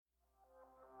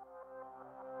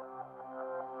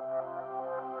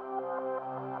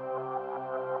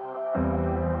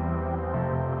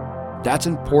That's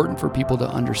important for people to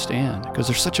understand, because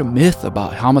there's such a myth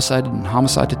about homicide and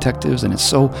homicide detectives, and it's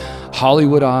so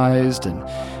Hollywoodized,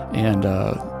 and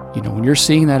when you're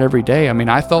seeing that every day, I mean,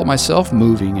 I felt myself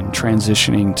moving and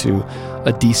transitioning to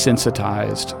a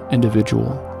desensitized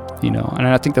individual, and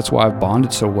I think that's why I've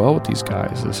bonded so well with these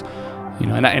guys is,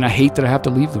 and I hate that I have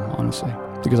to leave them, honestly,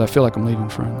 because I feel like I'm leaving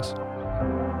friends.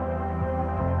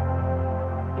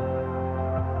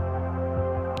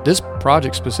 This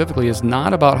project specifically is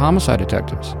not about homicide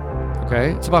detectives, okay?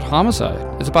 It's about homicide.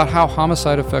 It's about how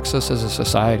homicide affects us as a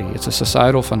society. It's a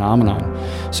societal phenomenon.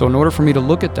 So in order for me to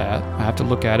look at that, I have to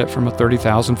look at it from a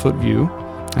 30,000-foot view,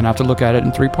 and I have to look at it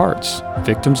in three parts: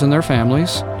 victims and their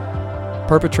families,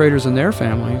 perpetrators and their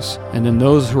families, and then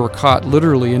those who are caught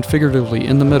literally and figuratively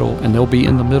in the middle, and they'll be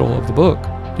in the middle of the book,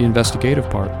 the investigative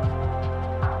part.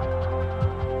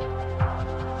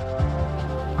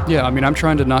 Yeah, I mean, I'm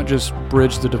trying to not just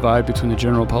bridge the divide between the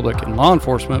general public and law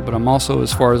enforcement, but I'm also,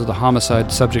 as far as the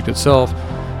homicide subject itself,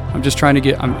 I'm just trying to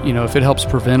get, if it helps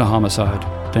prevent a homicide,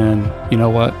 then you know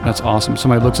what? That's awesome.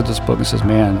 Somebody looks at this book and says,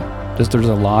 man, there's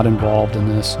a lot involved in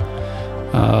this,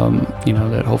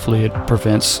 that hopefully it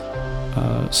prevents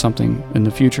something in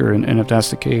the future. And if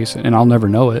that's the case, and I'll never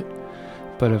know it,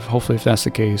 but hopefully if that's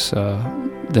the case,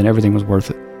 then everything was worth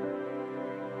it.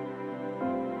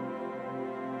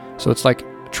 So it's like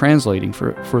translating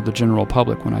for the general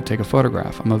public when I take a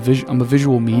photograph. I'm a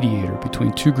visual mediator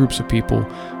between two groups of people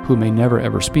who may never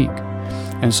ever speak.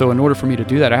 And so in order for me to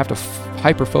do that, I have to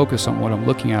hyper focus on what I'm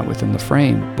looking at within the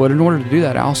frame. But in order to do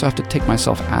that, I also have to take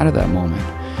myself out of that moment.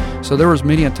 So there was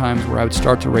many times where I would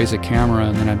start to raise a camera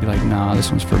and then I'd be like, nah,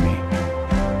 this one's for me.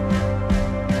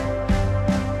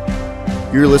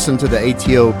 You're listening to the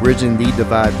ATO Bridging the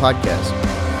Divide podcast,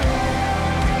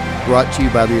 brought to you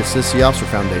by the Assist the Officer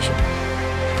Foundation.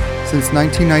 Since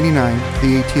 1999,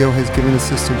 the ATO has given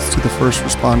assistance to the first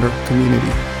responder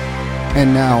community,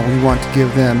 and now we want to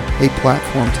give them a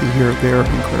platform to hear their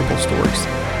incredible stories.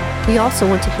 We also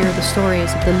want to hear the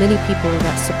stories of the many people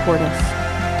that support us.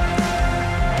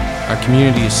 Our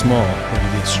community is small, but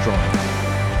it is strong.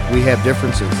 We have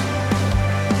differences.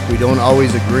 We don't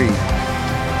always agree,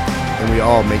 and we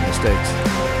all make mistakes.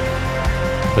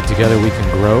 But together we can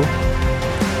grow,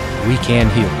 we can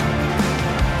heal.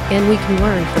 And we can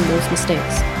learn from those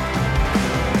mistakes.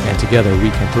 And together we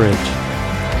can bridge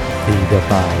the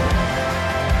divide.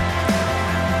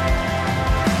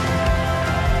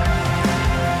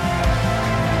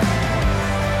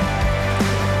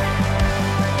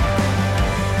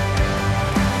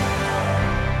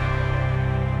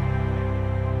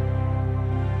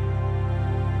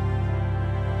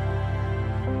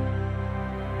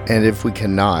 And if we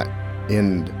cannot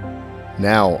end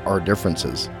now our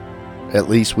differences, at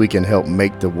least we can help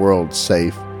make the world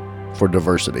safe for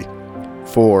diversity.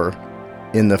 For,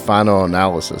 in the final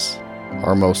analysis,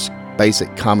 our most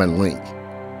basic common link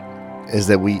is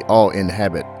that we all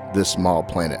inhabit this small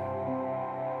planet.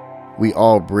 We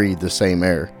all breathe the same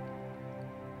air.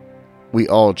 We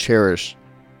all cherish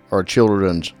our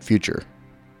children's future.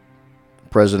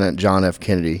 President John F.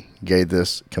 Kennedy gave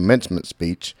this commencement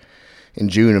speech in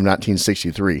June of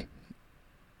 1963.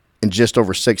 In just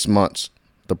over 6 months,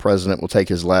 the president will take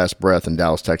his last breath in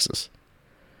Dallas, Texas.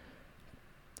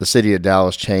 The city of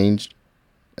Dallas changed,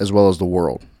 as well as the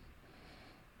world.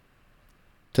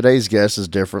 Today's guest is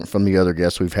different from the other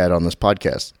guests we've had on this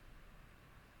podcast.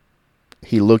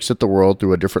 He looks at the world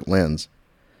through a different lens.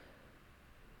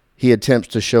 He attempts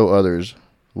to show others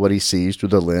what he sees through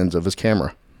the lens of his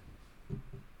camera.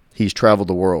 He's traveled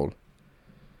the world.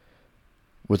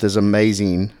 With his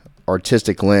amazing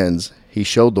artistic lens, he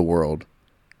showed the world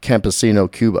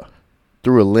Campesino, Cuba,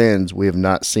 through a lens we have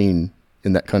not seen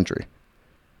in that country.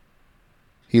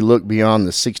 He looked beyond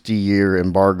the 60-year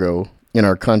embargo in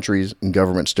our country's and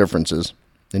government's differences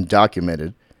and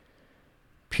documented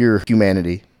pure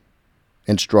humanity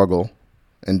and struggle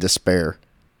and despair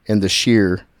and the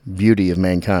sheer beauty of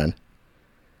mankind.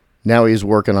 Now he's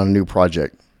working on a new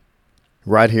project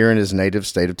right here in his native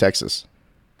state of Texas,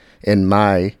 in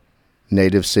my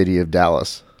native city of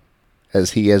Dallas,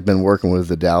 as he has been working with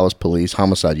the Dallas Police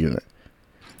Homicide Unit.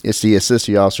 It's the Assist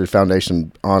the Officer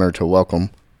Foundation honor to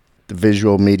welcome the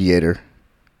visual mediator,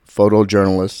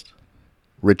 photojournalist,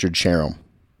 Richard Sharum.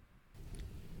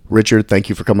 Richard, thank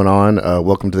you for coming on.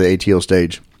 Welcome to the ATO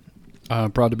stage.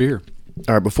 Proud to be here.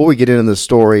 All right, before we get into the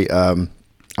story, I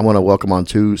want to welcome on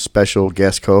two special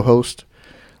guest co-hosts,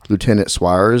 Lieutenant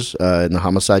Swires in the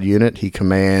Homicide Unit. He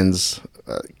commands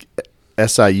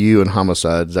SIU and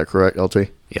Homicide. Is that correct, LT?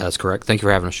 Yeah, that's correct. Thank you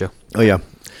for having us, Joe. Oh, yeah.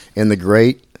 And the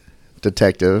great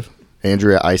detective,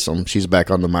 Andrea Isom. She's back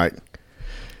on the mic.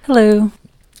 Hello.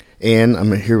 And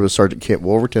I'm here with Sergeant Kent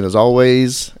Wolverton as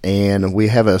always, and we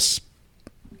have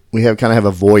kind of have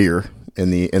a voyeur in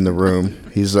the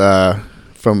room. He's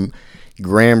from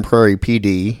Grand Prairie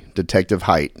PD, Detective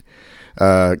Height.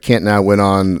 Kent and I went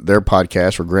on their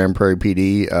podcast for Grand Prairie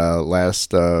PD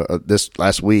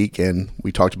last week, and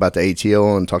we talked about the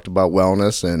ATO and talked about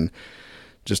wellness and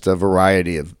just a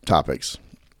variety of topics.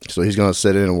 So he's going to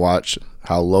sit in and watch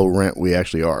how low rent we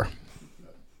actually are.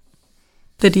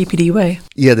 The DPD way.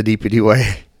 Yeah, the DPD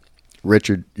way.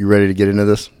 Richard, you ready to get into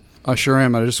this? I sure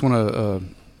am. I just want to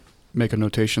make a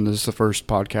notation. This is the first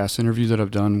podcast interview that I've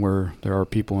done where there are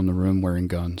people in the room wearing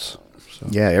guns. So.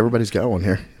 Yeah, everybody's got one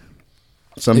here.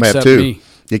 Some Except have two. Me.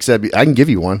 Except I can give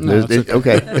you one. No,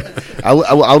 okay.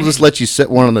 I'll just let you sit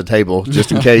one on the table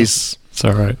just in case. It's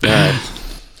all right.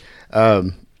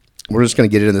 We're just going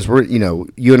to get into this.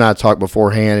 You and I talked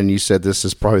beforehand, and you said this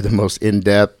is probably the most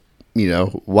in-depth,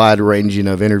 wide-ranging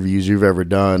of interviews you've ever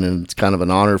done, and it's kind of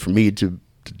an honor for me to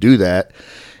do that.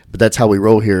 But that's how we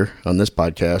roll here on this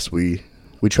podcast. We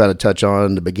try to touch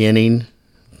on the beginning,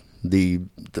 the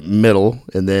middle,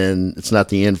 and then it's not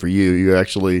the end for you. I'm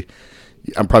probably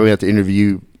going to have to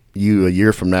interview you a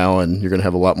year from now, and you're going to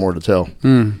have a lot more to tell.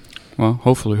 Well,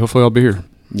 hopefully I'll be here.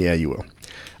 Yeah, you will. All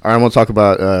right, I'm going to talk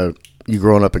about you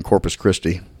growing up in Corpus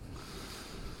Christi.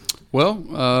 Well,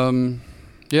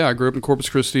 I grew up in Corpus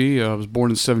Christi. I was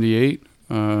born in 78,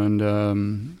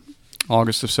 and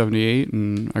August of 78,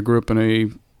 and I grew up in a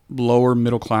lower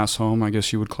middle-class home, I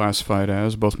guess you would classify it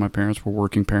as. Both my parents were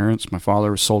working parents. My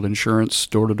father sold insurance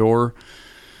door-to-door.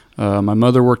 My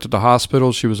mother worked at the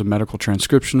hospital. She was a medical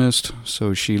transcriptionist,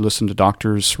 so she listened to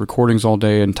doctors' recordings all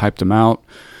day and typed them out.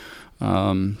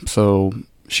 So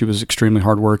she was extremely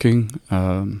hardworking.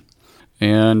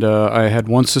 And I had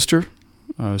one sister.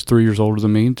 Was 3 years older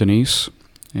than me, Denise.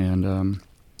 And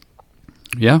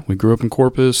we grew up in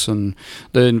Corpus. And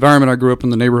the environment I grew up in,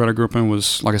 the neighborhood I grew up in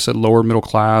was, like I said, lower middle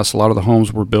class. A lot of the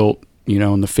homes were built,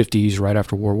 in the 50s, right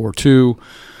after World War II.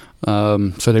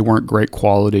 So they weren't great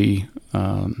quality,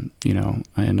 and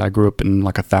I grew up in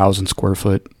like 1,000 square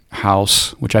foot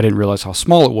house, which I didn't realize how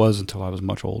small it was until I was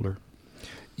much older.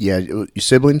 Yeah. Your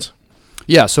siblings?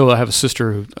 Yeah. So I have a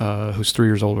sister who's 3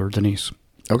 years older, Denise.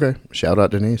 Okay. Shout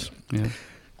out Denise. Yeah.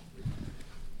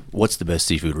 What's the best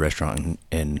seafood restaurant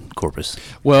in Corpus?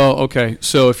 Well, okay.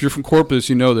 So if you're from Corpus,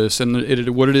 you know this. And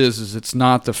what it is it's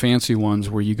not the fancy ones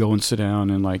where you go and sit down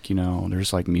and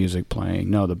there's like music playing.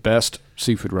 No, the best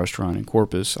seafood restaurant in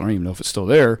Corpus, I don't even know if it's still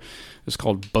there, is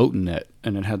called Boat-Net.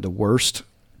 And it had the worst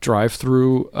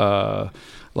drive-through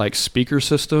speaker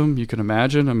system you can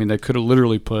imagine. I mean, they could have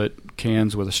literally put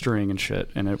cans with a string and shit,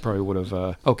 and it probably would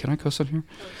have... can I cuss on here?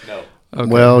 No. Okay.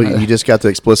 Well, you just got the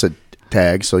explicit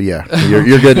tag, so yeah,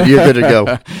 you're good. You're good to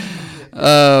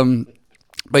go.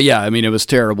 But yeah, I mean, it was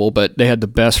terrible. But they had the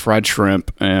best fried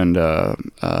shrimp and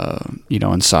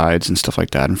and sides and stuff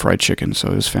like that, and fried chicken. So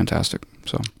it was fantastic.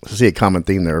 So I see a common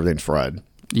theme there. Everything's fried.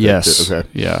 Yes. Okay.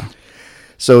 Yeah.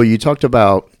 So you talked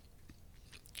about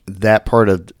that part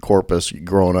of Corpus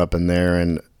growing up in there,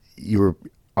 and you were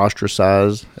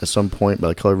ostracized at some point by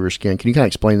the color of your skin. Can you kind of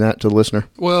explain that to the listener?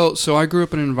 Well, so I grew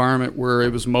up in an environment where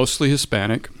it was mostly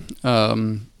Hispanic. There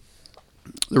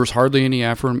was hardly any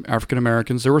African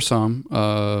Americans. There were some,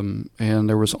 and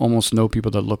there was almost no people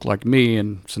that looked like me.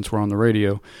 And since we're on the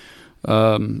radio,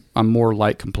 I'm more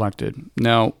light complected.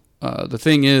 Now, the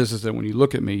thing is that when you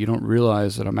look at me, you don't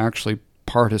realize that I'm actually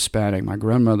part Hispanic. My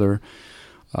grandmother,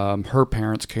 her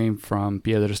parents came from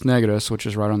Piedras Negras, which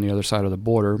is right on the other side of the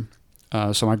border.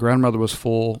 So my grandmother was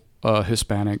full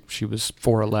Hispanic. She was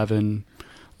 4'11",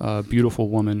 beautiful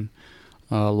woman,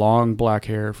 long black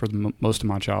hair for most of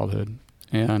my childhood.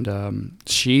 And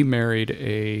she married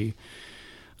a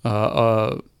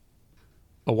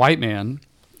white man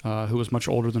who was much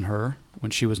older than her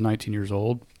when she was 19 years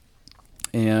old.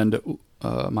 And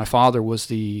my father was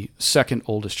the second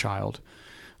oldest child.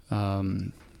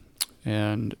 And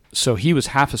so he was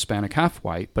half Hispanic, half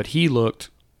white, but he looked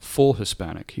full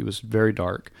Hispanic. He was very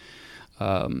dark.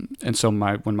 And so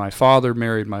when my father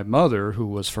married my mother, who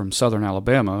was from southern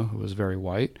Alabama, who was very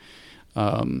white,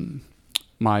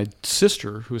 my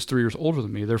sister, who was 3 years older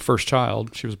than me, their first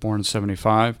child, she was born in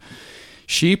 75,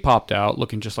 she popped out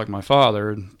looking just like my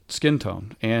father, skin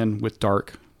tone, and with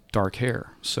dark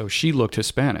hair. So she looked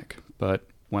Hispanic. But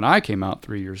when I came out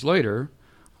 3 years later,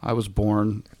 I was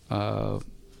born,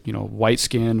 white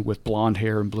skin with blonde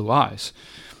hair and blue eyes.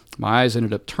 My eyes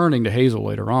ended up turning to hazel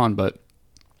later on, but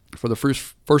for the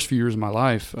first few years of my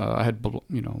life, I had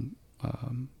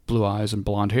blue eyes and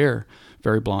blonde hair,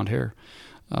 very blonde hair.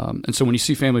 And so when you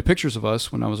see family pictures of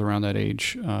us when I was around that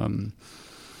age,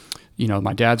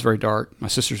 my dad's very dark, my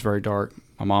sister's very dark,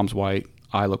 My mom's white.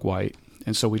 I look white.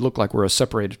 And so we look like we're a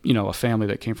separated, a family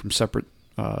that came from separate,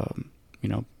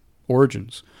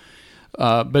 origins.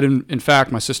 But in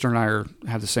fact, my sister and I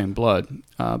have the same blood.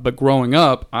 But growing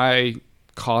up, I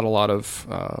caught a lot of,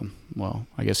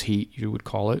 I guess heat, you would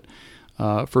call it,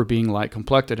 for being light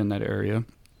complected in that area.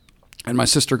 And my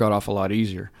sister got off a lot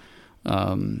easier.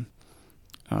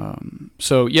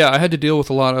 So yeah, I had to deal with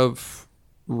a lot of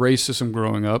racism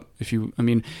growing up. Here's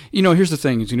the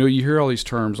thing is, you hear all these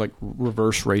terms like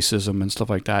reverse racism and stuff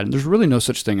like that, and there's really no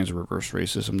such thing as reverse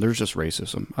racism. There's just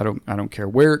racism. I don't care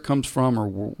where it comes from or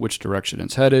which direction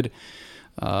it's headed.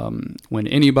 When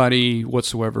anybody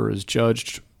whatsoever is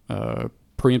judged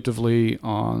preemptively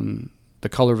on the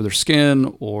color of their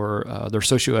skin or their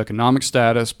socioeconomic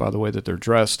status by the way that they're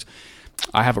dressed,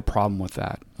 I have a problem with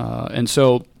that. And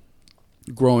so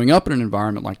growing up in an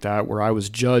environment like that where I was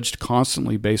judged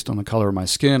constantly based on the color of my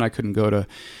skin, I couldn't go to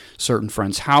certain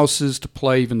friends' houses to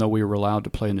play, even though we were allowed to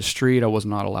play in the street. I was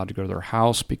not allowed to go to their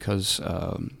house because,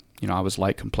 I was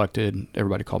light complected.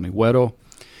 Everybody called me Güero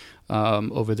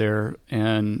over there.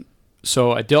 And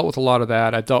so I dealt with a lot of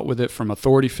that. I dealt with it from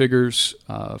authority figures,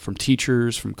 from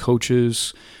teachers, from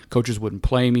coaches. Coaches wouldn't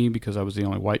play me because I was the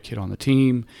only white kid on the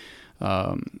team.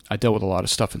 I dealt with a lot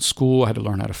of stuff in school. I had to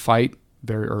learn how to fight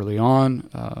very early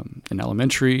on, in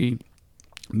elementary,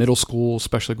 middle school,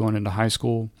 especially going into high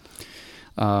school.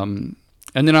 And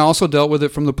then I also dealt with it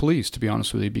from the police, to be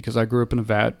honest with you, because I grew up in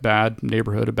a bad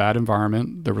neighborhood, a bad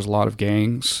environment. There was a lot of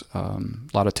gangs, a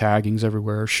lot of taggings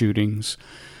everywhere, shootings.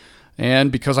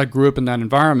 And because I grew up in that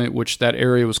environment, which that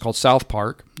area was called South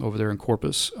Park over there in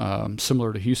Corpus,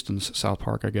 similar to Houston's South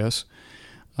Park, I guess,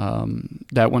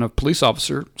 that when a police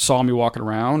officer saw me walking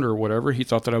around or whatever, he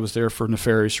thought that I was there for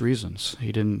nefarious reasons.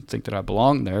 He didn't think that I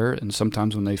belonged there. And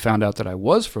sometimes when they found out that I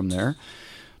was from there,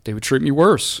 they would treat me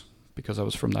worse because I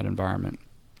was from that environment.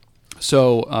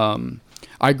 So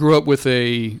I grew up with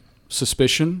a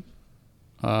suspicion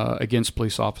against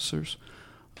police officers.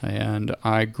 And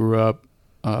I grew up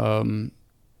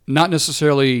not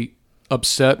necessarily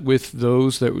upset with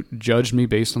those that judged me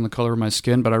based on the color of my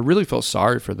skin, but I really felt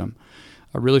sorry for them.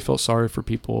 I really felt sorry for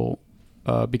people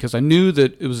because I knew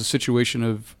that it was a situation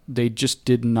of they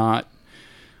didn't know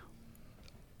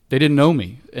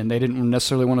me, and they didn't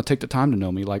necessarily want to take the time to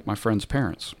know me like my friends'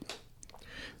 parents.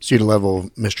 So you had a level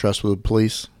of mistrust with the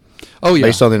police? Oh, yeah.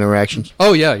 Based on the interactions?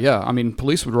 Oh, yeah. I mean,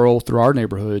 police would roll through our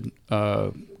neighborhood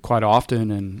quite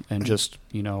often and just,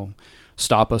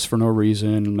 stop us for no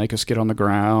reason, make us get on the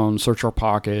ground, search our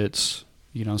pockets,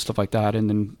 stuff like that, and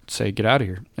then say, get out of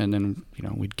here. And then,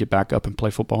 we'd get back up and play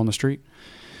football in the street.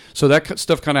 So that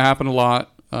stuff kind of happened a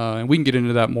lot. And we can get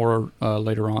into that more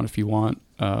later on if you want,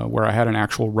 where I had an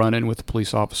actual run-in with the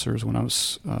police officers when I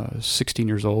was 16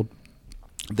 years old.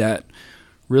 That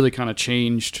really kind of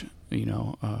changed,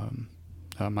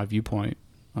 my viewpoint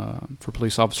for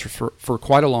police officers for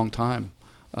quite a long time,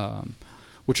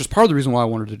 which is part of the reason why I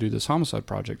wanted to do this homicide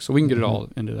project. So we can get it all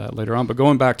into that later on. But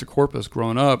going back to Corpus,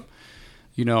 growing up,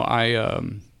 it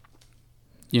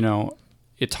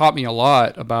taught me a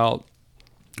lot about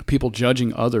people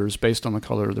judging others based on the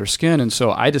color of their skin. And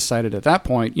so I decided at that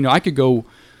point, I could go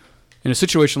in a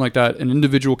situation like that. An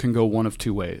individual can go one of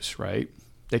two ways, right?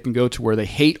 They can go to where they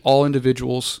hate all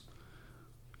individuals,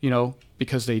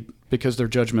 because they're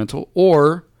judgmental,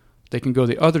 or they can go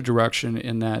the other direction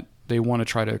in that they want to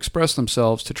try to express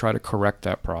themselves to try to correct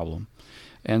that problem.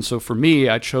 And so for me,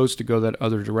 I chose to go that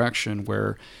other direction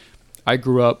where I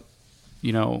grew up,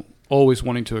 always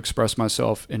wanting to express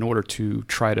myself in order to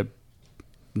try to,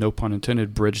 no pun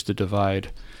intended, bridge the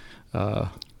divide,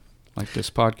 like this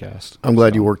podcast. I'm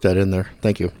glad you worked that in there.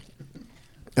 Thank you.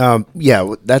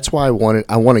 That's why I want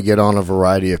to get on a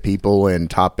variety of people and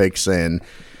topics, and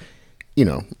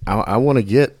I want to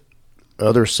get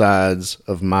other sides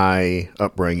of my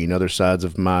upbringing, other sides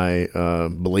of my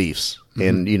beliefs.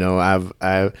 Mm-hmm.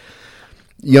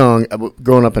 And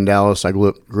growing up in Dallas, I grew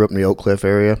up in the Oak Cliff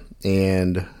area,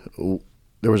 and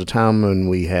there was a time when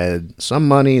we had some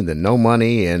money, then no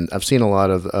money, and I've seen a lot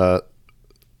of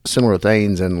similar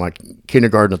things. And like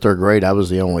kindergarten to third grade, I was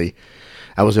the only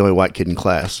white kid in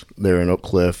class there in Oak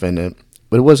Cliff,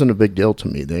 but it wasn't a big deal to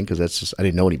me then because I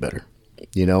didn't know any better,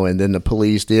 And then the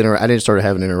police, I didn't start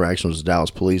having interactions with the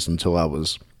Dallas police until I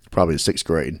was probably sixth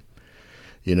grade,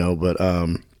 But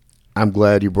I'm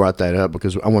glad you brought that up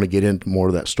because I want to get into more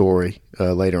of that story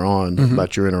later on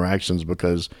about your interactions,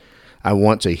 because I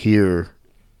want to hear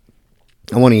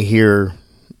another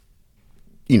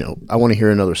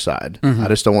side. Mm-hmm. I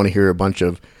just don't want to hear a bunch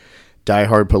of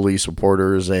diehard police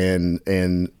reporters and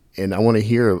I want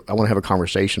to have a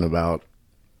conversation about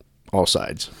all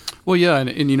sides. Well, yeah,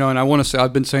 and I want to say,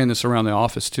 I've been saying this around the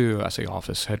office too. I say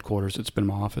office, headquarters. It's been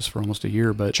my office for almost a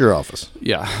year, but It's your office.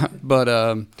 yeah, but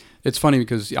it's funny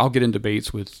because I'll get in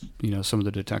debates with some of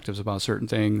the detectives about certain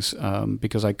things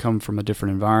because I come from a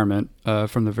different environment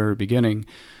from the very beginning,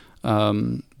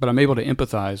 but I'm able to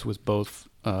empathize with both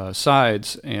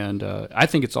sides, and I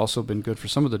think it's also been good for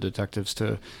some of the detectives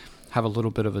to have a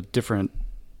little bit of a different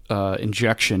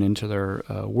injection into their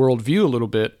worldview a little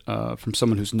bit from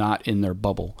someone who's not in their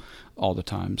bubble all the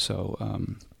time. So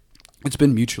it's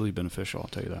been mutually beneficial, I'll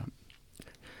tell you that.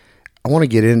 I want to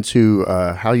get into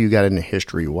how you got into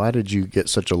history. Why did you get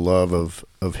such a love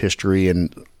of history?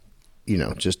 And,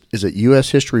 just is it U.S.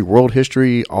 history, world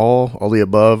history, all the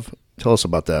above? Tell us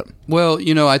about that. Well,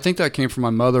 I think that came from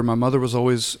my mother. My mother was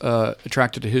always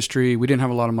attracted to history. We didn't have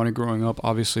a lot of money growing up,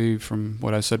 obviously, from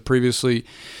what I said previously.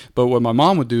 But what my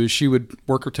mom would do is she would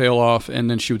work her tail off, and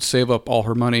then she would save up all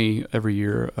her money every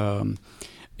year. And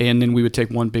then we would take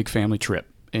one big family trip.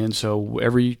 And so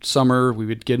every summer we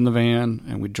would get in the van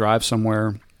and we'd drive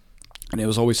somewhere, and it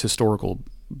was always historical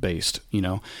based,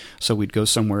 so we'd go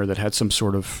somewhere that had some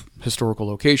sort of historical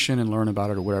location and learn about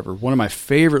it or whatever. One of my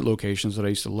favorite locations that I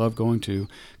used to love going to,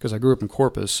 because I grew up in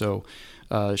Corpus, so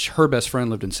her best friend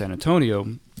lived in San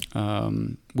Antonio.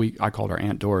 I called her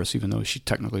Aunt Doris, even though she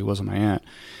technically wasn't my aunt,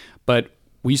 but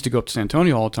we used to go up to San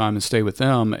Antonio all the time and stay with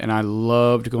them, and I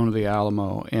loved going to the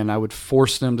Alamo, and I would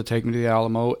force them to take me to the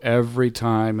Alamo every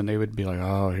time, and they would be like,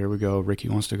 oh, here we go, Ricky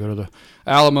wants to go to the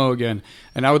Alamo again,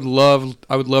 and I would love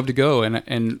to go,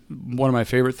 and one of my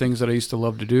favorite things that I used to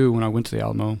love to do when I went to the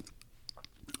Alamo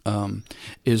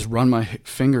is run my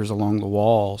fingers along the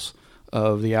walls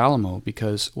of the Alamo,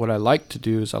 because what I like to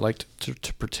do is I like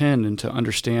to pretend and to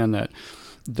understand that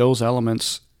those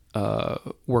elements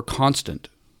were constant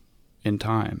in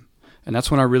time, and that's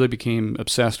when I really became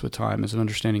obsessed with time as an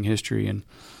understanding history,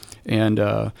 and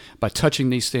by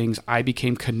touching these things, I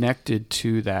became connected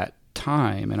to that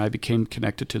time, and I became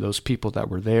connected to those people that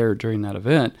were there during that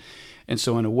event, and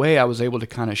so in a way, I was able to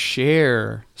kind of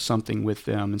share something with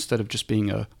them instead of just being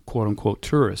a quote unquote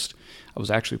tourist. I was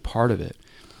actually part of it,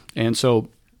 and so.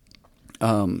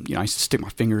 I used to stick my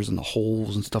fingers in the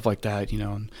holes and stuff like that,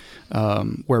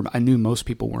 where I knew most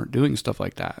people weren't doing stuff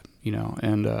like that,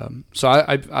 and so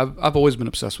I've always been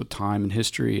obsessed with time and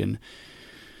history and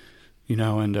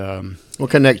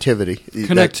connectivity.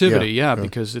 Yeah,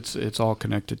 because it's all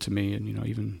connected to me,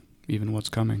 and even what's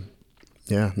coming.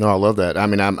 Yeah, no, I love that. I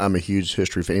mean, I'm a huge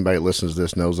history fan. Anybody that listens to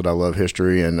this knows that I love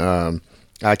history, and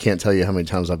I can't tell you how many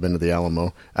times I've been to the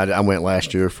Alamo. I went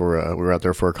last year we were out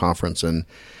there for a conference, and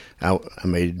I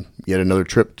made yet another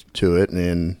trip to it,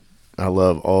 and I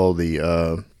love all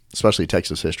the, especially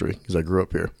Texas history, because I grew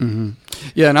up here. Mm-hmm.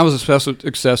 Yeah, and I was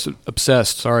obsessed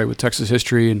with Texas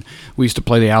history, and we used to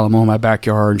play the Alamo in my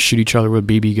backyard and shoot each other with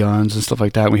BB guns and stuff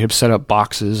like that. And we had set up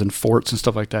boxes and forts and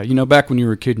stuff like that. Back when you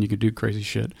were a kid and you could do crazy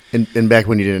shit. And back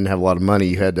when you didn't have a lot of money,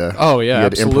 you had to. Oh yeah,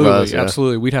 absolutely,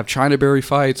 absolutely. We'd have Chinaberry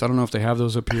fights. I don't know if they have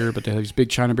those up here, but they have these big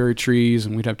Chinaberry trees,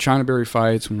 and we'd have Chinaberry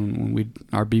fights when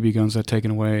our BB guns got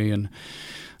taken away and.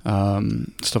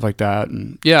 Stuff like that,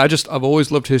 and yeah, I've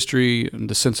always loved history and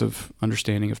the sense of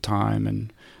understanding of time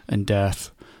and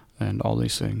death and all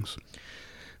these things.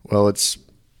 Well, it's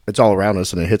all around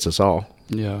us and it hits us all.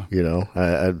 Yeah,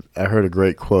 I heard a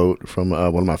great quote from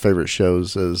one of my favorite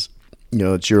shows is,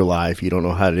 it's your life. You don't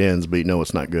know how it ends, but you know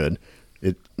it's not good.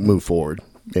 Move forward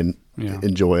and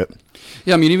enjoy it.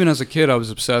 Yeah, I mean, even as a kid, I was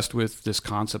obsessed with this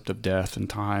concept of death and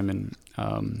time, and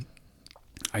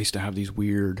I used to have these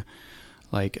weird.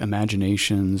 Like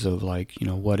imaginations of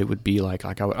what it would be like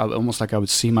I almost like I would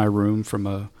see my room from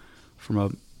a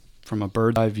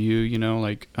bird's eye view,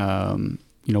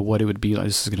 what it would be like.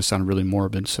 This is going to sound really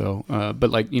morbid, so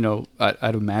but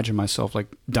I'd imagine myself like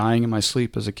dying in my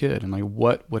sleep as a kid, and like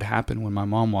what would happen when my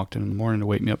mom walked in the morning to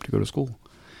wake me up to go to school.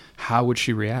 How would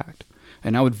she react?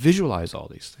 And I would visualize all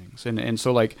these things, and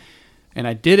so and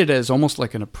I did it as almost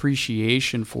like an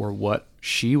appreciation for what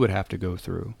she would have to go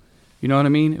through. You know what I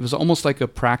mean? It was almost like a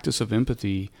practice of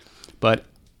empathy, but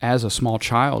as a small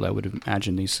child, I would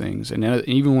imagine these things. And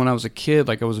even when I was a kid,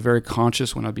 I was very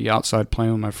conscious when I'd be outside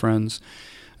playing with my friends.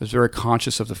 I was very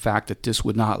conscious of the fact that this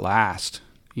would not last,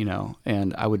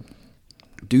 and I would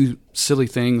do silly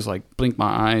things like blink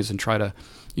my eyes and try to,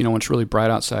 when it's really bright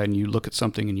outside and you look at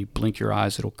something and you blink your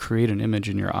eyes, it'll create an image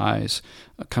in your eyes,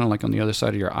 kind of like on the other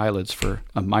side of your eyelids for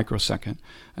a microsecond.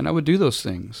 And I would do those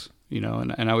things.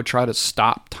 And I would try to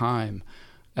stop time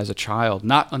as a child,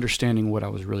 not understanding what I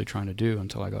was really trying to do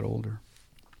until I got older.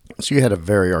 So you had a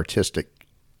very artistic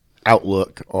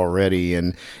outlook already,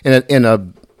 and in a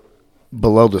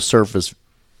below the surface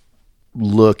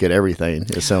look at everything.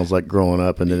 It sounds like growing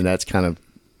up, and then that's kind of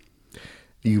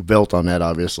you built on that,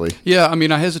 obviously. Yeah, I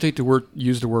mean, I hesitate to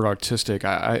use the word artistic.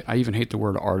 I even hate the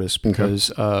word artist because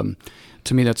to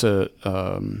me that's a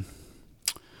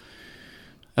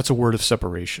word of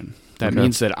separation. That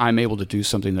means that I'm able to do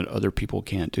something that other people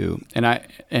can't do, and I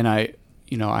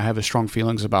I have a strong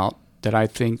feelings about that. I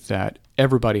think that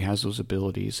everybody has those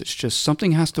abilities. It's just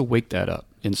something has to wake that up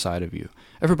inside of you.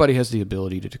 Everybody has the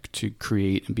ability to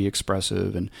create and be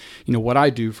expressive. And, what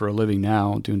I do for a living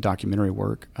now, doing documentary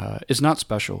work, is not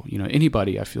special.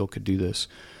 Anybody I feel could do this.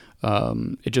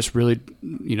 It just really,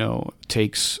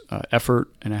 takes effort,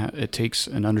 and it takes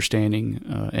an understanding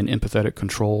and empathetic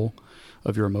control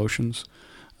of your emotions.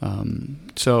 I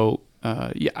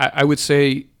would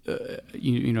say,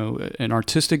 an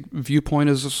artistic viewpoint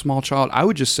as a small child, I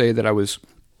would just say that I was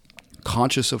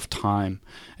conscious of time.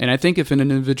 And I think if an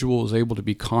individual is able to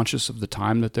be conscious of the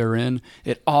time that they're in,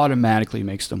 it automatically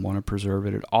makes them want to preserve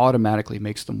it. It automatically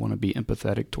makes them want to be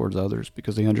empathetic towards others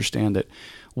because they understand that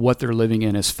what they're living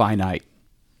in is finite.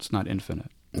 It's not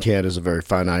infinite. Yeah, it is a very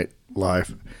finite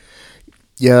life.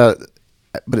 Yeah,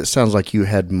 but it sounds like you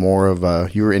had more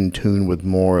of you were in tune with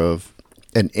more of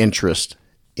an interest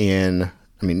in,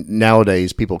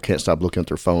 nowadays people can't stop looking at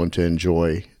their phone to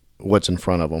enjoy what's in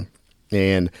front of them.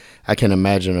 And I can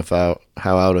imagine how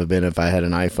I would have been if I had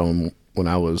an iPhone when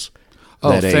I was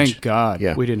that age. Thank God.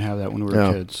 Yeah. We didn't have that when we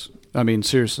were kids.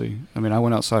 Seriously. I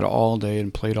went outside all day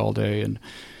and played all day and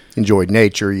enjoyed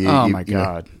nature. My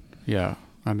God. Yeah.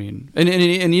 And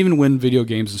even when video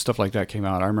games and stuff like that came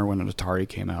out, I remember when an Atari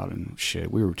came out and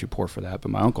shit, we were too poor for that, but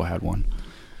my uncle had one.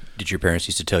 Did your parents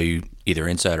used to tell you either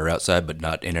inside or outside, but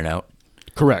not in and out?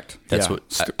 Correct. That's what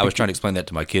I was trying to explain that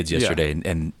to my kids yesterday,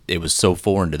 and it was so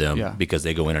foreign to them because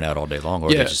they go in and out all day long, or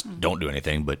they just don't do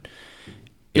anything. But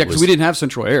because we didn't have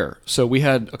central air, so we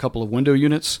had a couple of window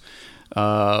units,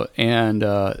 and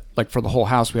for the whole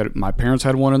house, my parents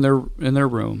had one in their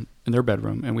room, in their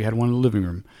bedroom, and we had one in the living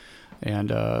room,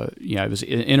 and it was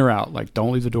in or out. Like,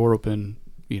 don't leave the door open.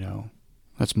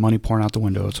 That's money pouring out the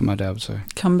window. That's what my dad would say.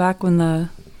 Come back when the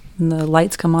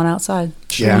lights come on outside.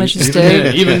 Yeah.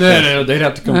 Even then, they'd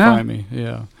have to come find me.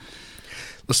 Yeah.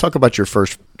 Let's talk about your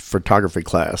first photography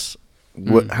class.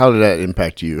 How did that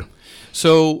impact you?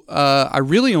 So I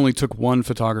really only took one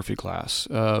photography class.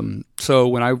 So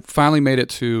when I finally made it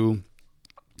to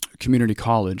community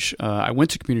college, I went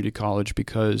to community college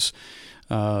because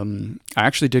I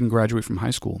actually didn't graduate from high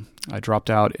school. I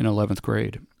dropped out in 11th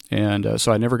grade. And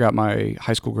so I never got my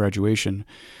high school graduation.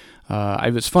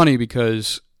 It was funny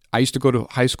because I used to go to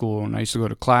high school and I used to go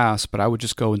to class, but I would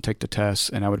just go and take the tests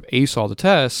and I would ace all the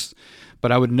tests,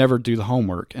 but I would never do the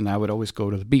homework. And I would always go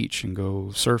to the beach and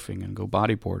go surfing and go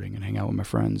bodyboarding and hang out with my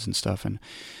friends and stuff. And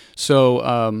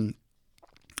so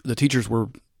the teachers were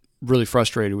really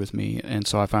frustrated with me. And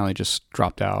so I finally just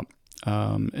dropped out.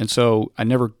 And so I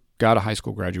never got a high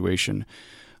school graduation.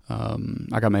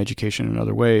 I got my education in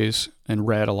other ways and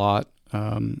read a lot.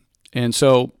 And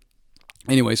so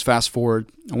anyways, fast forward,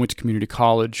 I went to community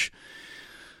college,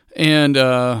 and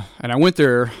I went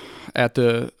there at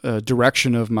the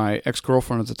direction of my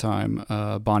ex-girlfriend at the time,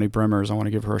 Bonnie Bremmers. I want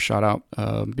to give her a shout out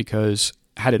because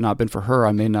had it not been for her,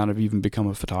 I may not have even become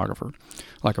a photographer,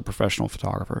 like a professional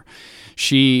photographer.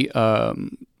 She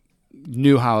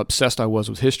knew how obsessed I was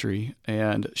with history,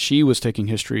 and she was taking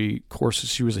history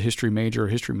courses. She was a history major, or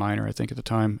history minor, I think, at the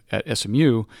time at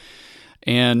SMU,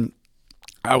 and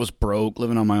I was broke,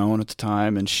 living on my own at the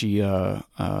time, and she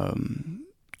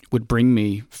would bring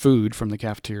me food from the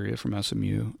cafeteria from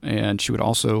SMU, and she would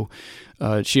also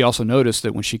noticed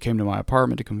that when she came to my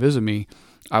apartment to come visit me,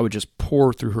 I would just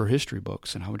pour through her history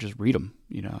books, and I would just read them,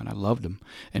 and I loved them.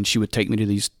 And she would take me to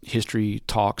these history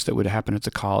talks that would happen at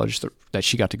the college that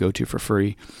she got to go to for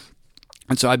free,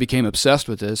 and so I became obsessed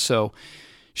with this. So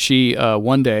she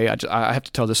one day, I have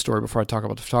to tell this story before I talk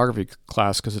about the photography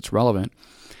class because it's relevant.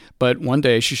 But one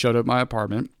day she showed up at my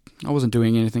apartment. I wasn't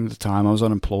doing anything at the time. I was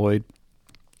unemployed.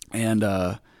 And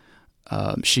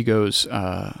she goes,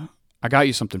 I got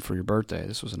you something for your birthday.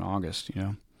 This was in August,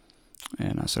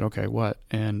 And I said, okay, what?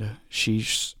 And she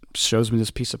shows me this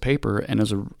piece of paper. And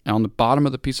on the bottom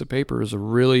of the piece of paper is a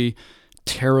really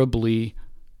terribly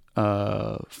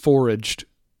forged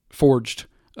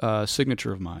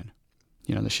signature of mine.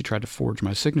 That she tried to forge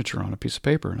my signature on a piece of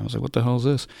paper. And I was like, what the hell is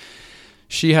this?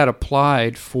 She had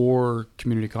applied for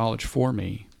community college for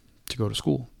me to go to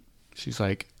school. She's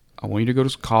like, I want you to go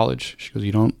to college. She goes,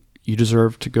 you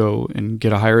deserve to go and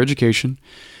get a higher education,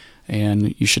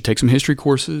 and you should take some history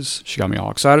courses. She got me all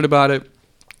excited about it.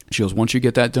 She goes, once you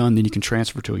get that done, then you can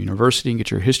transfer to a university and get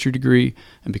your history degree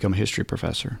and become a history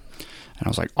professor. And I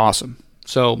was like, awesome.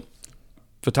 So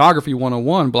Photography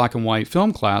 101 black and white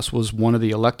film class was one of the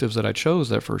electives that I chose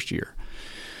that first year.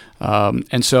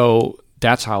 And so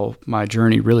that's how my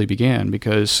journey really began,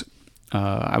 because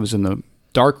I was in the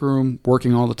darkroom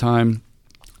working all the time.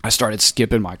 I started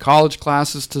skipping my college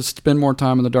classes to spend more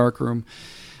time in the darkroom.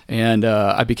 And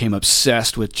I became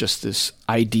obsessed with just this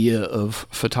idea of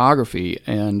photography.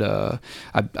 And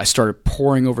I started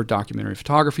poring over documentary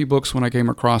photography books when I came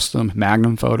across them.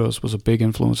 Magnum Photos was a big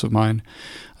influence of mine.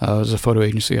 It was a photo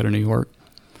agency out of New York.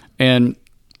 And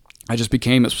I just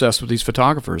became obsessed with these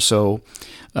photographers. So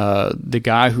the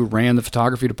guy who ran the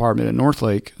photography department at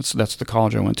Northlake, that's the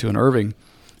college I went to in Irving,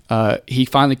 he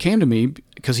finally came to me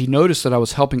because he noticed that I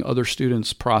was helping other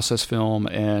students process film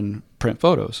and print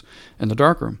photos in the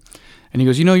darkroom. And he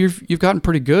goes, you've gotten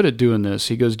pretty good at doing this.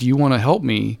 He goes, do you want to help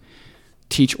me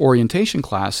teach orientation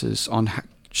classes on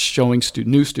showing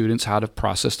new students how to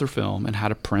process their film and how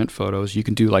to print photos? You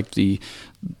can do like the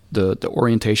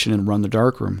orientation and run the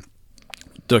darkroom.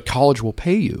 The college will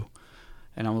pay you.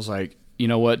 And I was like, you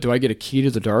know what? Do I get a key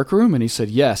to the darkroom? And he said,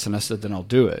 yes. And I said, then I'll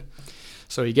do it.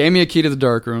 So he gave me a key to the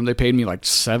darkroom. They paid me like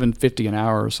 $7.50 an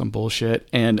hour or some bullshit.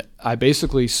 And I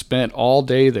basically spent all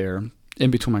day there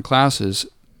in between my classes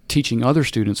teaching other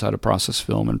students how to process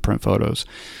film and print photos.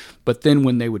 But then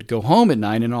when they would go home at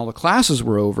night and all the classes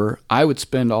were over, I would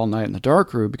spend all night in the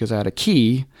darkroom because I had a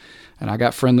key, and I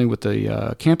got friendly with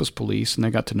the campus police, and they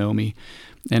got to know me.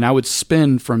 And I would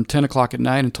spend from 10 o'clock at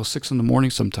night until 6 in the morning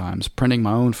sometimes, printing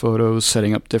my own photos,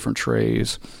 setting up different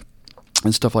trays,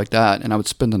 and stuff like that. And I would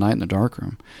spend the night in the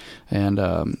darkroom. And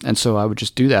so I would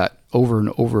just do that over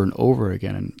and over and over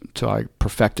again until I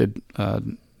perfected,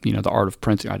 the art of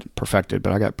printing. I didn't perfect it,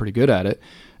 but I got pretty good at it,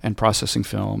 and processing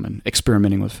film and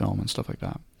experimenting with film and stuff like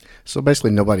that. So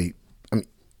basically nobody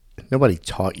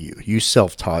taught you. You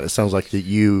self-taught. It sounds like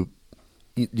that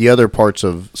the other parts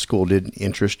of school didn't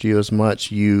interest you as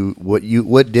much.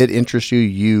 What did interest you,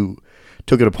 you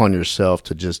took it upon yourself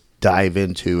to just dive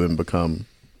into and become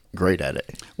great at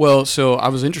it. Well, so I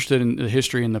was interested in the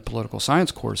history and the political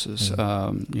science courses.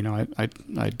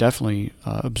 Mm-hmm. I definitely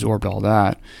absorbed all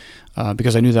that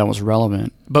because I knew that was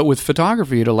relevant. But with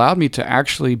photography, it allowed me to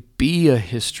actually be a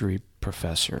history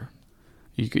professor.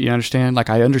 You understand? Like,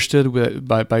 I understood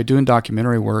by doing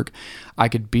documentary work, I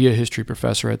could be a history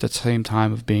professor at the same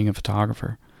time of being a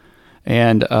photographer.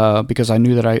 And because I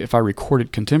knew that if I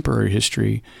recorded contemporary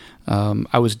history,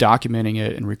 I was documenting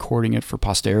it and recording it for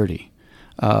posterity.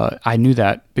 I knew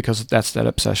that because that's that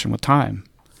obsession with time.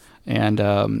 And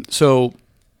so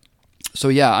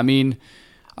yeah, I mean,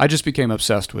 I just became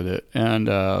obsessed with it. And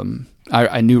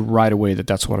I knew right away that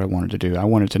that's what I wanted to do. I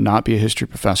wanted to not be a history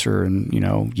professor and,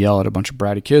 yell at a bunch of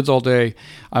bratty kids all day.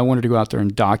 I wanted to go out there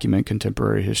and document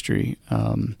contemporary history.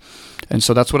 And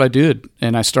so that's what I did.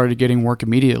 And I started getting work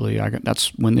immediately. That's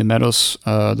when the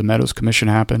Meadows Commission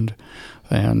happened.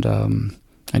 And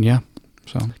yeah.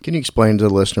 So, can you explain to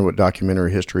the listener what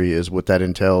documentary history is, what that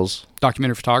entails?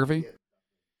 Documentary photography?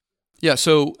 Yeah,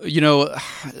 so,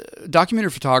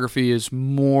 documentary photography is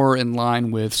more in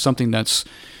line with something that's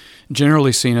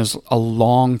generally seen as a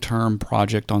long-term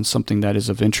project on something that is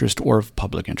of interest or of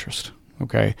public interest,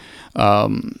 okay?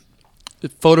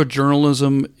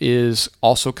 Photojournalism is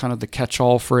also kind of the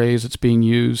catch-all phrase that's being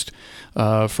used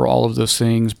for all of those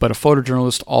things, but a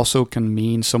photojournalist also can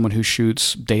mean someone who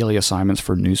shoots daily assignments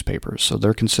for newspapers, so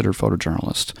they're considered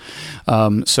photojournalists.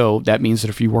 So that means that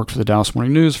if you work for the Dallas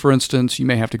Morning News, for instance, you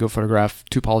may have to go photograph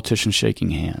two politicians shaking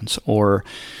hands, or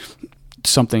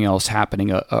something else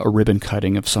happening, a ribbon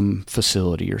cutting of some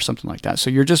facility or something like that. So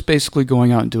you're just basically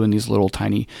going out and doing these little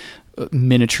tiny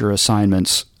miniature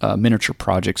assignments, miniature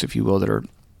projects, if you will, that are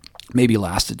maybe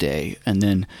last a day. And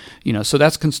then, so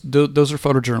those are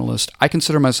photojournalists. I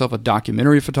consider myself a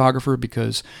documentary photographer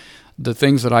because the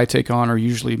things that I take on are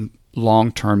usually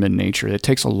long-term in nature. It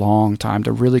takes a long time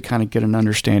to really kind of get an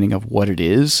understanding of what it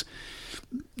is.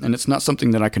 And it's not something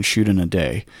that I can shoot in a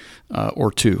day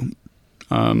or two.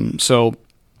 So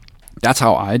that's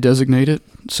how I designate it.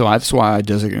 So that's why I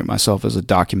designate myself as a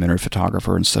documentary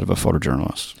photographer instead of a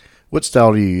photojournalist. What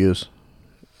style do you use?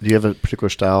 Do you have a particular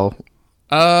style?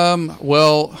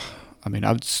 Well, I mean,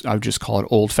 I would just call it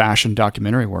old-fashioned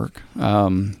documentary work. I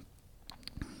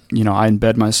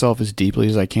embed myself as deeply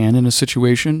as I can in a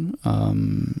situation.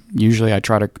 Usually I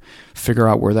try to figure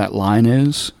out where that line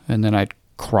is, and then I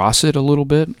cross it a little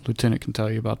bit. Lieutenant can tell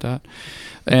you about that.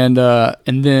 And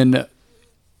then,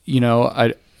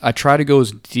 I try to go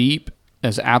as deep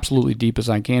as absolutely deep as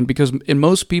I can, because in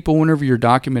most people, whenever you're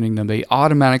documenting them, they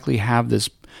automatically have this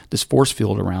force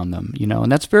field around them,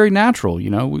 and that's very natural. You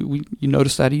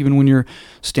notice that even when you're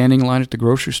standing in line at the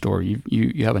grocery store,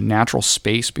 you have a natural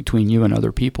space between you and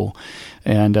other people,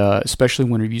 and especially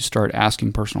whenever you start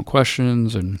asking personal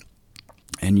questions and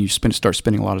you start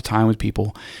spending a lot of time with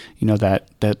people,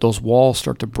 that those walls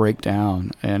start to break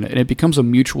down, and it becomes a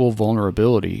mutual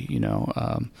vulnerability.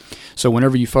 So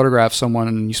whenever you photograph someone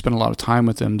and you spend a lot of time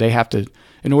with them, they have to,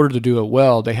 in order to do it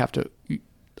well, they have to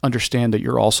understand that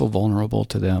you're also vulnerable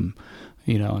to them,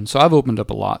 and so I've opened up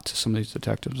a lot to some of these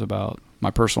detectives about my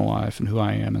personal life and who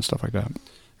I am and stuff like that.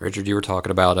 Richard, you were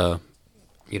talking about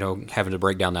having to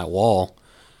break down that wall.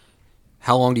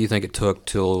 How long do you think it took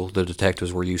till the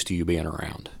detectives were used to you being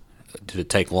around? Did it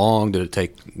take long? Did it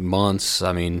take months?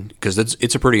 I mean, because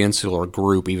it's a pretty insular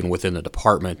group, even within the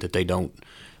department, that they don't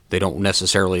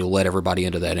necessarily let everybody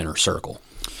into that inner circle.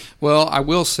 Well, I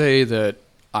will say that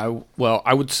I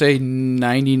would say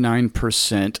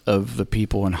 99% of the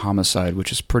people in Homicide,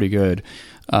 which is pretty good,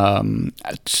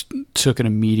 took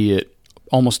an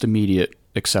almost immediate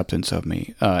acceptance of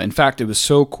me. In fact, it was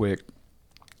so quick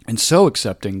and so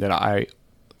accepting that I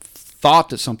thought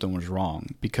that something was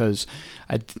wrong, because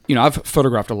I've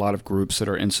photographed a lot of groups that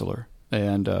are insular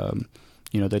and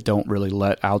that don't really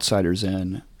let outsiders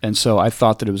in, and so I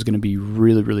thought that it was going to be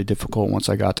really, really difficult once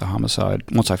I got to Homicide.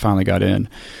 Once I finally got in,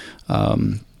 I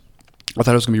thought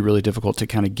it was going to be really difficult to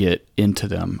kind of get into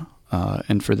them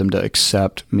and for them to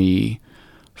accept me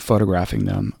photographing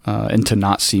them and to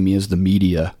not see me as the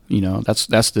media.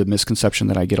 That's the misconception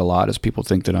that I get a lot, is people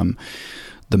think that I'm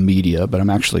the media, but I'm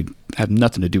actually have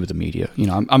nothing to do with the media.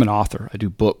 I'm an author. I do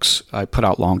books. I put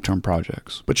out long-term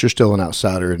projects. But you're still an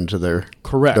outsider into their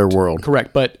world.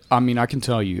 Correct. But I can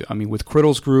tell you, with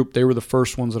Criddle's group, they were the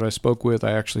first ones that I spoke with.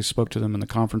 I actually spoke to them in the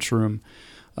conference room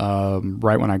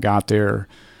right when I got there,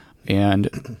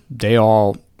 and they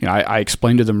all, I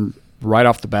explained to them right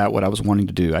off the bat what I was wanting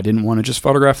to do. I didn't want to just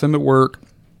photograph them at work.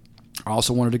 I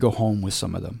also wanted to go home with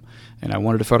some of them, and I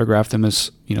wanted to photograph them as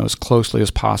closely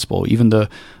as possible. Even the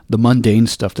mundane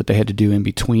stuff that they had to do in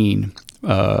between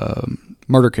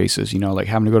murder cases, like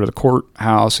having to go to the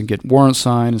courthouse and get warrants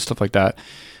signed and stuff like that.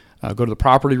 Go to the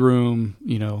property room,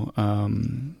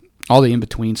 all the in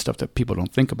between stuff that people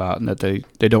don't think about and that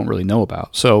they don't really know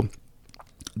about. So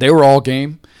they were all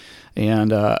game, and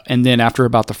then after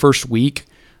about the first week,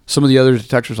 some of the other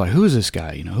detectives were like, who is this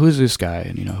guy? Who is this guy?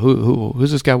 And,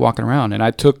 who's this guy walking around? And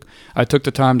I took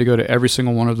the time to go to every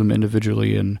single one of them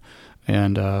individually and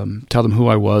tell them who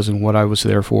I was and what I was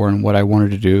there for and what I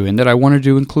wanted to do, and that I wanted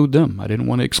to include them. I didn't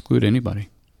want to exclude anybody.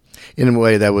 In a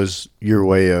way, that was your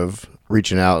way of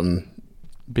reaching out and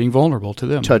being vulnerable to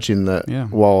them, touching the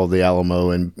wall of the Alamo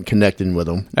and connecting with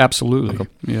them. Absolutely. Okay.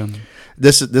 Yeah.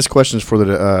 This question is for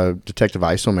the Detective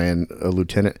Isoman,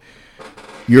 Lieutenant.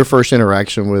 Your first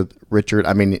interaction with Richard,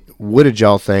 what did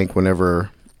y'all think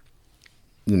whenever,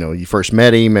 you first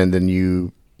met him and then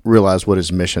you realized what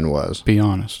his mission was? Be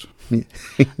honest.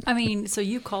 So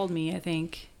you called me, I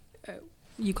think.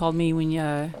 You called me when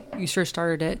you first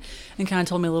started it and kind of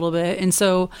told me a little bit. And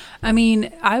so,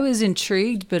 I was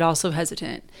intrigued but also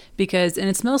hesitant because, and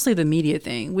it's mostly the media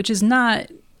thing, which is not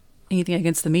anything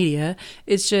against the media.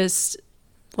 It's just,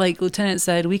 like Lieutenant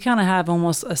said, we kind of have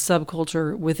almost a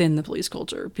subculture within the police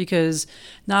culture because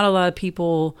not a lot of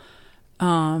people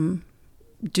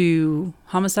do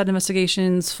homicide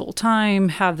investigations full time,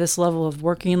 have this level of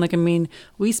working.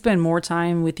 We spend more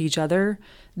time with each other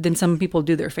than some people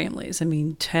do their families.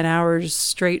 10 hours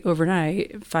straight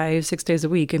overnight, 5-6 days a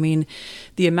week.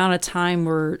 The amount of time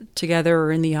we're together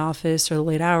or in the office or the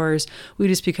late hours, we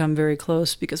just become very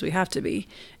close because we have to be.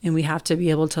 And we have to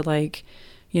be able to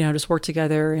just work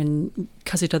together and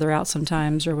cuss each other out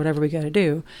sometimes or whatever we got to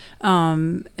do.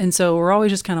 And so we're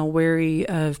always just kind of wary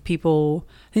of people.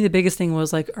 I think the biggest thing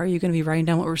was are you going to be writing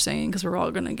down what we're saying? Because we're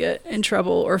all going to get in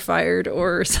trouble or fired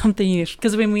or something.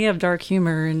 Because we have dark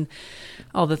humor and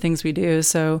all the things we do.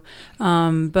 So,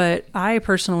 but I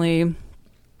personally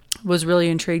was really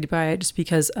intrigued by it just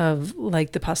because of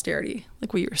the posterity,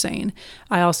 like what you were saying.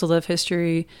 I also love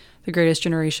history, the Greatest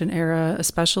Generation era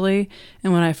especially.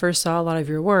 And when I first saw a lot of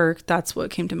your work, that's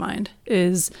what came to mind,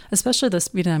 is especially the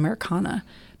Vita Americana,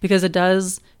 because it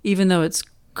does, even though it's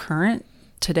current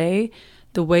today,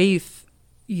 the way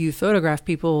you photograph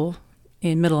people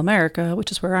in Middle America,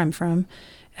 which is where I'm from,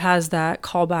 has that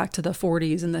callback to the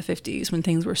 40s and the 50s when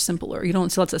things were simpler. You don't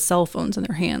see lots of cell phones in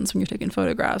their hands when you're taking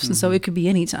photographs. Mm-hmm. And so it could be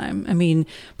any time.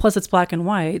 Plus it's black and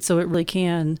white, so it really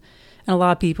can And a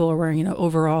lot of people are wearing,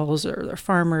 overalls, or they're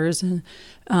farmers. And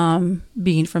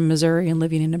being from Missouri and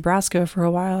living in Nebraska for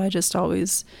a while, I just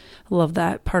always love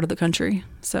that part of the country.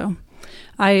 So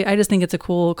I just think it's a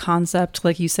cool concept,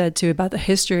 like you said, too, about the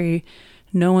history.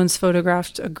 No one's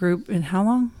photographed a group in how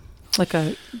long? Like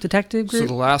a detective group? So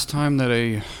the last time that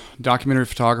a documentary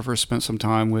photographer spent some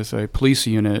time with a police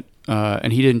unit,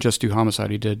 and he didn't just do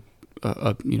homicide, he did,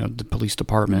 the police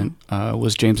department,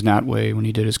 was James Natway when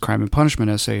he did his Crime and Punishment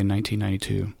essay in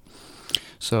 1992.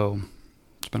 So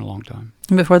it's been a long time.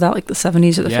 And before that, like the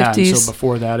 70s or the 50s? Yeah, so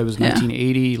before that, it was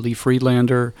 1980, Lee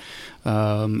Friedlander.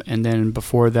 And then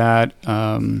before that,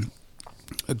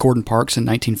 Gordon Parks in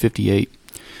 1958.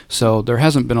 So there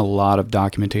hasn't been a lot of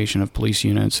documentation of police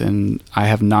units, and I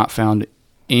have not found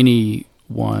any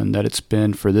one that it's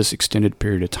been for this extended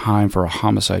period of time for a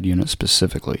homicide unit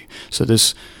specifically. So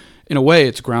this, in a way,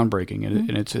 it's groundbreaking,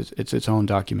 and it's its own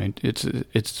document.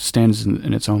 It stands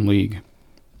in its own league.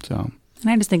 So. And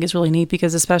I just think it's really neat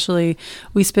because especially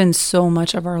we spend so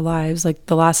much of our lives, like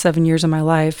the last 7 years of my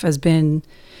life has been,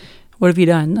 what have you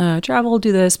done? Travel,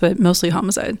 do this, but mostly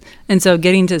homicide. And so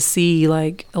getting to see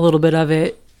like a little bit of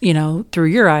it, through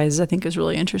your eyes, I think is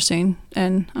really interesting.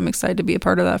 And I'm excited to be a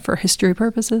part of that for history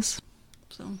purposes.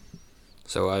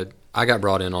 So I got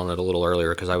brought in on it a little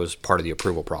earlier because I was part of the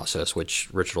approval process, which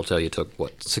Richard will tell you took,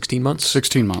 16 months?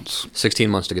 16 months. 16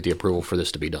 months to get the approval for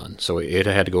this to be done. So it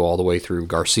had to go all the way through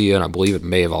Garcia, and I believe it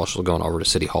may have also gone over to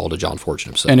City Hall to John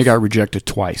Fortune himself. And it got rejected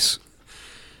twice.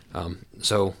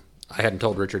 So I hadn't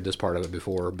told Richard this part of it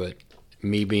before, but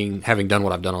me having done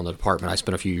what I've done on the department, I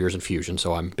spent a few years in Fusion,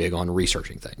 so I'm big on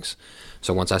researching things.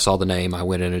 So once I saw the name, I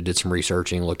went in and did some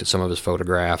researching, looked at some of his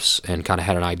photographs, and kind of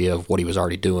had an idea of what he was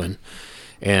already doing.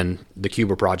 And the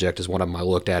Cuba project is one of them I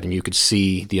looked at, and you could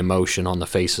see the emotion on the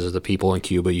faces of the people in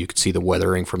Cuba. You could see the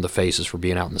weathering from the faces for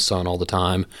being out in the sun all the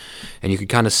time, and you could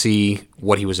kind of see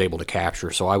what he was able to capture.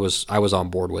 So I was on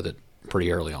board with it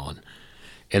pretty early on.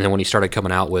 And then when he started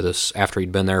coming out with us after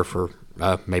he'd been there for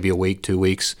maybe a week, 2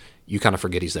 weeks, you kind of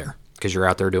forget he's there because you're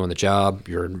out there doing the job,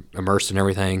 you're immersed in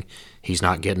everything. He's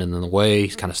not getting in the way.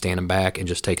 He's kind of standing back and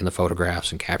just taking the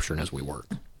photographs and capturing as we work.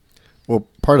 Well,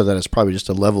 part of that is probably just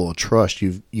a level of trust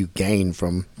you gain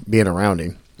from being around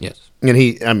him. Yes. And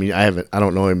I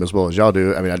don't know him as well as y'all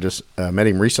do. I mean, I just met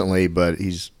him recently, but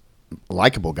he's a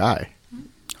likable guy.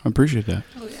 I appreciate that.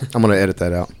 Oh, yeah. I'm going to edit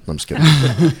that out. I'm just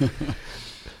kidding.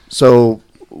 So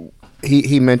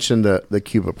he mentioned the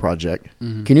Cuba project.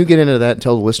 Mm-hmm. Can you get into that and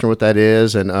tell the listener what that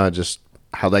is and just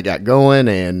how that got going?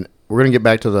 And we're going to get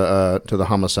back to the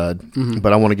homicide,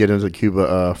 but I want to get into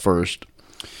Cuba first.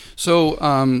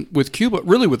 So with Cuba,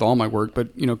 really with all my work, but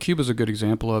Cuba's a good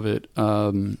example of it.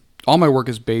 All my work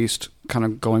is based, kind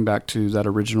of going back to that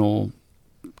original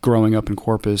growing up in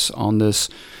Corpus, on this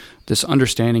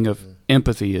understanding of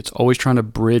empathy. It's always trying to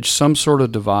bridge some sort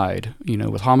of divide.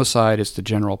 With homicide, it's the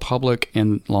general public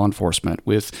and law enforcement.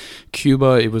 With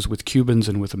Cuba, it was with Cubans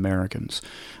and with Americans.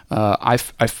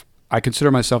 I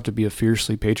consider myself to be a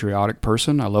fiercely patriotic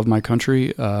person. I love my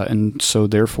country, and so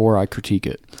therefore I critique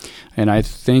it. And I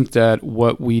think that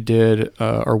what we did,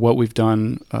 or what we've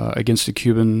done against the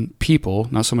Cuban people,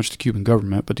 not so much the Cuban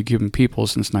government, but the Cuban people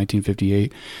since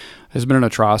 1958, has been an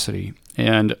atrocity.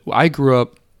 And I grew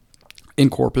up in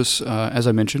Corpus, as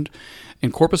I mentioned,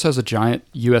 and Corpus has a giant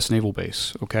U.S. naval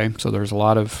base, okay? So there's a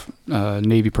lot of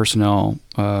Navy personnel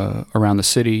around the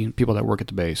city, people that work at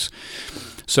the base.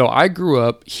 So I grew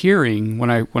up hearing, when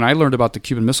I learned about the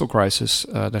Cuban Missile Crisis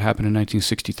that happened in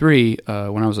 1963,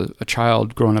 when I was a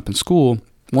child growing up in school,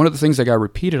 one of the things that got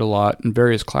repeated a lot in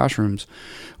various classrooms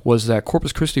was that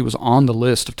Corpus Christi was on the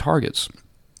list of targets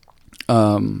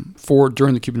during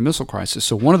the Cuban Missile Crisis.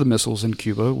 So one of the missiles in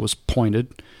Cuba was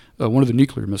pointed, one of the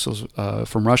nuclear missiles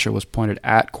from Russia was pointed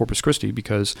at Corpus Christi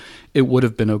because it would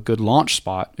have been a good launch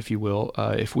spot, if you will,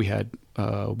 if we had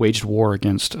waged war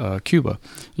against Cuba.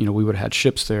 We would have had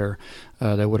ships there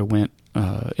that would have went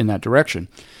in that direction.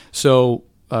 So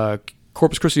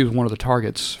Corpus Christi was one of the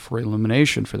targets for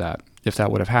elimination for that, if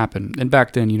that would have happened. And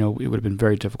back then, it would have been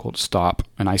very difficult to stop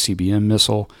an ICBM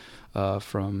missile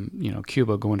from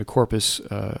Cuba going to Corpus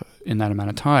in that amount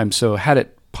of time. So had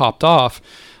it popped off,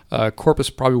 Corpus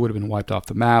probably would have been wiped off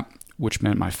the map, which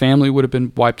meant my family would have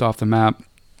been wiped off the map.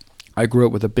 I grew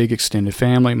up with a big extended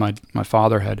family. My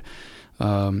father had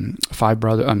 5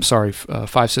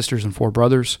 sisters and 4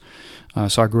 brothers.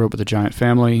 So I grew up with a giant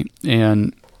family,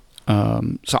 and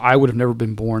so I would have never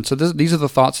been born. So these are the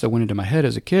thoughts that went into my head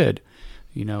as a kid.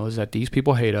 is that these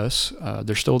people hate us.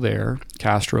 They're still there,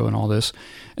 Castro and all this.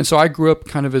 And so I grew up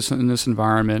kind of in this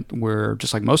environment where,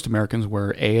 just like most Americans,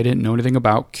 where A, I didn't know anything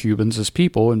about Cubans as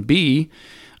people, and B,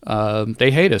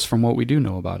 they hate us from what we do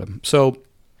know about them. So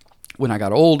when I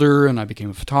got older and I became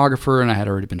a photographer and I had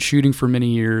already been shooting for many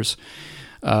years,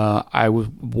 I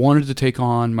wanted to take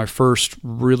on my first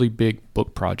really big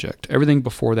book project. Everything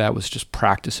before that was just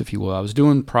practice, if you will. I was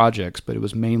doing projects, but it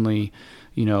was mainly,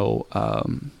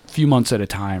 few months at a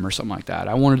time or something like that.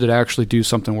 I wanted to actually do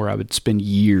something where I would spend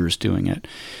years doing it.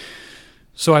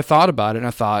 So I thought about it, and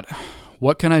I thought,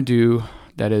 what can I do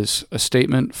that is a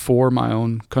statement for my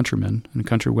own countrymen and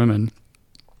countrywomen?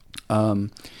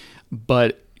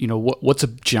 But what's a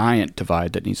giant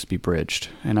divide that needs to be bridged?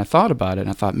 And I thought about it, and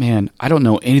I thought, man, I don't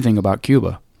know anything about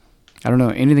Cuba. I don't know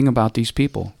anything about these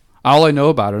people. All I know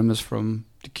about them is from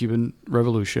the Cuban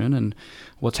Revolution and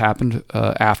what's happened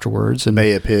afterwards, and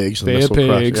Bay of Pigs and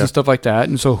stuff like that.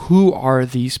 And so, who are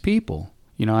these people?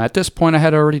 At this point, I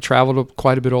had already traveled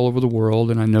quite a bit all over the world,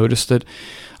 and I noticed that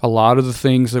a lot of the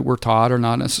things that we're taught are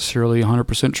not necessarily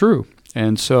 100% true.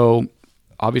 And so,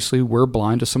 obviously, we're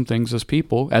blind to some things as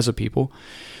a people.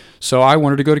 So I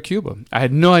wanted to go to Cuba. I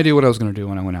had no idea what I was going to do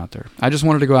when I went out there. I just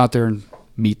wanted to go out there and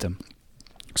meet them.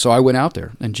 So I went out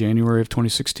there in January of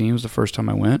 2016 was the first time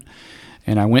I went.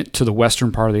 And I went to the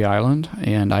western part of the island,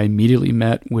 and I immediately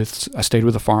I stayed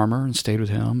with a farmer and stayed with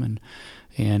him.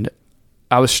 And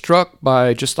I was struck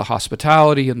by just the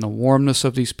hospitality and the warmness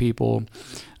of these people.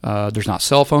 There's not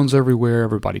cell phones everywhere.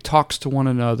 Everybody talks to one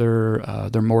another.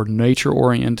 They're more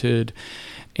nature-oriented.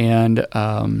 And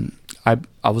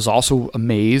I was also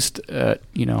amazed at,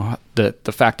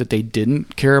 the fact that they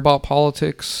didn't care about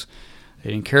politics. They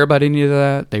didn't care about any of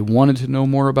that. They wanted to know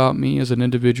more about me as an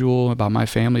individual, about my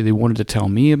family. They wanted to tell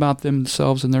me about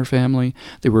themselves and their family.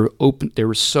 They were open. They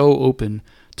were so open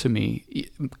to me.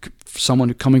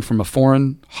 Someone coming from a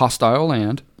foreign, hostile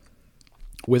land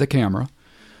with a camera,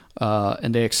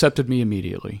 and they accepted me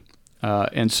immediately.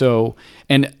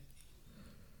 And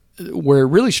where it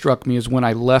really struck me is when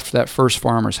I left that first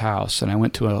farmer's house and I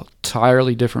went to an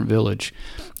entirely different village,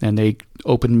 and they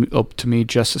opened up to me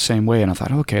just the same way. And I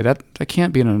thought, okay, that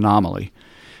can't be an anomaly,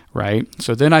 right?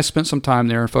 So then I spent some time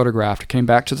there and photographed, came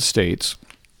back to the States,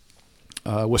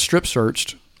 was strip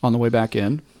searched on the way back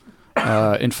in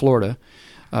Florida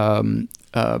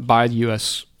by the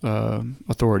U.S.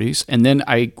 Authorities. And then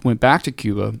I went back to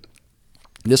Cuba.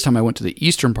 This time I went to the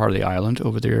eastern part of the island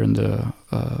over there in the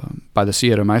by the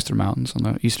Sierra Maestra Mountains on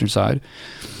the eastern side.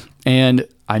 And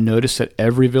I noticed that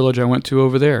every village I went to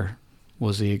over there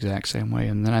was the exact same way.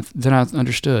 And then I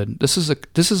understood this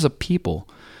is a people.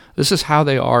 This is how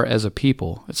they are as a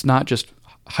people. It's not just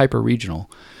hyper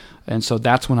regional. And so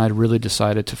that's when I really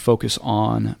decided to focus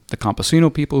on the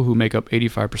Campesino people, who make up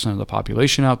 85% of the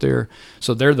population out there.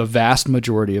 So they're the vast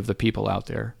majority of the people out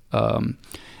there.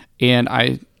 And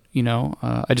I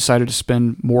decided to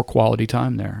spend more quality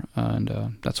time there,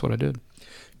 and that's what I did.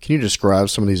 Can you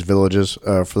describe some of these villages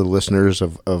for the listeners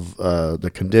of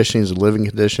the conditions, the living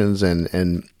conditions,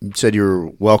 and you said you were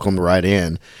welcomed right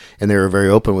in, and they were very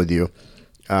open with you,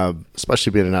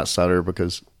 especially being an outsider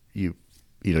because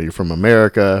you're from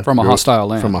America, from a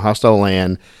hostile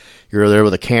land, You're there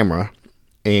with a camera,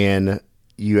 and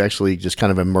you actually just kind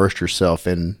of immersed yourself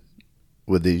in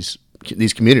with these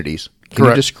communities. Can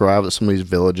you describe what some of these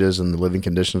villages and the living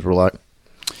conditions were like?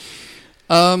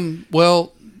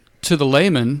 Well, to the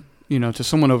layman, to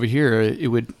someone over here, it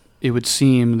would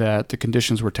seem that the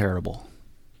conditions were terrible,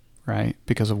 right?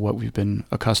 Because of what we've been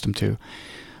accustomed to.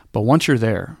 But once you're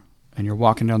there and you're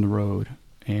walking down the road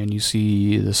and you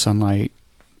see the sunlight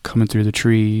coming through the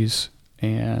trees,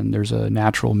 and there's a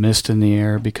natural mist in the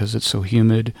air because it's so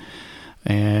humid,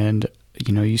 and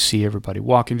you see everybody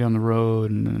walking down the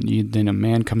road, and then a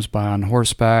man comes by on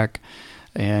horseback,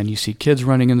 and you see kids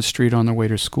running in the street on their way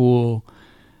to school,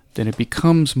 then it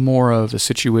becomes more of a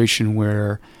situation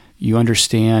where you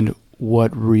understand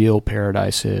what real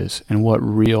paradise is and what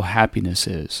real happiness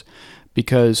is.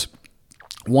 Because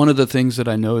one of the things that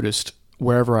I noticed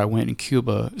wherever I went in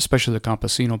Cuba, especially the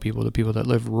Campesino people, the people that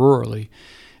live rurally,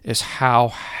 is how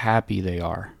happy they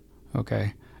are,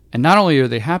 okay? And not only are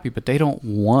they happy, but they don't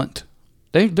want...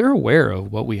 They're aware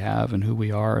of what we have and who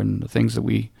we are and the things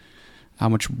that how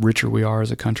much richer we are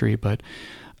as a country. But,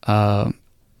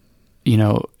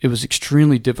 it was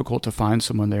extremely difficult to find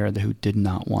someone there who did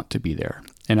not want to be there.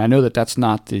 And I know that that's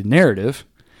not the narrative.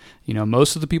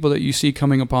 Most of the people that you see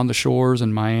coming upon the shores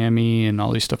in Miami and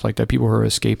all these stuff like that, people who are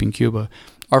escaping Cuba,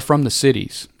 are from the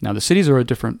cities. Now, the cities are a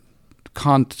different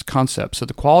concept. So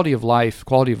the quality of life,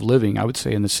 quality of living, I would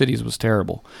say in the cities was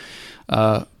terrible.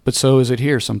 but so is it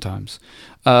here sometimes.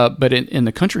 But in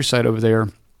the countryside over there,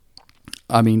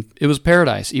 I mean, it was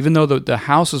paradise. Even though the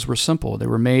houses were simple, they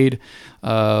were made,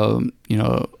 of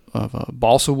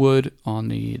balsa wood on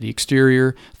the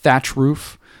exterior, thatch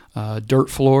roof, dirt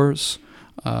floors,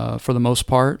 for the most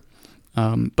part.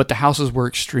 But the houses were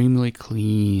extremely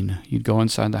clean. You'd go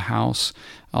inside the house,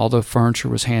 all the furniture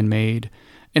was handmade.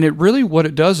 And what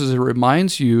it does is it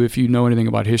reminds you, if you know anything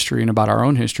about history and about our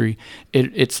own history,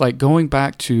 it's like going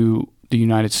back to the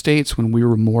United States when we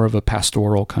were more of a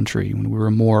pastoral country, when we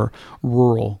were more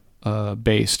rural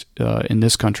based in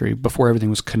this country, before everything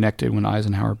was connected, when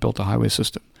Eisenhower built the highway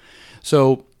system.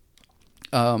 So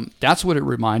that's what it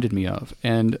reminded me of.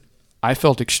 And I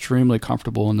felt extremely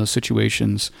comfortable in those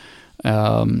situations.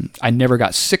 I never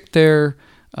got sick there.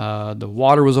 The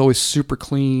water was always super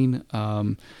clean.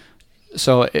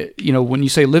 So, when you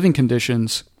say living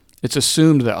conditions, it's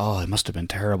assumed that, it must have been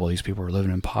terrible. These people were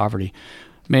living in poverty.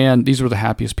 Man, these were the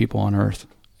happiest people on earth.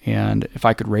 And if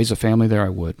I could raise a family there, I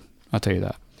would. I'll tell you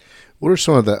that. What are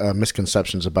some of the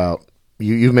misconceptions about,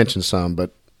 you mentioned some,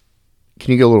 but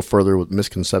can you go a little further with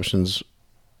misconceptions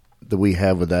that we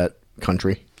have with that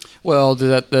country? Well,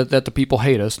 that the people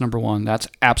hate us, number one. That's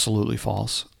absolutely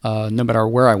false. No matter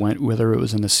where I went, whether it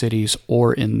was in the cities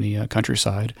or in the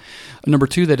countryside. Number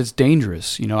two, that it's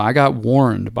dangerous. I got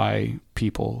warned by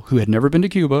people who had never been to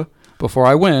Cuba before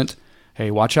I went. Hey,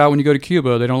 watch out when you go to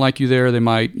Cuba. They don't like you there. They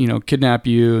might, kidnap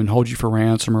you and hold you for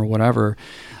ransom or whatever.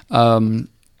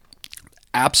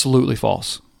 Absolutely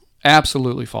false.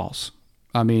 Absolutely false.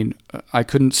 I mean, I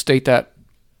couldn't state that,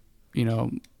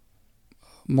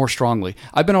 more strongly.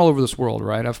 I've been all over this world,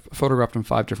 right? I've photographed on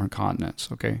 5 different continents.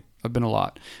 Okay, I've been a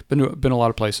lot. Been a lot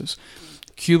of places.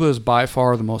 Cuba is by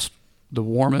far the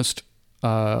warmest,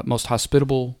 most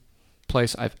hospitable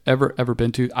place I've ever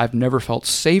been to. I've never felt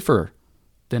safer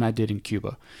than I did in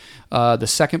Cuba. The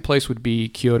second place would be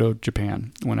Kyoto,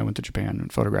 Japan, when I went to Japan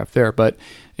and photographed there. But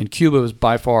in Cuba, it was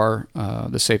by far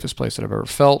the safest place that I've ever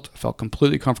felt. I felt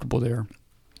completely comfortable there.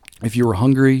 If you were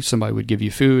hungry, somebody would give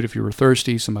you food. If you were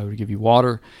thirsty, somebody would give you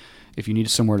water. If you needed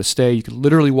somewhere to stay, you could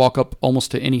literally walk up almost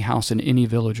to any house in any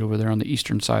village over there on the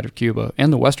eastern side of Cuba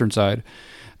and the western side,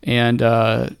 and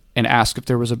ask if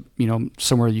there was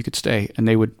somewhere you could stay, and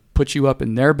they would put you up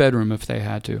in their bedroom if they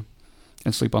had to,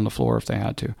 and sleep on the floor if they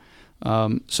had to.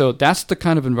 So that's the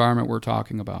kind of environment we're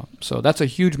talking about. So that's a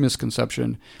huge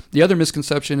misconception. The other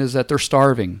misconception is that they're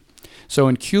starving. So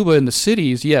in Cuba, in the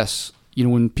cities, yes.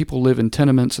 When people live in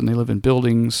tenements and they live in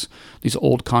buildings, these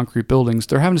old concrete buildings,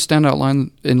 they're having to stand out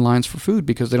in lines for food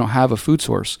because they don't have a food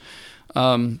source.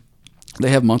 They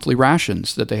have monthly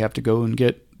rations that they have to go and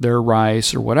get their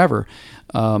rice or whatever.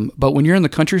 But when you're in the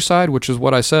countryside, which is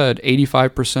what I said,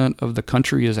 85% of the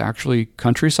country is actually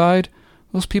countryside,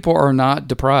 those people are not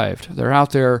deprived. They're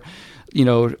out there,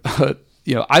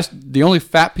 the only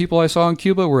fat people I saw in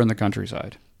Cuba were in the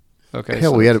countride. Okay.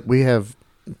 Hell, we have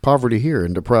poverty here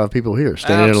and deprived people here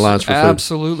standing in lines for food.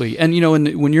 Absolutely. And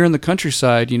when you're in the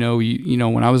countryside,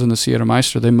 when I was in the Sierra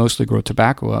Maestra, they mostly grow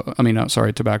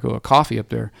coffee up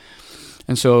there.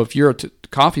 And so if you're a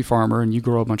coffee farmer and you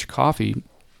grow a bunch of coffee,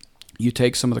 you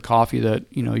take some of the coffee that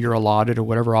you're allotted or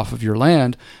whatever off of your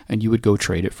land, and you would go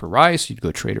trade it for rice, you'd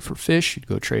go trade it for fish, you'd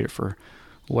go trade it for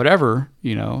whatever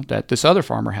that this other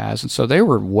farmer has. And so they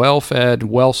were well fed,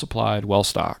 well supplied, well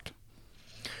stocked.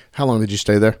 How long did you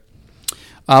stay there?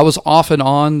 I was off and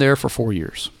on there for 4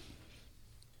 years.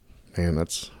 Man,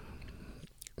 that's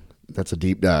a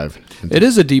deep dive. It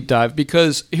is a deep dive,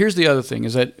 because here's the other thing,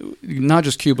 is that not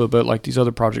just Cuba, but like these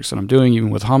other projects that I'm doing,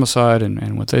 even with Homicide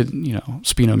and with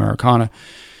Spina Americana,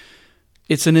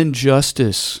 it's an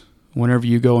injustice whenever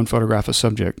you go and photograph a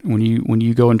subject. When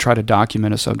you go and try to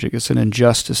document a subject, it's an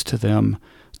injustice to them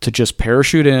to just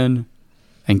parachute in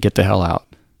and get the hell out.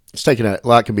 A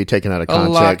lot can be taken out of context.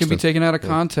 A lot can be taken out of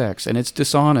context, and it's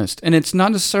dishonest. And it's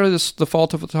not necessarily the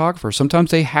fault of a photographer. Sometimes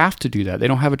they have to do that. They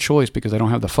don't have a choice because they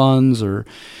don't have the funds, or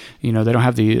they don't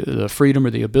have the freedom or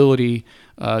the ability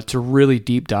to really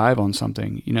deep dive on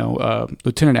something.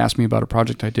 Lieutenant asked me about a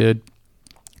project I did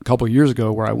a couple of years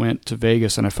ago where I went to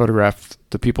Vegas and I photographed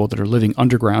the people that are living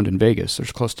underground in Vegas.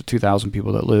 There's close to 2,000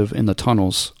 people that live in the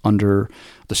tunnels under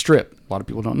the Strip. A lot of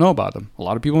people don't know about them. A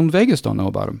lot of people in Vegas don't know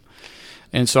about them.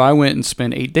 And so I went and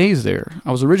spent 8 days there.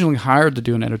 I was originally hired to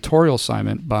do an editorial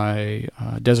assignment by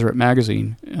Deseret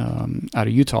Magazine out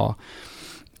of Utah.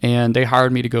 And they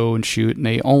hired me to go and shoot, and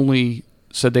they only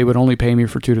said they would only pay me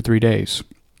for 2 to 3 days.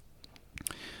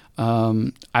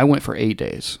 I went for 8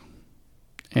 days.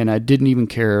 And I didn't even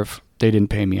care if they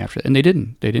didn't pay me after. And they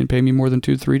didn't. They didn't pay me more than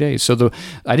 2 to 3 days. So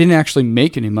I didn't actually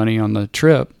make any money on the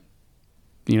trip.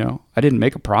 I didn't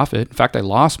make a profit. In fact, I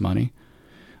lost money.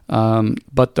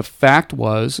 But the fact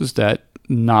is that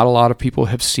not a lot of people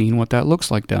have seen what that looks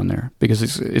like down there, because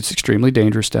it's extremely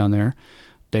dangerous down there.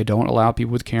 They don't allow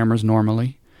people with cameras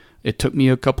normally. It took me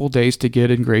a couple of days to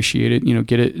get ingratiated,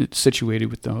 get it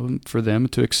situated with them, for them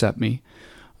to accept me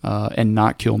and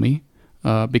not kill me,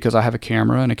 because I have a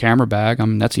camera and a camera bag.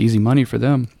 That's easy money for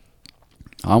them.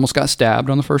 I almost got stabbed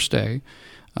on the first day,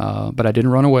 but I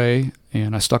didn't run away,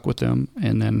 and I stuck with them,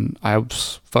 and then I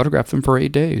photographed them for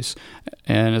 8 days.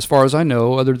 And as far as I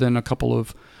know, other than a couple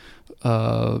of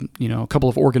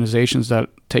organizations that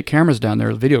take cameras down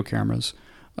there, video cameras,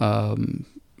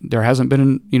 there hasn't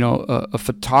been, a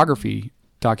photography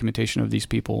documentation of these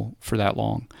people for that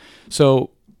long.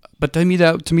 So, but to me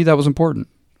that was important.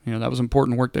 That was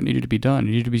important work that needed to be done.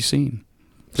 It needed to be seen.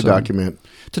 To document.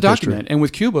 And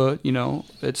with Cuba,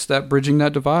 it's that bridging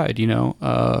that divide.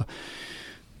 I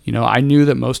knew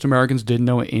that most Americans didn't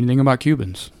know anything about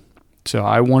Cubans, so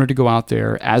I wanted to go out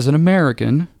there as an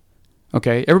American.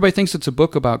 Okay, everybody thinks it's a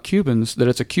book about Cubans, that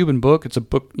it's a Cuban book. It's a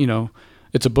book,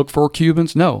 it's a book for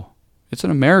Cubans. No. It's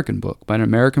an American book by an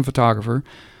American photographer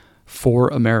for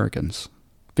Americans,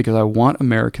 because I want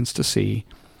Americans to see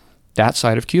that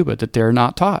side of Cuba that they're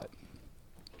not taught.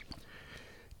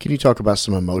 Can you talk about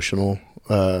some emotional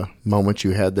moments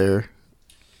you had there?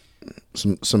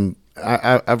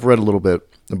 I've read a little bit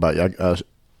about you. I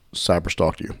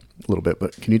cyber-stalked you a little bit,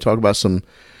 but can you talk about some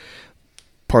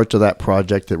parts of that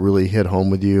project that really hit home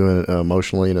with you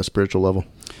emotionally and a spiritual level?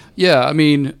 Yeah,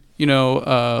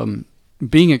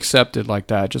 being accepted like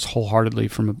that, just wholeheartedly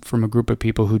from a group of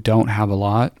people who don't have a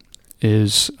lot,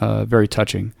 is very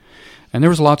touching. And there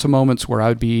was lots of moments where I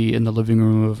would be in the living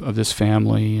room of this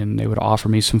family, and they would offer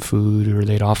me some food, or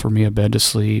they'd offer me a bed to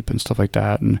sleep and stuff like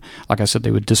that. And like I said,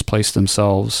 they would displace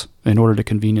themselves in order to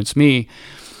convenience me.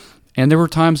 And there were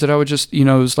times that I would just, it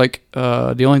was like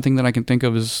the only thing that I can think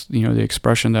of is, the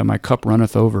expression that my cup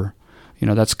runneth over.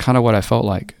 That's kind of what I felt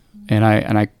like. And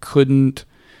I couldn't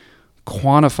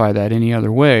quantify that any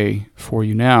other way for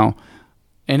you now.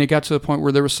 And it got to the point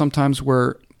where there was some times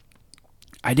where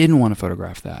I didn't want to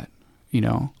photograph that,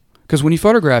 because when you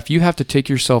photograph, you have to take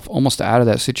yourself almost out of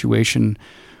that situation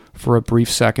for a brief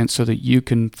second so that you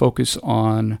can focus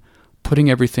on putting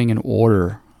everything in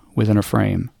order within a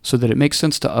frame so that it makes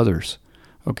sense to others.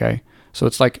 Okay. So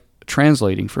it's like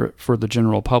translating for the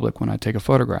general public when I take a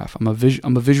photograph. I'm a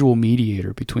visual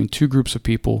mediator between two groups of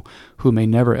people who may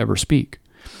never ever speak.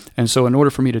 And so in order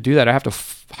for me to do that, I have to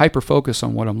hyper-focus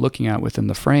on what I'm looking at within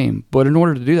the frame. But in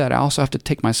order to do that, I also have to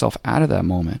take myself out of that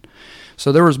moment.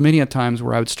 So there was many a times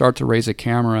where I would start to raise a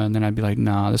camera, and then I'd be like,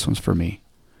 nah, this one's for me.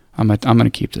 I'm going to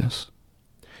keep this.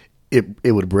 It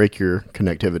would break your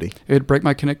connectivity. It would break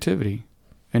my connectivity.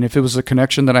 And if it was a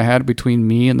connection that I had between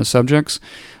me and the subjects,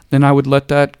 then I would let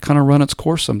that kind of run its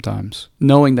course sometimes,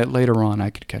 knowing that later on I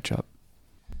could catch up.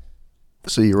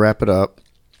 So you wrap it up,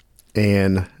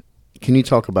 and can you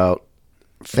talk about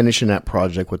finishing that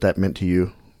project, what that meant to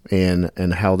you,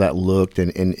 and how that looked,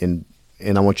 and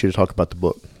I want you to talk about the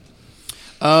book.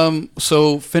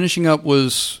 So finishing up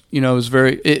was, it was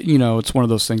very, it's one of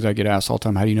those things I get asked all the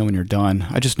time. How do you know when you're done?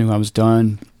 I just knew I was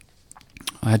done.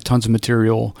 I had tons of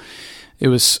material. It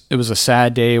was a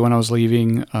sad day when I was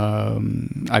leaving.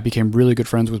 I became really good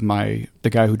friends with the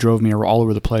guy who drove me all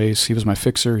over the place. He was my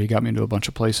fixer. He got me into a bunch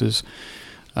of places.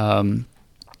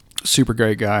 Super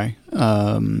great guy.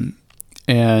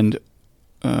 And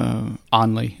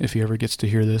Onley, if he ever gets to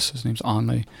hear this, his name's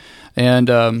Onley.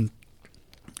 And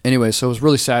anyway, so it was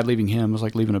really sad leaving him. It was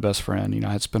like leaving a best friend.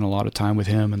 I had spent a lot of time with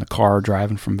him in the car,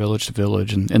 driving from village to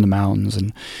village and in the mountains.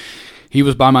 And he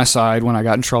was by my side when I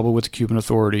got in trouble with the Cuban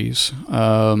authorities,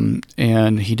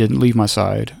 and he didn't leave my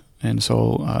side. And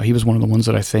so he was one of the ones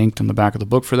that I thanked in the back of the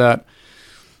book for that.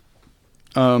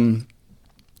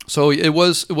 So it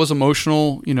was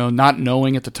emotional, not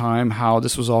knowing at the time how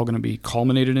this was all going to be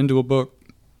culminated into a book,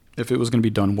 if it was going to be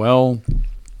done well.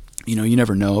 You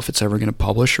never know if it's ever going to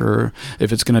publish or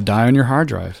if it's going to die on your hard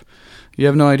drive. You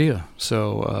have no idea.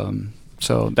 So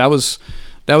that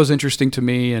was interesting to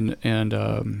me, and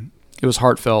it was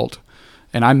heartfelt.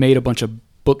 And I made a bunch of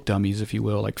book dummies, if you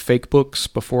will, like fake books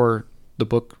before the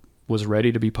book was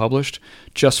ready to be published,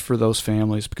 just for those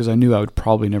families, because I knew I would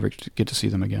probably never get to see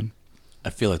them again. I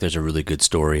feel like there's a really good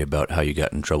story about how you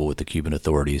got in trouble with the Cuban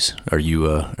authorities. Are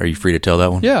you free to tell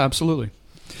that one? Yeah, absolutely.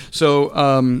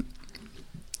 So,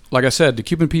 like I said, the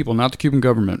Cuban people, not the Cuban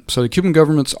government. So the Cuban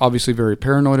government's obviously very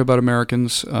paranoid about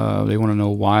Americans. They want to know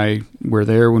why we're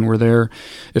there when we're there,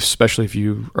 especially if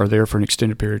you are there for an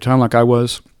extended period of time like I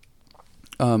was.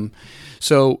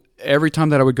 So every time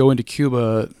that I would go into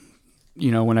Cuba,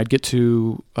 when I'd get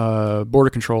to border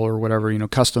control or whatever,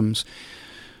 customs,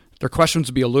 their questions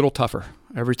would be a little tougher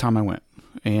every time I went.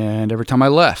 And every time I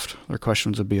left, their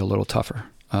questions would be a little tougher.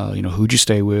 Who'd you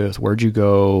stay with? Where'd you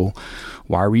go?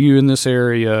 Why were you in this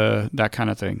area? That kind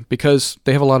of thing. Because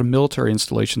they have a lot of military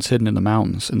installations hidden in the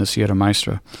mountains in the Sierra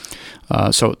Maestra.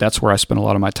 So that's where I spent a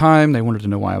lot of my time. They wanted to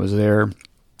know why I was there.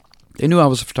 They knew I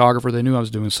was a photographer. They knew I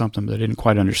was doing something, but they didn't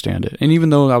quite understand it. And even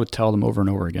though I would tell them over and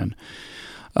over again.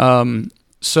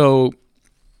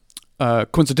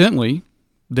 Coincidentally,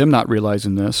 them not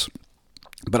realizing this,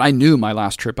 but I knew my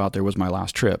last trip out there was my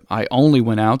last trip. I only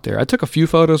went out there. I took a few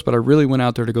photos, but I really went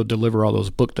out there to go deliver all those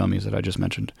book dummies that I just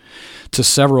mentioned to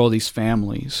several of these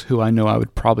families who I know I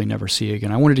would probably never see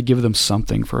again. I wanted to give them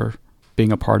something for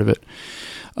being a part of it.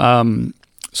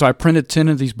 So I printed 10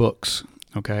 of these books,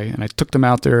 okay, and I took them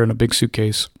out there in a big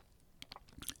suitcase.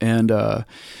 And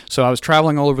so I was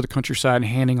traveling all over the countryside and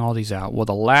handing all these out. Well,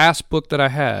 the last book that I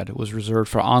had was reserved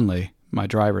for Anle, my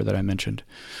driver that I mentioned.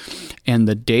 And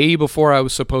the day before I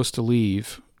was supposed to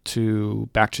leave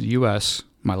back to the U.S.,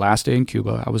 my last day in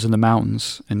Cuba, I was in the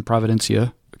mountains in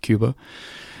Providencia, Cuba,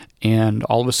 and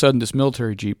all of a sudden this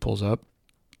military jeep pulls up,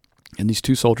 and these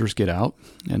two soldiers get out,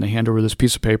 and they hand over this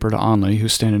piece of paper to Anle,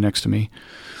 who's standing next to me,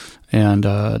 and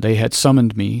they had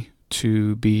summoned me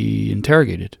to be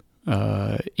interrogated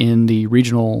in the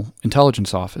regional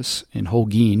intelligence office in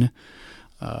Holguin,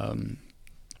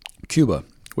 Cuba,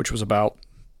 which was about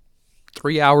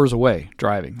 3 hours away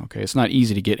driving. Okay, it's not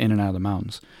easy to get in and out of the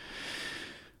mountains.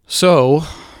 So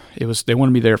they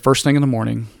wanted me there first thing in the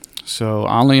morning. So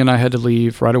Anle and I had to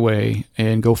leave right away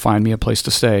and go find me a place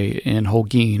to stay in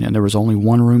Holguin, and there was only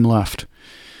one room left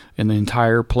in the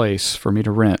entire place for me to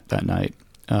rent that night.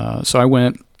 So I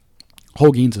went.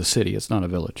 Holguin's a city; it's not a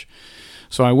village.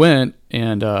 So I went,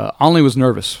 and Anle was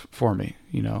nervous for me.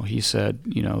 He said,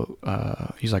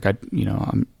 he's like,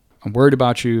 I'm worried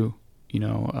about you.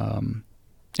 And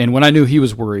when I knew he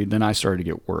was worried, then I started to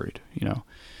get worried,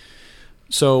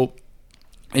 So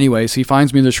anyways, he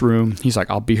finds me in this room. He's like,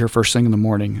 I'll be here first thing in the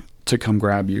morning to come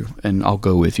grab you, and I'll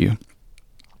go with you.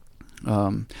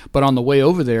 But on the way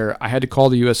over there, I had to call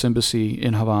the U.S. Embassy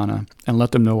in Havana and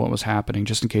let them know what was happening,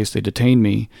 just in case they detained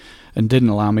me and didn't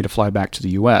allow me to fly back to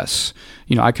the U.S.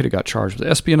 I could have got charged with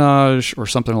espionage or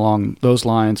something along those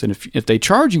lines. And if they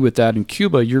charge you with that in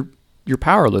Cuba, you're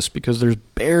powerless, because there's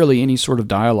barely any sort of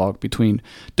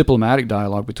diplomatic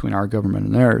dialogue between our government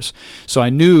and theirs. So I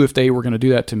knew if they were going to do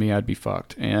that to me, I'd be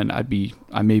fucked, and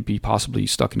I may be possibly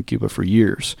stuck in Cuba for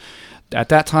years. At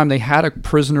that time, they had a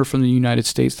prisoner from the United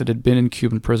States that had been in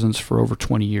Cuban prisons for over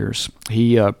 20 years.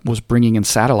 He was bringing in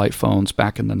satellite phones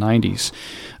back in the 90s.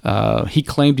 He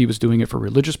claimed he was doing it for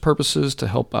religious purposes to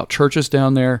help out churches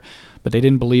down there, but they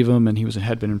didn't believe him, and he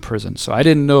had been in prison. So I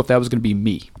didn't know if that was going to be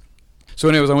me. So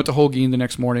anyways, I went to Holguin the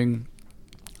next morning.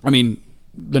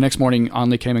 The next morning,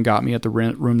 Anle came and got me at the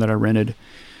room that I rented.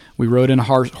 We rode in a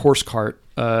horse cart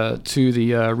to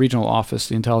the regional office,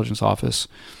 the intelligence office.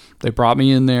 They brought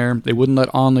me in there. They wouldn't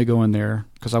let Anle go in there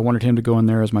because I wanted him to go in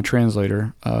there as my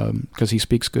translator because he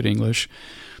speaks good English.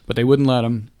 But they wouldn't let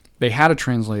him. They had a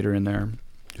translator in there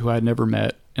who I had never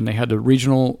met, and they had the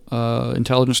regional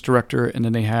intelligence director, and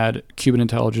then they had Cuban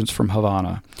intelligence from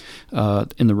Havana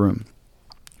in the room.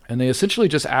 And they essentially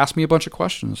just asked me a bunch of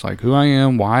questions, like who I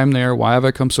am, why I'm there, why have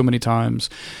I come so many times.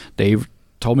 They've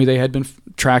told me they had been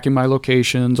tracking my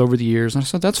locations over the years. And I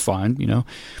said, that's fine.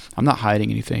 I'm not hiding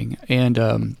anything.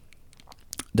 And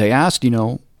they asked,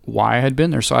 why I had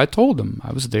been there. So I told them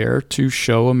I was there to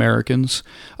show Americans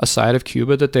a side of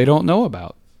Cuba that they don't know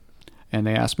about. And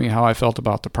they asked me how I felt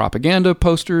about the propaganda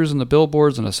posters and the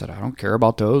billboards. And I said, I don't care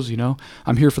about those.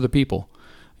 I'm here for the people.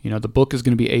 The book is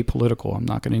going to be apolitical. I'm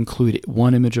not going to include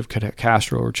one image of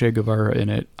Castro or Che Guevara in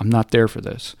it. I'm not there for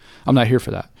this. I'm not here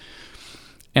for that.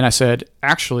 And I said,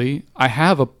 actually, I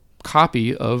have a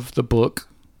copy of the book.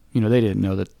 They didn't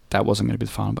know that wasn't going to be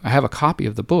the final book. I have a copy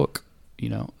of the book,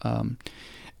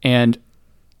 and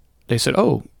they said,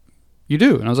 oh, you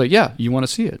do? And I was like, yeah, you want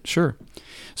to see it? Sure.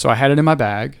 So I had it in my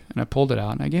bag, and I pulled it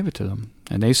out, and I gave it to them.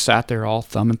 And they sat there all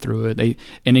thumbing through it.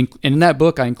 And in that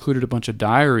book, I included a bunch of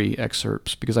diary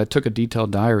excerpts because I took a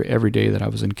detailed diary every day that I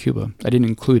was in Cuba. I didn't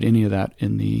include any of that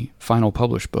in the final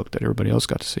published book that everybody else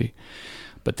got to see.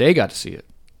 But they got to see it.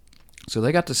 So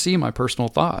they got to see my personal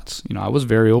thoughts. I was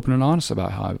very open and honest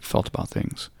about how I felt about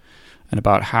things and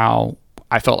about how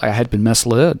I felt I had been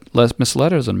misled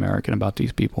as an American about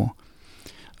these people.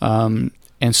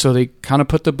 And so they kind of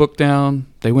put the book down.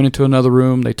 They went into another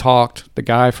room. They talked. The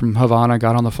guy from Havana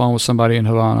got on the phone with somebody in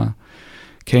Havana,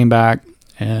 came back,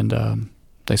 and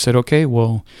they said, okay,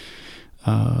 well,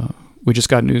 we just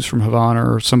got news from Havana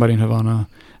or somebody in Havana,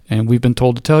 and we've been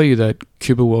told to tell you that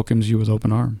Cuba welcomes you with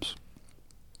open arms.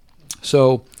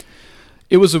 So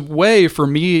it was a way for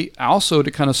me also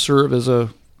to kind of serve as a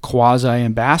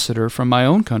quasi-ambassador from my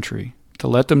own country, to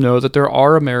let them know that there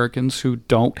are Americans who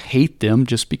don't hate them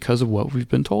just because of what we've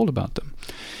been told about them.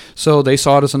 So they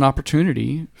saw it as an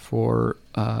opportunity for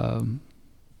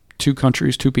two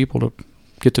countries, two people to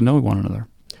get to know one another.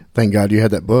 Thank God you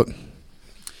had that book.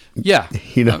 Yeah.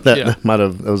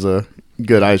 That was a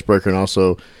good icebreaker, and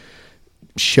also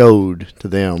showed to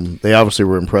them. They obviously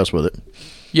were impressed with it.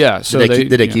 Yeah. So did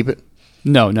they keep it?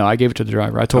 No, I gave it to the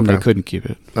driver. I told them they couldn't keep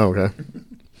it. Oh, okay.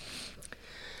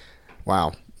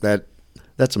 Wow.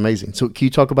 That's amazing. So can you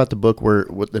talk about the book,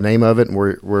 what the name of it, and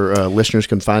where listeners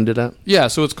can find it at? Yeah,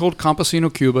 so it's called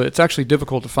Campesino Cuba. It's actually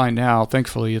difficult to find now.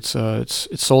 Thankfully, it's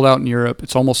sold out in Europe.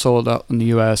 It's almost sold out in the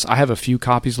U.S. I have a few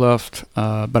copies left,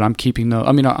 but I'm keeping those.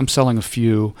 I mean, I'm selling a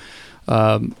few,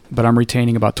 but I'm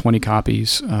retaining about 20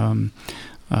 copies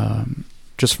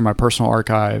just for my personal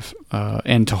archive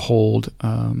and to hold,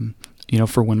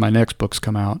 for when my next books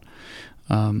come out.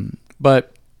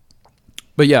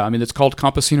 But yeah, I mean, it's called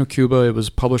Campesino Cuba. It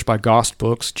was published by Gost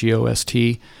Books,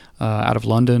 G-O-S-T, out of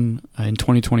London in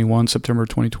 2021, September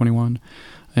 2021.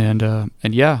 And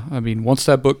yeah, I mean, once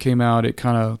that book came out, it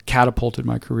kind of catapulted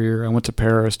my career. I went to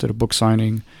Paris, did a book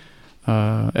signing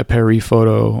at Paris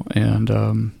Photo,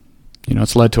 and,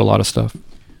 it's led to a lot of stuff.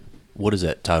 What does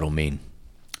that title mean?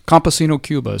 Campesino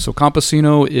Cuba. So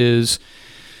Campesino is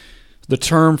the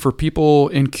term for people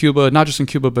in Cuba, not just in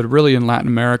Cuba, but really in Latin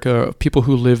America, people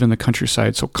who live in the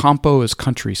countryside. So campo is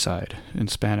countryside in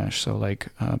Spanish. So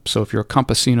so if you're a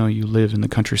campesino, you live in the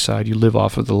countryside. You live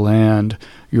off of the land.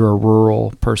 You're a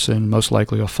rural person, most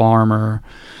likely a farmer.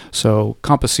 So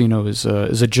campesino is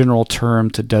a general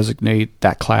term to designate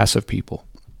that class of people.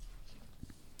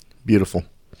 Beautiful.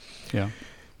 Yeah.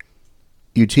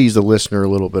 You teased the listener a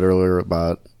little bit earlier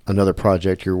about another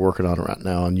project you're working on right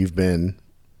now, and you've been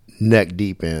neck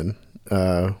deep in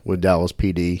with Dallas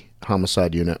PD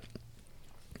Homicide Unit.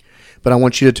 But I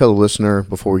want you to tell the listener,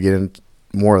 before we get into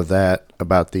more of that,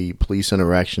 about the police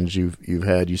interactions you've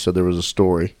had. You said there was a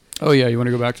story. Oh yeah, you want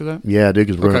to go back to that? Yeah, dude,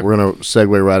 because we're gonna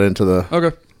segue right into the.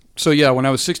 Okay. So yeah, when I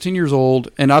was 16 years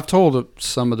old, and I've told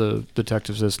some of the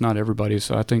detectives this, not everybody.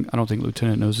 So I don't think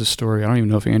Lieutenant knows this story. I don't even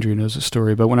know if Andrea knows this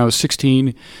story. But when I was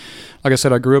 16, like I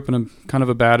said, I grew up in a kind of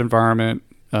a bad environment.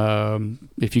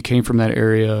 If you came from that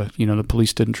area, the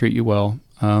police didn't treat you well.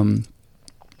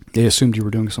 They assumed you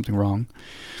were doing something wrong.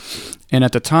 And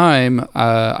at the time,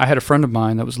 I had a friend of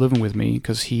mine that was living with me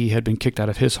because he had been kicked out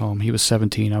of his home. He was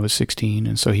 17, I was 16,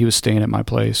 and so he was staying at my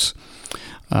place.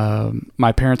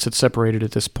 My parents had separated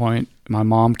at this point. My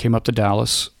mom came up to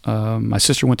Dallas. My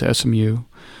sister went to SMU,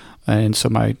 and so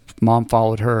my mom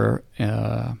followed her.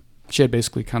 She had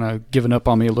basically kind of given up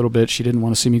on me a little bit. She didn't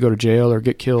want to see me go to jail or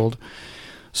get killed.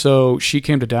 So she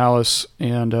came to Dallas,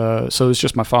 and so it was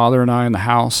just my father and I in the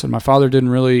house. And my father didn't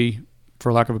really,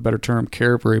 for lack of a better term,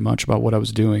 care very much about what I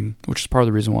was doing, which is part of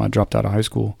the reason why I dropped out of high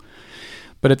school.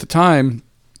 But at the time,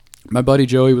 my buddy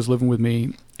Joey was living with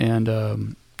me, and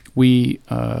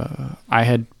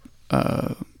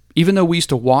even though we used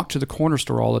to walk to the corner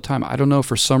store all the time, I don't know,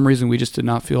 for some reason we just did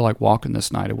not feel like walking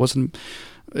this night. It wasn't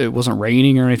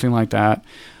raining or anything like that.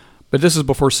 But this is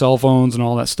before cell phones and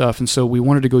all that stuff. And so we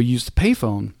wanted to go use the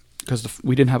payphone because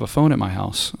we didn't have a phone at my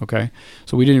house. Okay.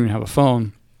 So we didn't even have a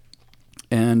phone.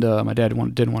 And my dad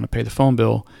didn't want to pay the phone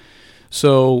bill.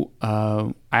 So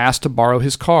I asked to borrow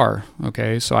his car.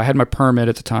 Okay. So I had my permit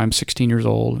at the time, 16 years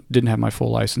old, didn't have my full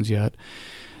license yet.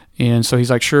 And so he's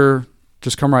like, sure,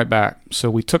 just come right back. So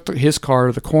we took his car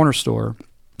to the corner store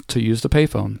to use the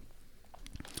payphone.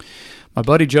 My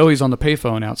buddy Joey's on the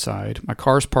payphone outside. My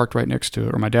car's parked right next to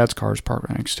it, or my dad's car's parked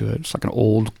right next to it. It's like an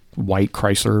old white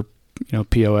Chrysler,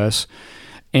 POS.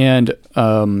 And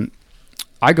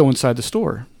I go inside the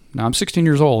store. Now, I'm 16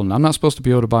 years old, and I'm not supposed to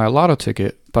be able to buy a lotto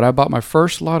ticket, but I bought my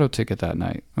first lotto ticket that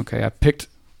night. Okay, I picked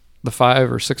the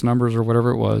 5 or 6 numbers or whatever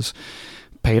it was,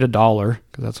 paid $1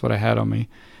 because that's what I had on me.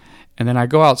 And then I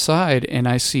go outside, and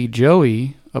I see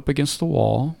Joey up against the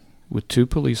wall with 2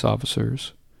 police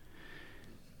officers.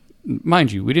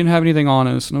 Mind you, we didn't have anything on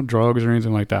us, no drugs or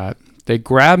anything like that. They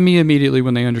grab me immediately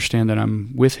when they understand that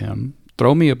I'm with him,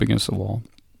 throw me up against the wall.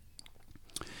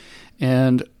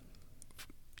 And,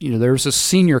 there's a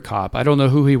senior cop. I don't know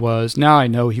who he was. Now I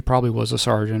know he probably was a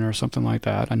sergeant or something like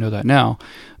that. I know that now.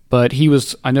 But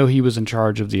I know he was in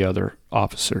charge of the other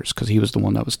officers because he was the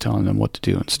one that was telling them what to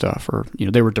do and stuff. Or,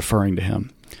 they were deferring to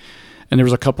him. And there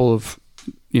was a couple of,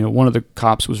 one of the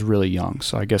cops was really young,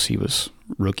 so I guess he was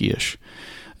rookie-ish.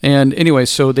 And anyway,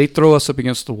 so they throw us up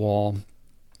against the wall.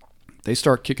 They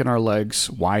start kicking our legs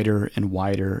wider and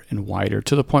wider and wider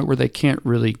to the point where they can't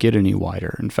really get any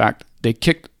wider. In fact, they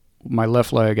kicked my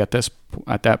left leg at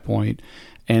that point,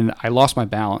 and I lost my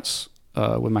balance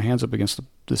with my hands up against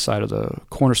the side of the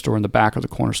corner store, in the back of the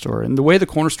corner store. And the way the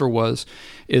corner store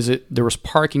there was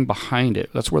parking behind it.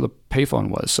 That's where the payphone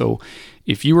was. So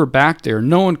if you were back there,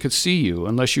 no one could see you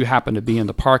unless you happened to be in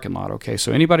the parking lot. Okay,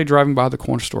 so anybody driving by the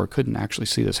corner store couldn't actually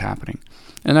see this happening,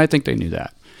 and I think they knew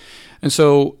that. And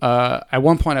so at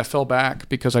one point I fell back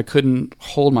because I couldn't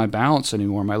hold my balance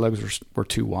anymore. My legs were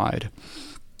too wide.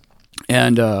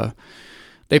 And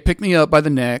they picked me up by the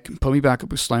neck, put me back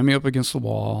up, slammed me up against the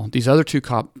wall. These other two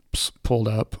cops pulled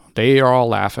up. They are all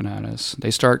laughing at us.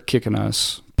 They start kicking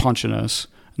us, punching us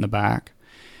in the back.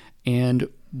 And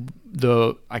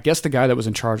I guess the guy that was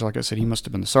in charge, like I said, he must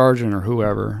have been the sergeant or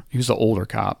whoever. He was the older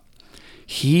cop.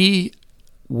 He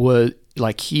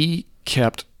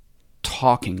kept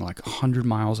talking like 100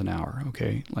 miles an hour,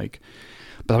 okay? Like,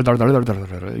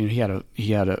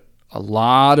 he had a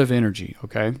lot of energy,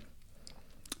 okay?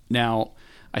 Now,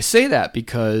 I say that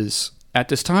because at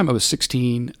this time I was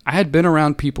 16. I had been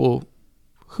around people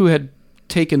who had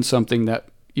taken something that,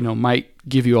 might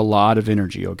give you a lot of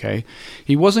energy, okay?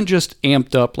 He wasn't just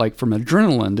amped up like from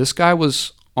adrenaline. This guy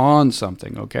was on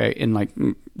something, okay? And like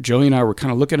Joey and I were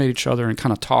kind of looking at each other and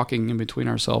kind of talking in between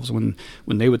ourselves when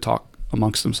they would talk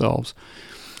amongst themselves.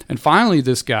 And finally,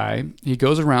 this guy, he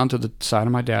goes around to the side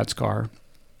of my dad's car.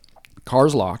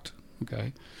 Car's locked,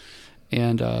 okay?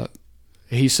 And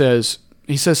he says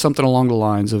something along the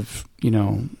lines of,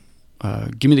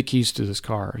 give me the keys to this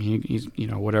car. He's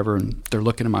whatever, and they're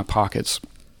looking in my pockets.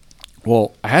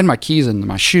 Well, I had my keys in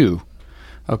my shoe,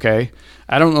 okay?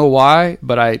 I don't know why,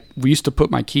 but we used to put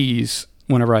my keys,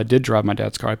 whenever I did drive my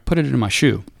dad's car, I put it in my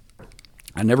shoe.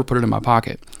 I never put it in my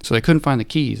pocket. So they couldn't find the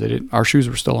keys. Our shoes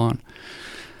were still on.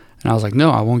 And I was like,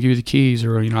 no, I won't give you the keys,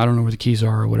 or, I don't know where the keys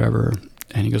are or whatever.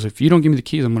 And he goes, if you don't give me the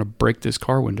keys, I'm going to break this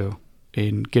car window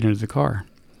and get into the car.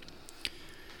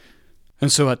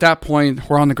 And so at that point,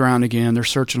 we're on the ground again. They're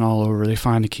searching all over. They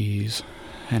find the keys.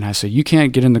 And I said, you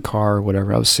can't get in the car or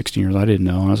whatever. I was 16 years old. I didn't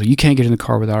know. And I was like, you can't get in the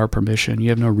car without our permission. You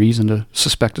have no reason to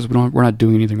suspect us. We're not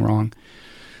doing anything wrong.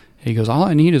 He goes, all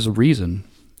I need is a reason.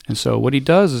 And so what he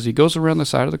does is he goes around the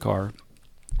side of the car,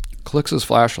 clicks his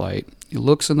flashlight. He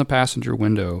looks in the passenger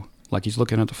window like he's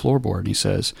looking at the floorboard, and he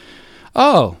says,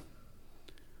 oh.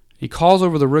 He calls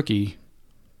over the rookie,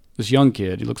 this young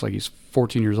kid. He looks like he's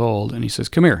 14 years old, and he says,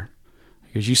 come here.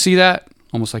 He goes, you see that?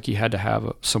 Almost like he had to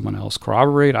have someone else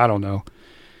corroborate. I don't know.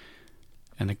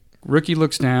 And the rookie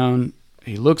looks down.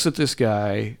 He looks at this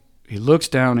guy. He looks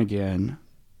down again.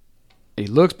 He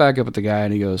looks back up at the guy,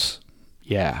 and he goes,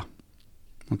 yeah.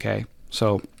 Okay?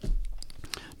 So,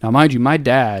 now mind you, my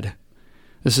dad,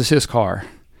 this is his car.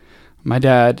 My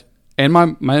dad and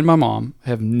my mom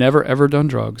have never, ever done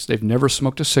drugs. They've never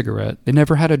smoked a cigarette. They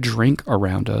never had a drink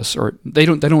around us, or they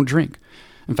don't drink.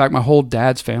 In fact, my whole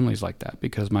dad's family is like that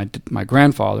because my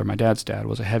grandfather, my dad's dad,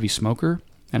 was a heavy smoker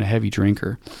and a heavy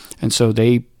drinker. And so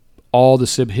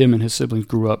him and his siblings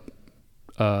grew up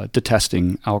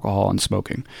detesting alcohol and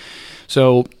smoking.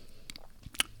 So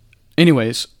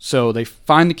anyways, so they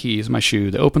find the keys in my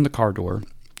shoe. They open the car door,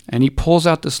 and he pulls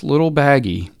out this little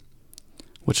baggie,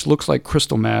 which looks like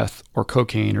crystal meth or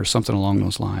cocaine or something along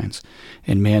those lines.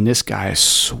 And man, this guy is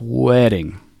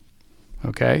sweating.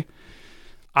 Okay?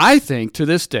 I think to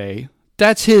this day,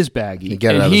 that's his baggie.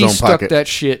 And he stuck that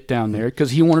shit down there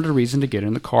because he wanted a reason to get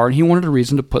in the car, and he wanted a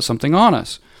reason to put something on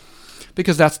us.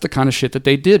 Because that's the kind of shit that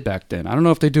they did back then. I don't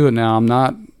know if they do it now. I'm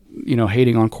not,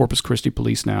 hating on Corpus Christi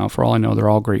police now. For all I know, they're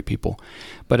all great people.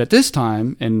 But at this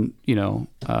time, and in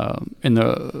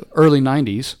the early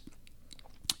 90s,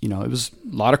 it was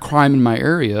a lot of crime in my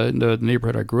area, in the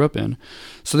neighborhood I grew up in.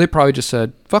 So they probably just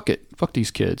said, fuck it. Fuck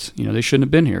these kids. They shouldn't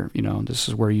have been here. This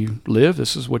is where you live.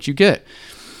 This is what you get.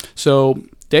 So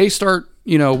they start,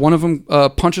 one of them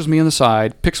punches me in the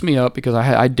side, picks me up because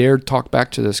I dared talk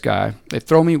back to this guy. They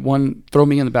throw me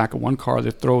in the back of one car.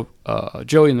 They throw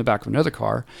Joey in the back of another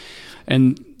car.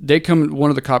 And they come, one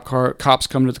of the cops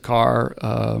come to the car,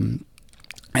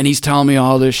 and he's telling me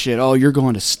all this shit. Oh,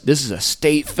 this is a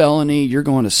state felony. You're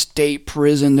going to state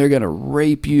prison. They're going to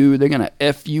rape you. They're going to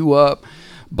F you up.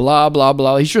 Blah, blah,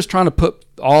 blah. He's just trying to put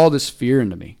all this fear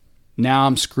into me. Now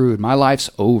I'm screwed. My life's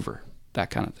over. That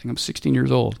kind of thing. I'm 16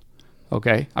 years old.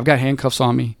 Okay? I've got handcuffs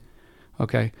on me.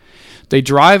 Okay? They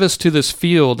drive us to this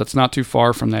field that's not too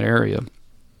far from that area.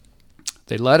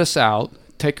 They let us out,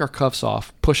 take our cuffs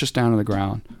off, push us down to the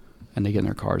ground, and they get in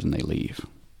their cars and they leave.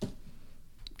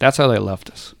 That's how they left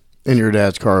us. And your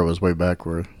dad's car was way back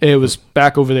where? It was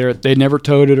back over there. They never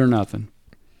towed it or nothing.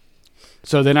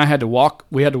 So then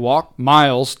we had to walk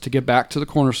miles to get back to the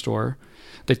corner store.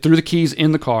 They threw the keys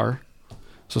in the car,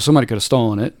 so somebody could have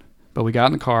stolen it. But we got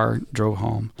in the car, drove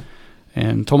home,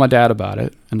 and told my dad about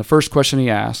it. And the first question he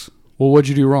asked, well, what'd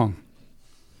you do wrong?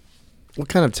 What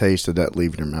kind of taste did that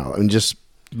leave in your mouth? I mean, just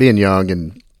being young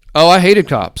and... Oh, I hated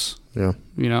cops. Yeah.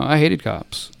 I hated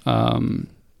cops. And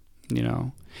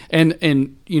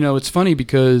it's funny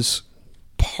because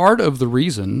part of the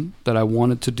reason that I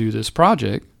wanted to do this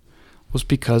project was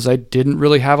because I didn't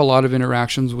really have a lot of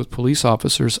interactions with police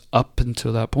officers up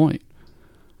until that point.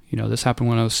 This happened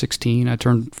when I was 16. I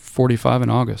turned 45 in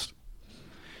August.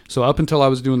 So up until I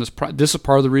was doing this, this is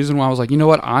part of the reason why I was like, you know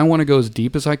what? I want to go as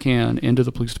deep as I can into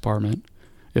the police department,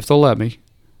 if they'll let me,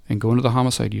 and go into the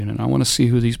homicide unit. I want to see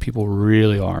who these people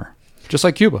really are, just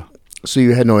like Cuba. So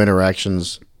you had no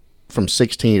interactions from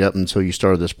 16 up until you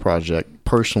started this project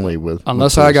personally with...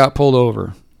 Unless I got pulled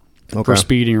over for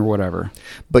speeding or whatever.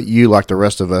 But you, like the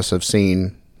rest of us, have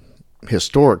seen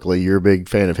historically, you're a big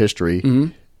fan of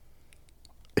history,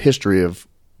 history of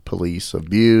police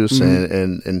abuse,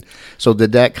 and so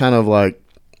did that kind of like,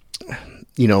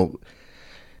 did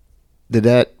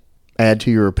that add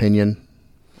to your opinion?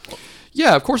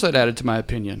 Yeah, of course that added to my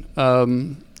opinion.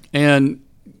 And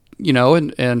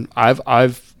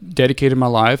I've dedicated my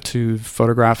life to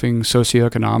photographing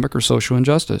socioeconomic or social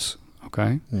injustice.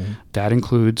 Okay. Mm-hmm. That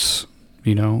includes,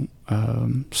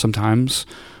 sometimes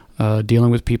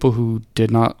dealing with people who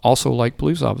did not also like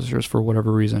police officers for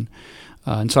whatever reason.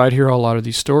 And so I'd hear a lot of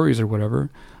these stories or whatever.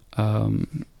 I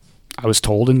was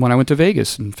told, and when I went to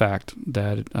Vegas, in fact,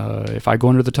 that if I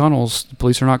go into the tunnels, the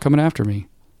police are not coming after me.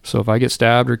 So if I get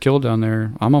stabbed or killed down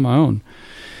there, I'm on my own.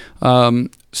 I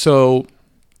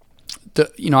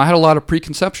had a lot of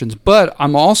preconceptions, but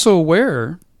I'm also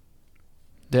aware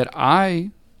that I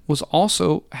was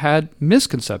also had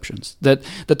misconceptions, that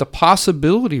the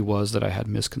possibility was that I had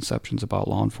misconceptions about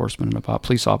law enforcement and about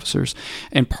police officers.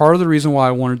 And part of the reason why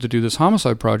I wanted to do this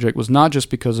homicide project was not just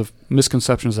because of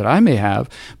misconceptions that I may have,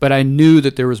 but I knew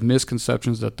that there was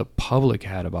misconceptions that the public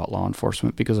had about law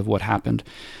enforcement because of what happened,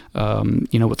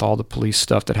 with all the police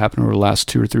stuff that happened over the last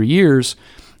 2 or 3 years.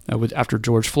 After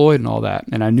George Floyd and all that.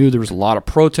 And I knew there was a lot of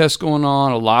protests going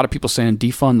on, a lot of people saying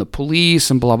defund the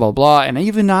police and blah, blah, blah. And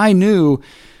even I knew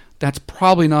that's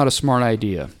probably not a smart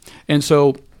idea. And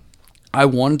so I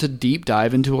wanted to deep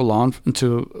dive into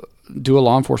do a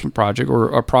law enforcement project or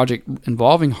a project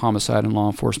involving homicide and law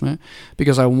enforcement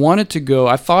because I wanted to go,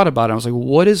 I thought about it. I was like,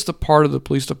 what is the part of the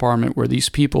police department where these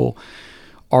people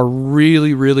are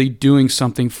really, really doing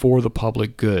something for the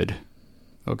public good?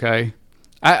 Okay?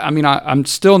 I'm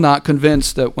still not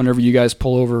convinced that whenever you guys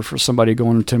pull over for somebody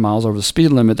going 10 miles over the speed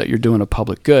limit that you're doing a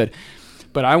public good.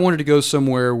 But I wanted to go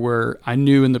somewhere where I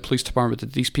knew in the police department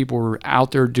that these people were out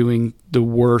there doing the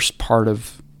worst part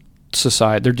of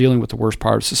society. They're dealing with the worst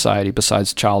part of society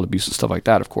besides child abuse and stuff like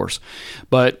that, of course.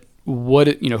 But who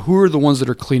are the ones that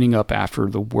are cleaning up after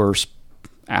the worst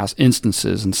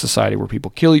instances in society where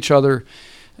people kill each other?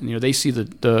 And, they see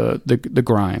the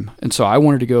grime. And so I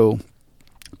wanted to go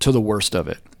to the worst of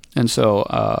it. And so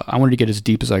I wanted to get as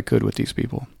deep as I could with these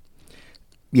people.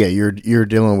 Yeah, you're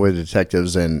dealing with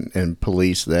detectives and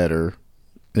police that are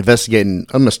investigating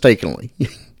unmistakably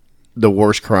the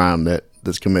worst crime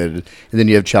that's committed. And then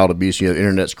you have child abuse, you have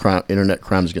internet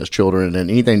crimes against children, and then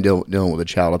anything dealing with a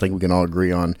child, I think we can all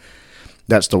agree on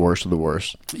that's the worst of the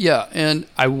worst. Yeah, and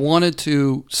I wanted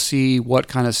to see what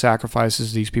kind of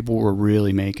sacrifices these people were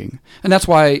really making. And that's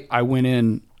why I went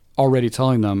in already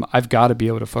telling them, I've got to be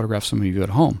able to photograph some of you at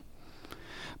home.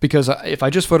 Because if I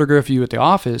just photograph you at the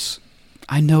office,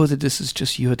 I know that this is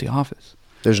just you at the office.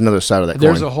 There's another side of that coin.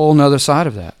 There's a whole nother side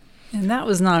of that. And that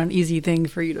was not an easy thing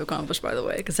for you to accomplish, by the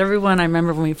way. Because everyone, I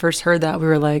remember when we first heard that, we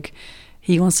were like,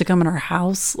 he wants to come in our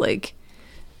house?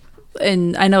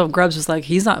 And I know Grubbs was like,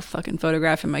 he's not fucking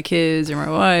photographing my kids or my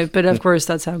wife. But of course,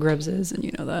 that's how Grubbs is, and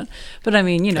you know that. But I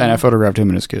mean, And I photographed him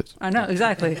and his kids. I know,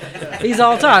 exactly. He's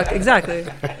all talk, exactly.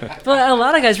 But a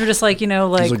lot of guys were just like, He's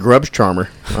a Grubbs charmer.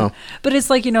 Oh. But it's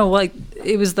like,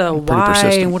 it was the why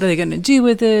persistent. And what are they going to do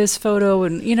with this photo?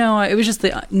 And, it was just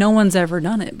no one's ever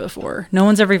done it before. No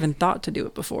one's ever even thought to do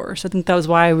it before. So I think that was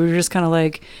why we were just kind of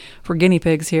like, we're guinea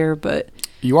pigs here. But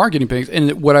you are guinea pigs.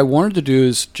 And what I wanted to do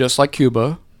is just like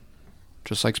Cuba,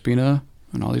 just like Spina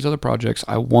and all these other projects,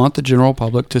 I want the general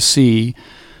public to see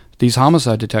these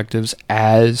homicide detectives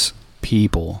as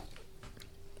people.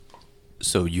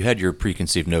 So you had your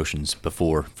preconceived notions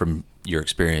before from your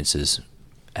experiences.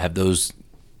 Have those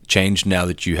changed now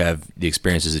that you have the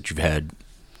experiences that you've had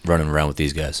running around with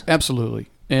these guys? Absolutely.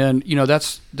 And,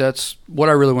 that's what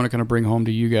I really want to kind of bring home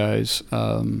to you guys,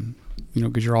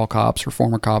 because you're all cops or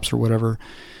former cops or whatever.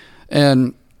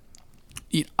 And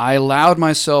I allowed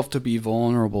myself to be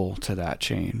vulnerable to that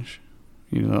change,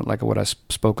 like what I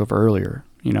spoke of earlier.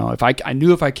 You know, if I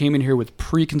knew if I came in here with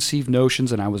preconceived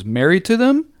notions and I was married to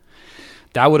them,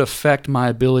 that would affect my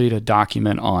ability to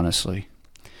document honestly.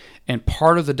 And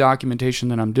part of the documentation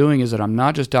that I'm doing is that I'm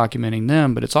not just documenting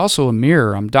them, but it's also a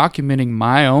mirror. I'm documenting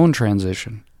my own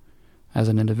transition as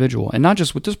an individual, and not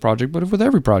just with this project, but with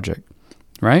every project,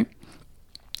 right?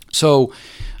 So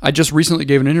I just recently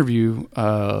gave an interview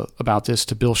about this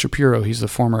to Bill Shapiro. He's the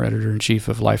former editor-in-chief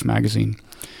of Life magazine.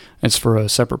 It's for a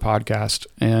separate podcast.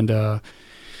 And,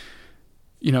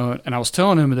 you know, and I was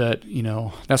telling him that, you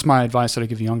know, that's my advice that I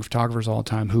give young photographers all the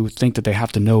time who think that they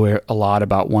have to know a lot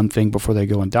about one thing before they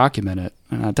go and document it.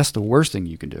 And that's the worst thing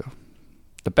you can do.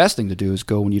 The best thing to do is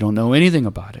go when you don't know anything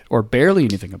about it or barely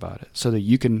anything about it, so that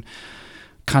you can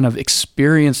kind of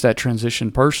experience that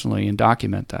transition personally and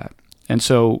document that. And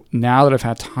so now that I've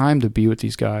had time to be with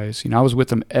these guys, you know, I was with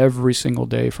them every single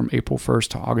day from April 1st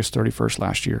to August 31st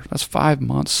last year. That's 5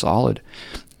 months solid,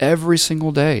 every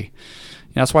single day.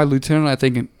 And that's why Lieutenant, I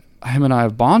think him and I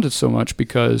have bonded so much,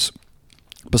 because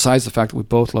besides the fact that we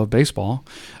both love baseball,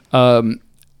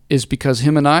 is because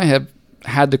him and I have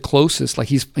had the closest, like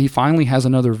he finally has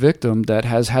another victim that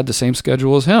has had the same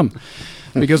schedule as him.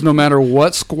 Because no matter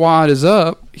what squad is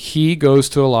up, he goes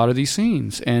to a lot of these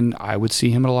scenes. And I would see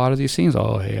him at a lot of these scenes.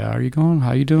 Oh, hey, how are you going?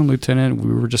 How you doing, Lieutenant?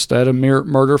 We were just at a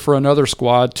murder for another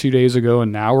squad 2 days ago,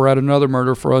 and now we're at another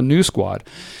murder for a new squad.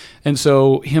 And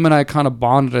so him and I kind of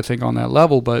bonded, I think, on that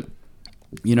level. But,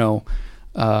 you know,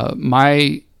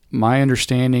 my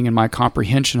understanding and my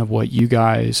comprehension of what you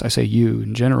guys, I say you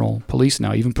in general, police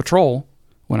now, even patrol,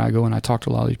 when I go and I talk to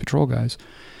a lot of these patrol guys,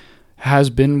 has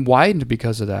been widened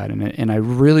because of that. And I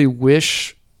really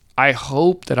wish, I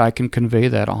hope that I can convey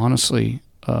that honestly,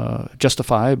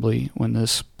 justifiably when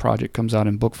this project comes out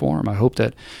in book form. I hope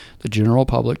that the general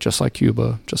public, just like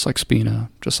Cuba, just like Spina,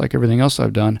 just like everything else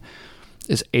I've done,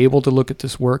 is able to look at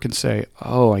this work and say,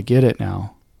 oh, I get it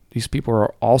now. These people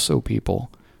are also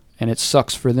people, and it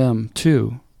sucks for them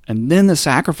too. And then the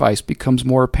sacrifice becomes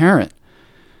more apparent.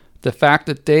 The fact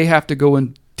that they have to go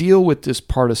and deal with this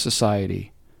part of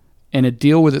society and to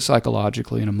deal with it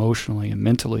psychologically and emotionally and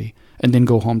mentally, and then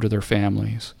go home to their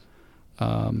families.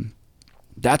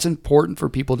 That's important for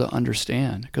people to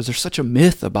understand, because there's such a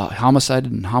myth about homicide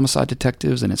and homicide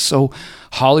detectives, and it's so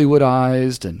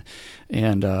Hollywoodized,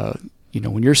 and you know,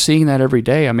 when you're seeing that every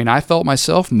day, I mean, I felt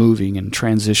myself moving and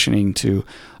transitioning to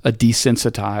a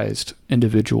desensitized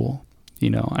individual, you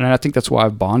know, and I think that's why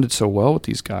I've bonded so well with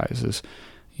these guys is,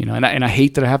 you know, and I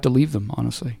hate that I have to leave them,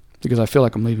 honestly, because I feel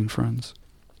like I'm leaving friends.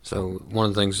 So one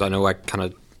of the things, I know I kind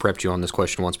of prepped you on this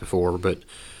question once before, but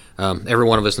every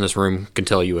one of us in this room can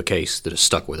tell you a case that has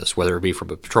stuck with us, whether it be from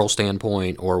a patrol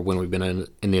standpoint or when we've been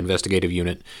in the investigative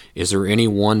unit. Is there any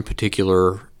one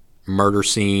particular murder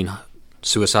scene,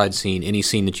 suicide scene, any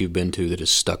scene that you've been to that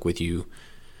has stuck with you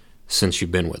since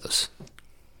you've been with us?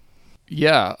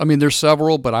 Yeah, I mean, there's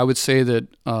several, but I would say that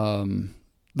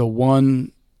the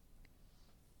one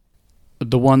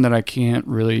that I can't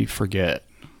really forget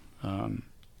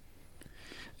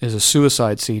is a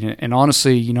suicide scene. And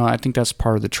honestly, you know, I think that's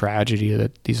part of the tragedy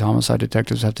that these homicide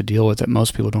detectives have to deal with that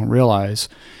most people don't realize,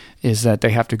 is that they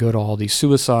have to go to all these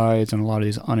suicides and a lot of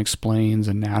these unexplains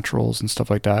and naturals and stuff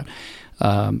like that.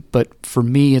 But for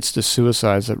me, it's the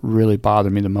suicides that really bother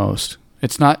me the most.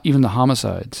 It's not even the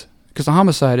homicides, because the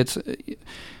homicide, it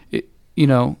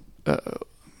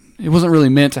wasn't really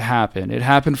meant to happen. It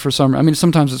happened for some, I mean,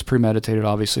 sometimes it's premeditated,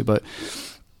 obviously, but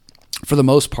for the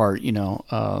most part, you know,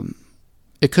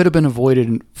 it could have been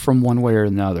avoided from one way or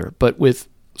another. But with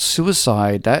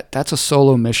suicide, that's a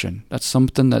solo mission. That's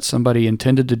something that somebody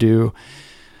intended to do,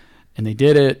 and they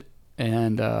did it.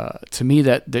 And to me,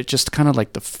 that just kind of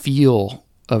like the feel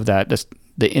of that,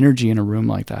 the energy in a room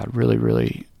like that really,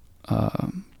 really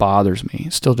bothers me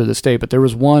still to this day. But there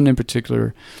was one in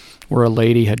particular where a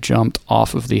lady had jumped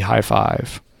off of the high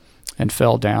five and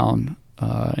fell down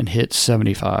and hit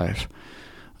 75.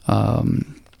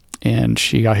 And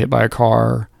she got hit by a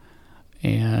car.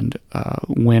 And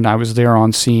when I was there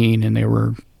on scene and they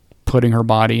were putting her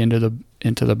body into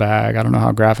the bag, I don't know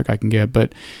how graphic I can get,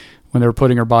 but when they were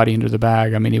putting her body into the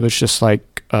bag, I mean, it was just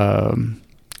like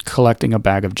collecting a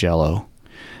bag of Jell-O,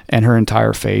 and her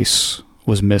entire face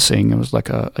was missing. It was like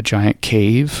a giant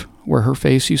cave where her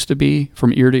face used to be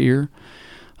from ear to ear.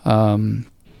 And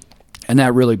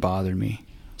that really bothered me.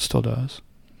 Still does.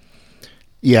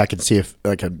 Yeah, I can see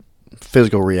like a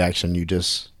physical reaction you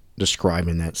just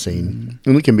describing that scene.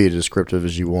 And we can be as descriptive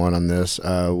as you want on this.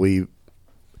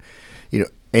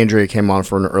 Andrea came on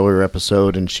for an earlier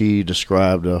episode, and she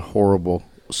described a horrible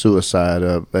suicide.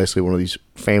 Basically, one of these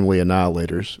family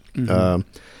annihilators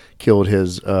killed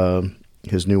his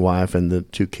new wife and the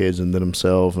two kids, and then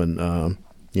himself. And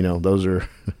those are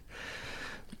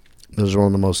one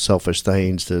of the most selfish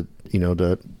things to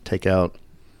take out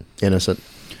innocent.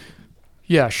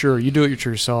 Yeah, sure. You do it to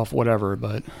yourself, whatever,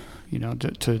 but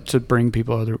to bring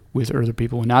people with other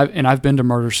people, and I've been to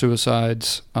murder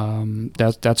suicides.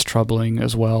 That's troubling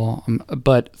as well.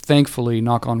 But thankfully,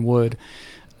 knock on wood,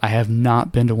 I have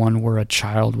not been to one where a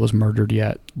child was murdered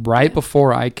yet. Right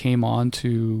before I came on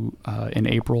to in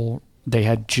April, they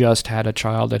had just had a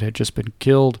child that had just been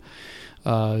killed,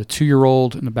 a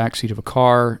 2-year-old in the backseat of a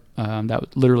car.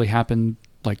 That literally happened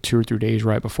like 2 or 3 days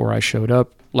right before I showed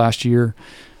up last year.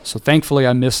 So thankfully,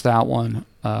 I missed that one.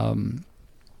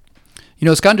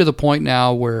 It's gotten to the point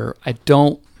now where I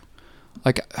don't,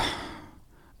 I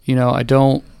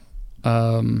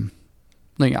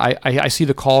see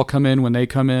the call come in when they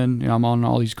come in. I'm on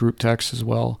all these group texts as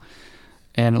well.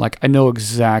 And I know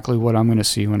exactly what I'm going to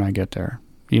see when I get there.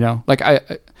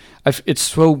 It's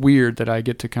so weird that I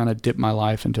get to kind of dip my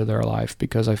life into their life,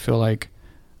 because I feel like,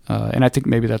 and I think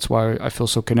maybe that's why I feel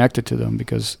so connected to them,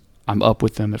 because I'm up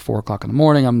with them at 4:00 in the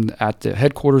morning. I'm at the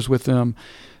headquarters with them.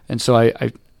 And so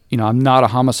I'm not a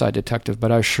homicide detective,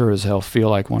 but I sure as hell feel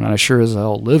like one, and I sure as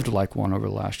hell lived like one over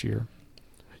the last year.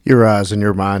 Your eyes and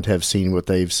your mind have seen what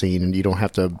they've seen, and you don't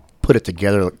have to put it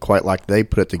together quite like they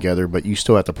put it together, but you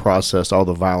still have to process all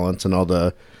the violence and all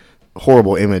the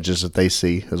horrible images that they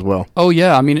see as well. Oh,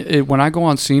 yeah. I mean, when I go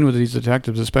on scene with these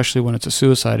detectives, especially when it's a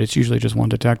suicide, it's usually just one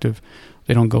detective.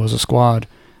 They don't go as a squad.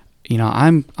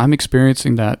 I'm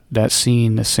experiencing that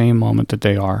scene the same moment that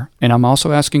they are. And I'm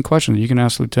also asking questions. You can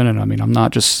ask the lieutenant. I mean, I'm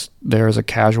not just there as a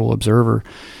casual observer.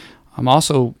 I'm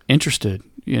also interested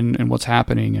in what's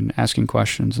happening and asking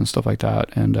questions and stuff like that.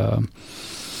 And,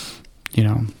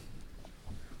 You're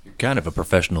kind of a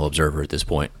professional observer at this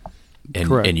point. And,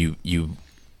 correct. And you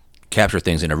capture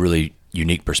things in a really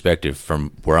unique perspective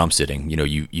from where I'm sitting.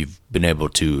 You've been able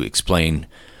to explain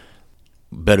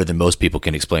better than most people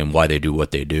can explain why they do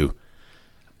what they do.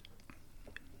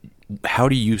 How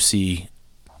do you see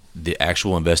the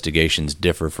actual investigations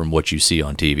differ from what you see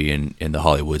on TV in the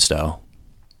Hollywood style?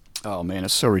 Oh man,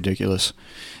 it's so ridiculous.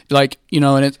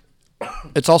 And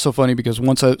it's also funny because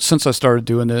since I started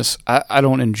doing this, I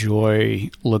don't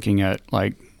enjoy looking at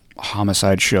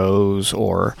homicide shows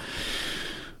or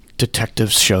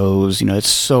detective shows. It's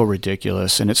so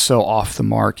ridiculous and it's so off the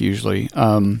mark usually.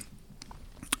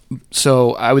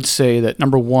 So I would say that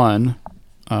number one,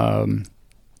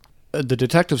 the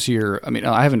detectives here, I mean,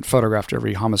 I haven't photographed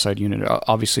every homicide unit,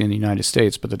 obviously, in the United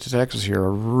States, but the detectives here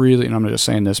are really, and I'm not just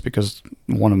saying this because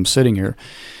one of them sitting here,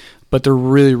 but they're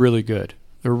really, really good.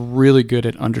 They're really good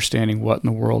at understanding what in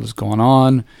the world is going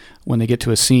on when they get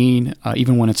to a scene,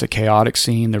 even when it's a chaotic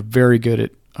scene. They're very good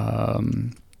at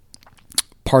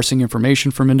parsing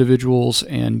information from individuals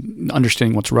and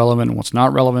understanding what's relevant and what's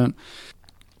not relevant.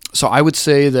 So I would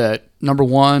say that, number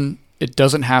one, it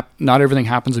doesn't not everything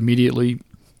happens immediately.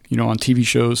 On TV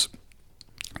shows,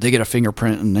 they get a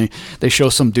fingerprint and they show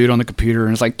some dude on the computer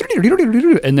and it's like,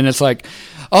 and then it's like,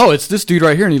 oh, it's this dude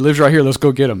right here and he lives right here. Let's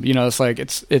go get him.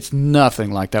 It's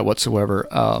nothing like that whatsoever.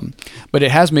 But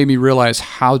it has made me realize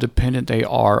how dependent they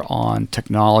are on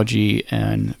technology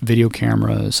and video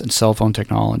cameras and cell phone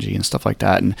technology and stuff like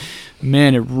that. And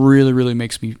man, it really, really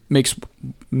makes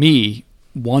me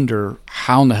wonder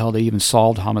how in the hell they even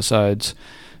solved homicides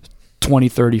 20,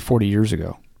 30, 40 years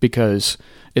ago, because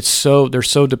they're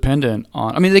so dependent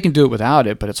on, I mean, they can do it without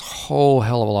it, but it's a whole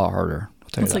hell of a lot harder.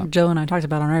 It's like Joe and I talked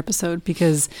about on our episode,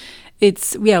 because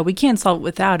we can't solve it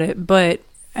without it, but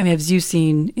I mean, as you've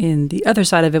seen in the other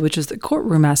side of it, which is the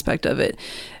courtroom aspect of it,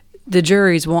 the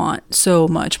juries want so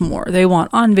much more. They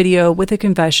want on video with a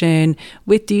confession,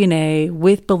 with DNA,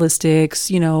 with ballistics.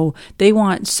 They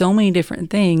want so many different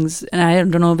things. And I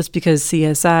don't know if it's because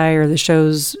CSI or the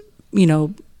shows,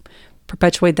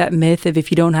 perpetuate that myth of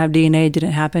if you don't have DNA, it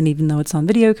didn't happen, even though it's on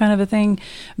video kind of a thing.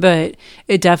 But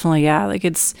it definitely,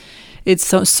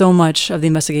 it's so much of the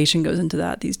investigation goes into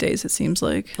that these days, it seems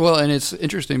like. Well, and it's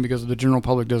interesting because the general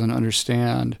public doesn't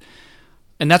understand.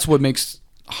 And that's what makes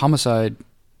homicide,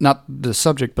 not the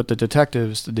subject, but the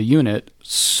detectives, the unit,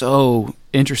 so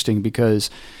interesting, because,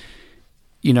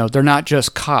 they're not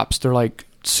just cops. They're like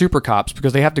super cops,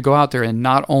 because they have to go out there and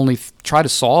not only try to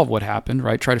solve what happened,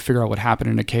 right? Try to figure out what happened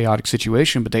in a chaotic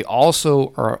situation, but they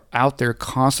also are out there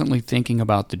constantly thinking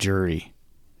about the jury,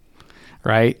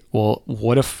 right? Well,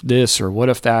 what if this or what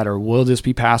if that, or will this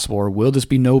be passable, or will this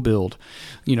be no build?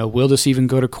 Will this even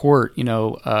go to court?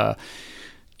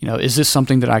 Is this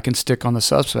something that I can stick on the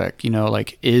suspect?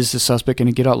 Is the suspect going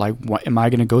to get out? Am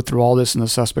I going to go through all this and the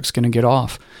suspect's going to get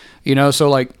off?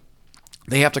 So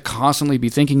they have to constantly be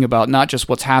thinking about not just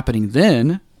what's happening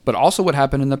then, but also what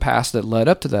happened in the past that led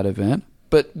up to that event,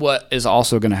 But what is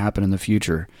also going to happen in the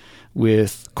future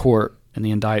with court and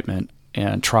the indictment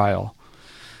and trial?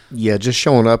 Yeah, just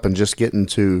showing up and just getting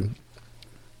to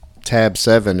tab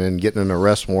 7 and getting an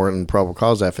arrest warrant and probable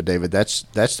cause affidavit, that's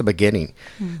the beginning.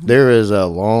 There is a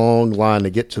long line to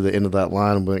get to the end of that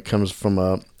line when it comes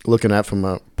from looking at from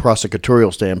a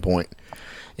prosecutorial standpoint.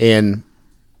 And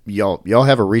y'all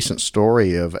have a recent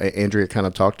story of Andrea kind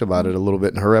of talked about it a little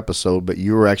bit in her episode, but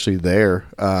you were actually there.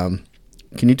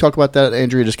 Can you talk about that,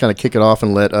 Andrea? Just kind of kick it off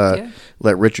and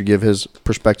let Richard give his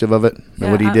perspective of it and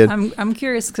what he did. I'm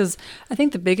curious because I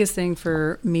think the biggest thing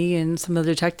for me and some of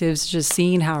the detectives is just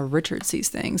seeing how Richard sees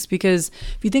things. Because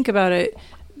if you think about it,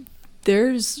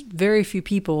 there's very few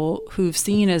people who've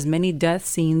seen as many death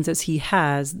scenes as he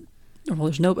has. Well,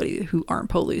 there's nobody who aren't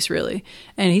police, really.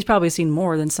 And he's probably seen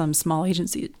more than some small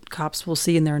agency cops will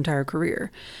see in their entire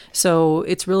career. So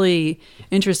it's really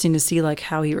interesting to see like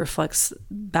how he reflects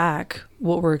back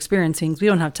what we're experiencing. We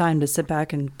don't have time to sit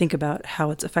back and think about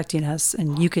how it's affecting us,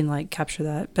 and you can like capture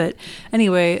that. But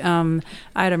anyway, I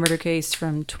had a murder case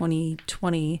from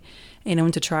 2020, and I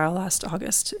went to trial last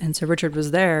August. And so Richard was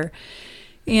there.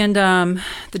 And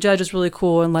the judge was really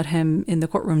cool and let him in the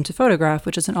courtroom to photograph,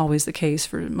 which isn't always the case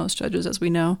for most judges, as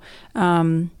we know.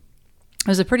 It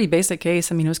was a pretty basic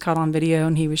case. I mean, it was caught on video,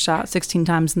 and he was shot 16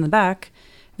 times in the back.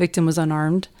 Victim was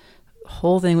unarmed.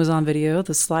 Whole thing was on video.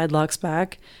 The slide locks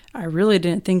back. I really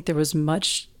didn't think there was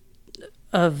much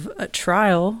of a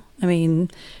trial. I mean,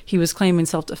 he was claiming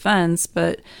self-defense,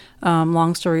 but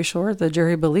long story short, the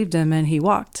jury believed him, and he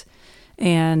walked.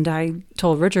 And I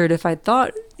told Richard if I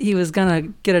thought he was going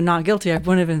to get a not guilty, I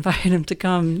wouldn't have invited him to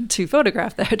come to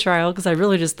photograph that trial, because I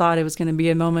really just thought it was going to be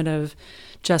a moment of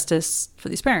justice for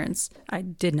these parents. I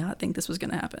did not think this was going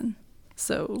to happen.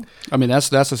 So, I mean,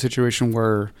 that's a situation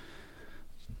where,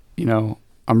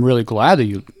 I'm really glad that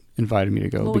you invited me to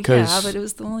go, because yeah, but it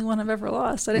was the only one I've ever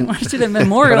lost. I didn't want you to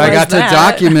memorialize but I got that. to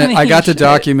document. I got to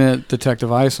document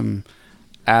Detective Isom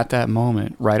at that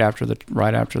moment, right after the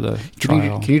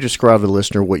trial. Can you describe to the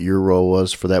listener what your role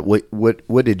was for that?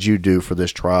 What did you do for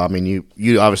this trial? I mean,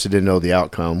 you obviously didn't know the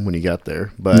outcome when you got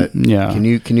there, but yeah. Can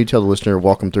you tell the listener,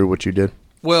 walk them through what you did?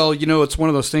 Well, it's one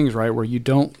of those things, right, where you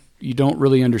don't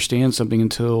really understand something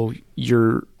until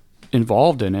you're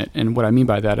involved in it. And what I mean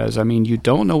by that is, you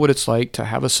don't know what it's like to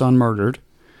have a son murdered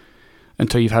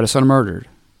until you've had a son murdered.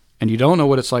 And you don't know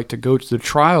what it's like to go to the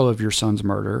trial of your son's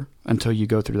murder until you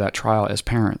go through that trial as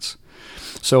parents.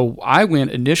 So I went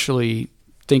initially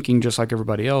thinking, just like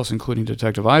everybody else, including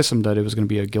Detective Isom, that it was going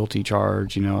to be a guilty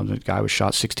charge. The guy was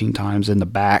shot 16 times in the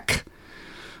back,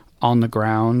 on the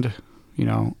ground,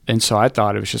 And so I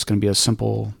thought it was just going to be a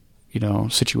simple,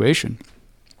 situation.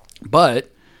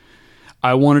 But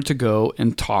I wanted to go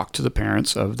and talk to the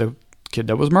parents of the kid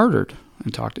that was murdered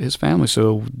and talk to his family.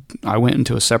 So I went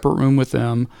into a separate room with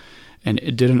them and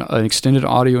did an extended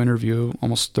audio interview,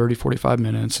 almost 30, 45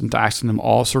 minutes, and asking them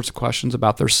all sorts of questions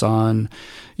about their son.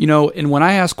 And when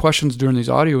I ask questions during these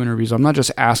audio interviews, I'm not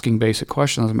just asking basic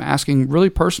questions. I'm asking really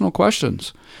personal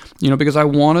questions, because I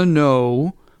want to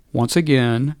know, once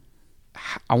again,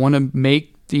 I want to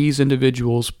make these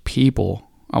individuals people.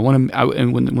 And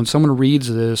when someone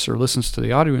reads this or listens to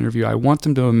the audio interview, I want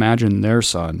them to imagine their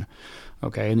son.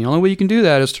 Okay, and the only way you can do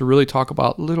that is to really talk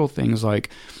about little things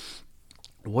like,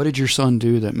 what did your son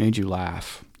do that made you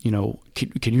laugh?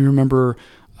 Can you remember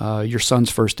your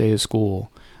son's first day of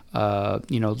school?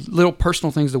 Little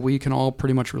personal things that we can all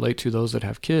pretty much relate to, those that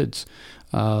have kids.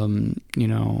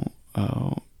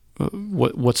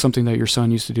 What's something that your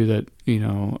son used to do that,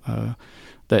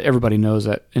 that everybody knows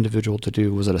that individual to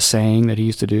do? Was it a saying that he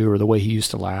used to do, or the way he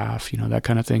used to laugh? That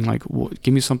kind of thing. Like,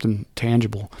 give me something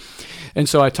tangible. And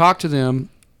so I talked to them,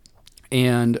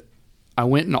 and I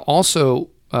went and also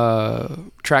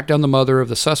tracked down the mother of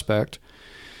the suspect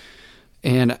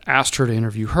and asked her to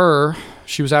interview her.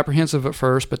 She was apprehensive at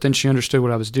first, but then she understood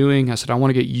what I was doing. I said, I want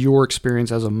to get your experience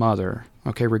as a mother.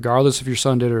 Okay, regardless if your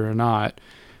son did it or not,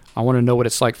 I want to know what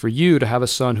it's like for you to have a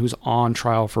son who's on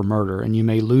trial for murder, and you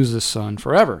may lose this son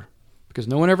forever, because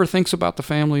no one ever thinks about the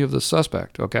family of the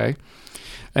suspect, okay?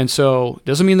 And so it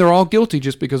doesn't mean they're all guilty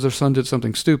just because their son did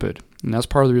something stupid. And that's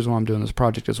part of the reason why I'm doing this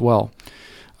project as well.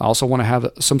 I also want to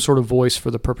have some sort of voice for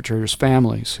the perpetrators'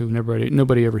 families, who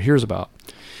nobody ever hears about.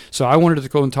 So I wanted to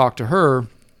go and talk to her,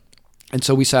 and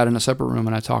so we sat in a separate room,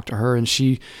 and I talked to her, and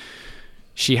she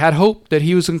had hope that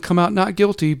he was going to come out not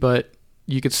guilty, but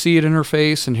you could see it in her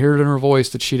face and hear it in her voice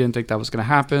that she didn't think that was going to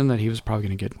happen, that he was probably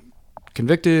going to get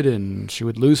convicted and she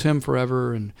would lose him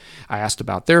forever. And I asked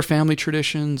about their family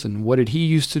traditions and what did he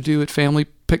used to do at family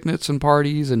picnics and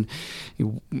parties, and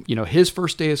his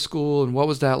first day of school and what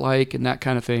was that like and that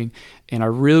kind of thing. And I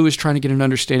really was trying to get an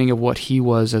understanding of what he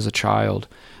was as a child,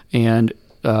 and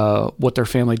what their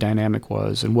family dynamic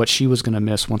was, and what she was going to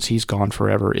miss once he's gone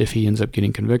forever if he ends up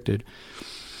getting convicted.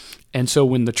 And so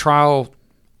when the trial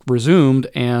resumed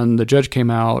and the judge came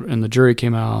out and the jury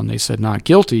came out and they said not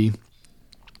guilty,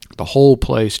 the whole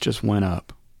place just went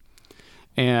up.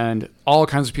 And all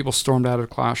kinds of people stormed out of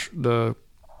the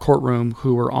courtroom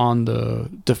who were on the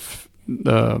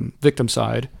victim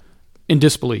side in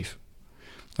disbelief.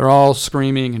 They're all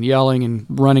screaming and yelling and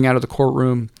running out of the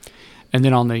courtroom. And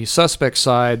then on the suspect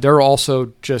side, they're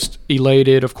also just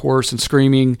elated, of course, and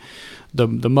screaming. The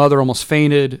mother almost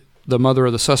fainted. The mother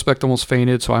of the suspect almost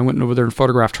fainted. So I went over there and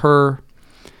photographed her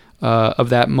of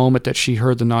that moment that she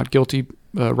heard the not guilty,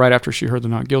 right after she heard the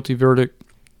not guilty verdict,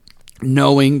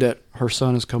 knowing that her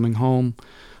son is coming home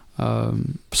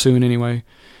soon anyway.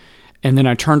 And then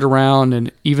I turned around,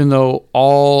 and even though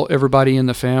everybody in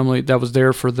the family that was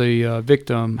there for the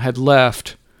victim had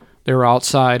left, they were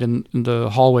outside in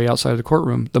the hallway outside of the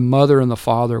courtroom, the mother and the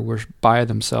father were by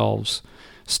themselves,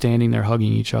 standing there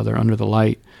hugging each other under the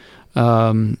light.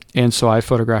 And so I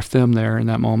photographed them there in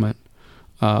that moment.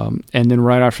 And then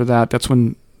right after that, that's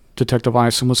when Detective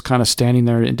Ison was kind of standing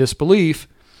there in disbelief,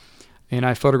 and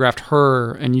I photographed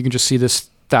her, and you can just see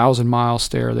this 1,000-mile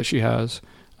stare that she has,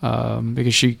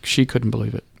 because she couldn't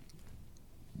believe it.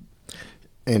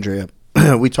 Andrea,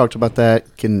 we talked about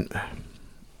that. Can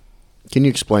you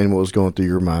explain what was going through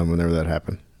your mind whenever that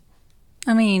happened?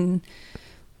 I mean,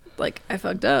 I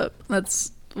fucked up.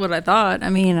 That's what I thought. I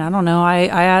mean, I don't know. I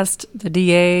asked the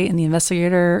DA and the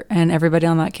investigator and everybody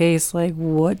on that case,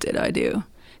 what did I do?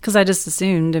 Because I just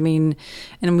assumed, and we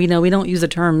know we don't use the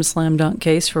term slam dunk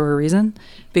case for a reason,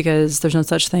 because there's no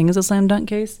such thing as a slam dunk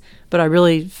case. But I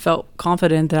really felt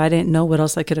confident that I didn't know what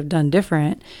else I could have done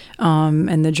different.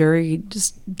 And the jury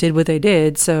just did what they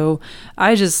did. So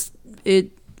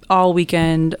all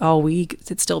weekend, all week,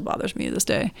 it still bothers me to this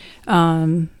day.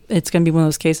 It's going to be one of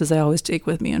those cases I always take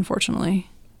with me,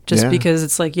 unfortunately. Just because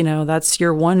it's that's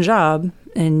your one job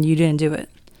and you didn't do it.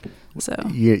 So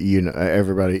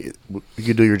everybody,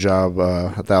 you do your job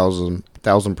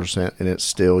 1,000%, and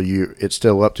it's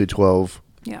still up to 12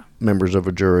 members of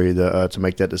a jury to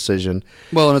make that decision.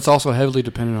 Well, and it's also heavily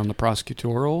dependent on the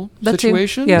prosecutorial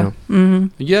situation. Too. Yeah, mm-hmm.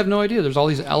 You have no idea. There's all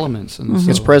these elements, and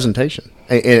it's presentation,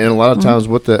 and a lot of times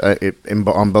with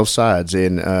on both sides.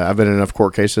 And I've been in enough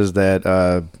court cases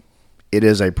that it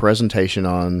is a presentation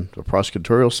on the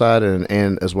prosecutorial side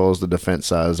and as well as the defense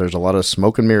side. There's a lot of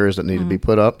smoke and mirrors that need to be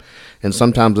put up, and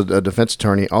sometimes a defense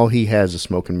attorney, all he has is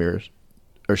smoke and mirrors,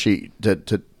 or she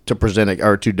to present it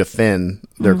or to defend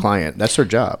their client. That's their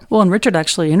job. Well, and Richard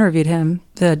actually interviewed him,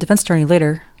 the defense attorney,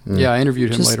 later. Yeah, I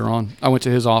interviewed him later on. I went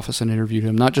to his office and interviewed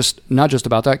him. Not just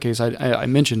about that case. I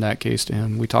mentioned that case to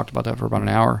him. We talked about that for about an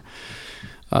hour.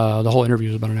 The whole interview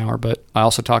was about an hour, but I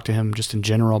also talked to him just in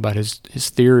general about his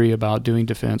theory about doing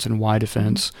defense and why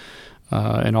defense,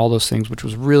 and all those things, which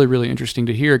was really, really interesting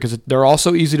to hear, because they're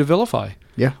also easy to vilify.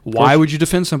 Yeah. Why would you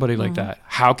defend somebody like that?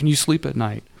 How can you sleep at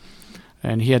night?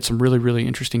 And he had some really, really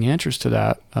interesting answers to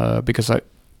that, because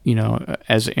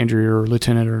as Andrea or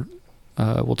Lieutenant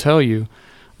will tell you,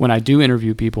 when I do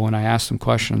interview people and I ask them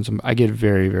questions, I get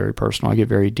very, very personal. I get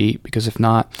very deep, because if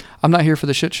not, I'm not here for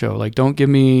the shit show. Don't give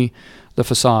me the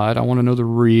facade. I want to know the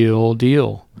real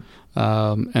deal.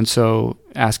 And so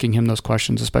asking him those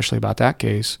questions, especially about that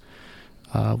case,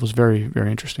 was very,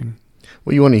 very interesting.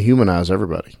 Well, you want to humanize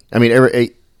everybody. I mean,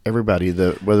 everybody,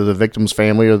 whether the victim's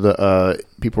family or the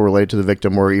people related to the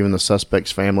victim or even the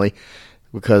suspect's family,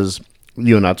 because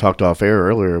you and I talked off air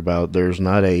earlier about there's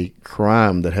not a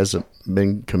crime that hasn't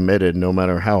been committed, no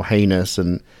matter how heinous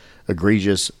and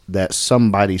egregious, that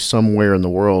somebody somewhere in the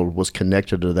world was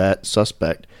connected to that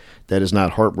suspect that is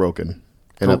not heartbroken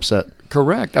and upset.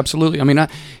 Correct. Absolutely. I mean,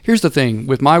 here's the thing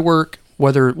with my work,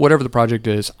 whatever the project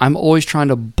is, I'm always trying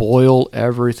to boil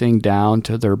everything down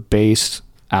to their base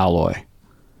alloy.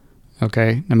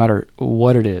 Okay? No matter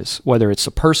what it is, whether it's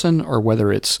a person or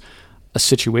whether it's a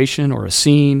situation or a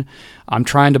scene, I'm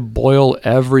trying to boil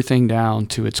everything down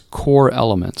to its core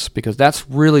elements, because that's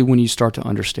really when you start to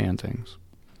understand things.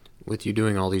 With you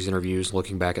doing all these interviews,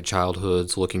 looking back at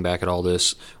childhoods, looking back at all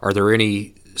this, are there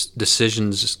any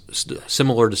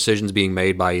similar decisions being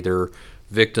made by either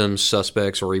victims,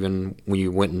 suspects, or even when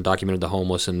you went and documented the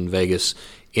homeless in Vegas,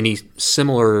 any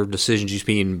similar decisions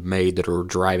being made that are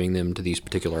driving them to these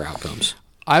particular outcomes?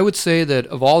 I would say that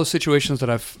of all the situations that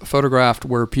I've photographed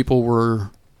where people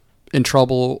were in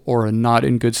trouble or not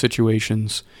in good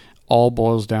situations, all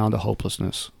boils down to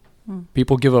hopelessness.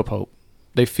 People give up hope.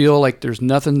 They feel like there's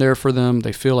nothing there for them.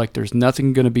 They feel like there's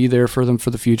nothing going to be there for them for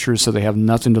the future, so they have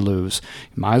nothing to lose.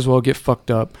 You might as well get fucked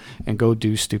up and go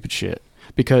do stupid shit,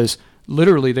 because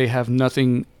literally they have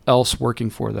nothing else working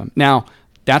for them. Now,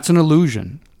 that's an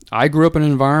illusion. I grew up in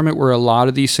an environment where a lot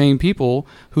of these same people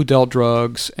who dealt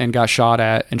drugs and got shot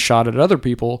at and shot at other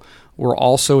people were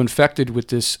also infected with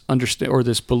this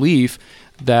this belief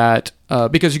that,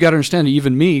 because you got to understand,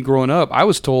 even me growing up, I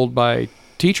was told by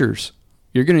teachers,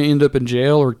 you're going to end up in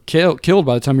jail or killed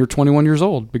by the time you're 21 years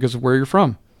old because of where you're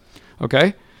from.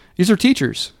 Okay? These are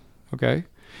teachers. Okay?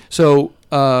 So,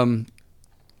 so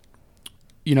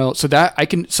that I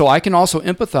can also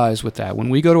empathize with that. When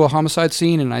we go to a homicide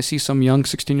scene and I see some young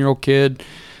 16-year-old kid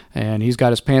and he's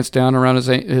got his pants down around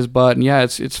his butt, and yeah,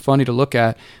 it's funny to look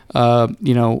at,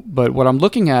 but what I'm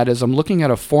looking at is I'm looking at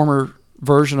a former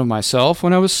version of myself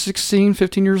when I was 16,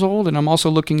 15 years old, and I'm also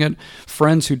looking at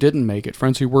friends who didn't make it,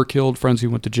 friends who were killed, friends who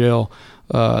went to jail,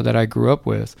 that I grew up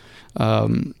with. I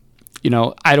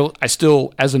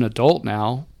still, as an adult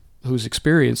now who's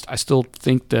experienced, I still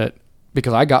think that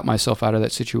because I got myself out of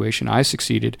that situation, I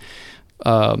succeeded.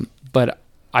 But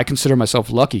I consider myself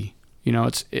lucky.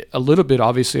 It's a little bit,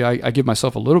 obviously, I give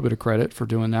myself a little bit of credit for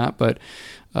doing that, but,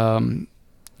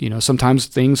 sometimes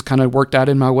things kind of worked out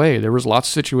in my way. There was lots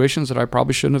of situations that I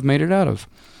probably shouldn't have made it out of.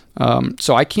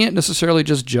 So I can't necessarily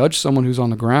just judge someone who's on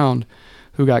the ground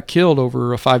who got killed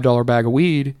over a $5 bag of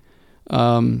weed,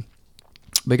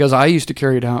 because I used to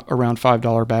carry around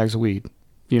 $5 bags of weed,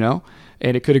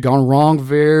 and it could have gone wrong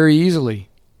very easily.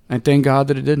 And thank God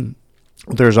that it didn't.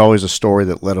 There's always a story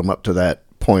that led them up to that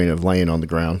point of laying on the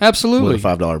ground. Absolutely. With a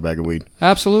 $5 bag of weed.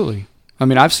 Absolutely. I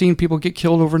mean, I've seen people get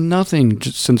killed over nothing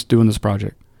just since doing this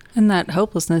project. And that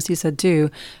hopelessness you said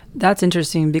too, that's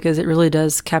interesting because it really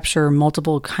does capture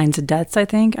multiple kinds of deaths, I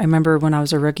think. I remember when I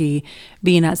was a rookie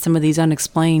being at some of these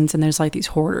unexplains, and there's like these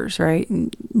hoarders, right?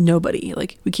 And nobody,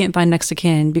 like, we can't find next of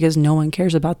kin because no one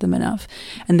cares about them enough.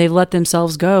 And they've let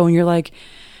themselves go. And you're like,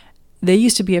 they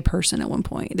used to be a person at one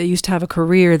point. They used to have a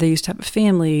career. They used to have a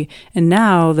family. And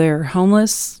now they're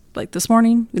homeless. Like this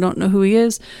morning, we don't know who he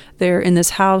is. They're in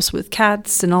this house with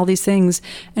cats and all these things.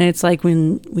 And it's like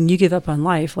when you give up on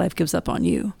life, life gives up on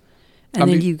you. And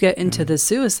then you get into the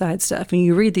suicide stuff. And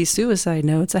you read these suicide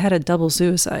notes. I had a double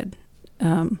suicide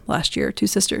last year, 2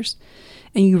 sisters.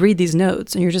 And you read these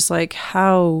notes and you're just like,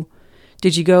 how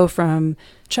did you go from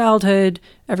childhood,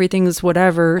 everything's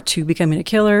whatever, to becoming a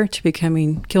killer, to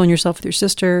killing yourself with your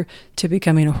sister, to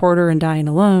becoming a hoarder and dying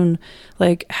alone?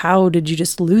 Like, how did you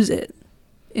just lose it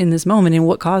in this moment, and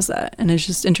what caused that? And it's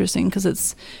just interesting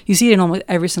because you see it in almost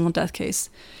every single death case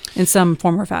in some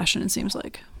form or fashion, it seems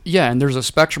like. Yeah, and there's a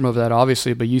spectrum of that,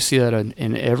 obviously, but you see that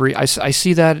in every... I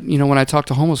see that, when I talk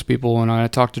to homeless people and I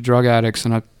talk to drug addicts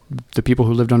and the people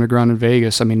who lived underground in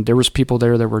Vegas. I mean, there was people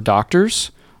there that were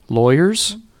doctors,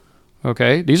 lawyers,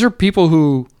 okay? These are people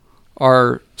who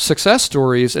are success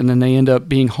stories, and then they end up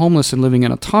being homeless and living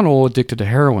in a tunnel addicted to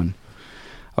heroin,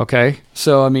 okay?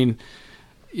 So, I mean...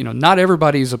 not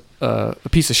everybody's a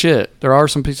piece of shit. There are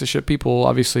some piece of shit people,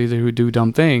 obviously, who do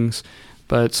dumb things,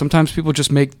 but sometimes people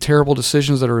just make terrible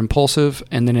decisions that are impulsive,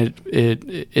 and then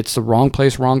it's the wrong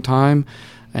place, wrong time,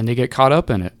 and they get caught up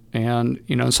in it. And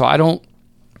so I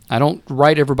don't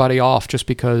write everybody off just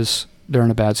because they're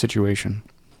in a bad situation.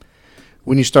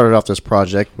 When you started off this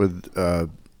project with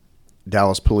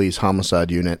Dallas Police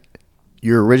Homicide Unit,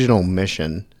 your original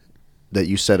mission that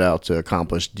you set out to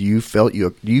accomplish, do you feel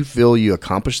you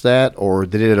accomplished that, or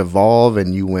did it evolve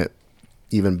and you went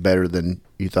even better than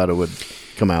you thought it would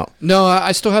come out? No,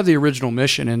 I still have the original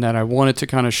mission in that I wanted to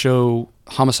kind of show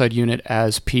Homicide Unit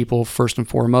as people first and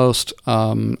foremost.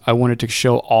 I wanted to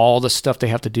show all the stuff they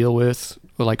have to deal with,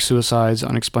 like suicides,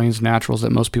 unexplained naturals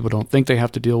that most people don't think they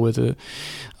have to deal with it.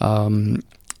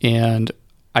 And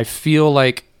I feel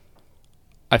like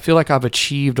I've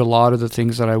achieved a lot of the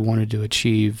things that I wanted to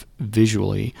achieve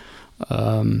visually.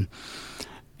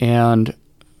 And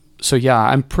so, yeah,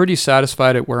 I'm pretty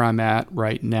satisfied at where I'm at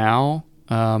right now.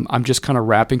 I'm just kind of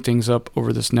wrapping things up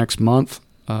over this next month.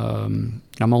 I'm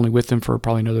only with them for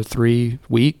probably another 3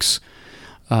 weeks.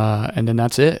 And then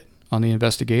that's it on the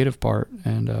investigative part.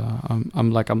 And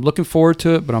I'm looking forward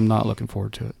to it, but I'm not looking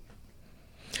forward to it.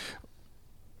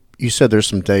 You said there's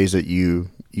some days that you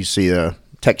see a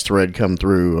text thread come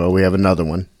through, we have another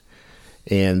one,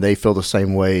 and they feel the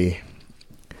same way.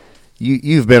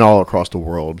 You've been all across the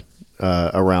world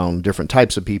around different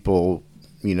types of people,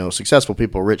 successful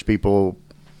people, rich people,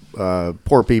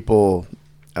 poor people,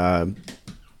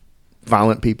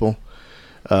 violent people.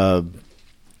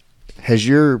 Has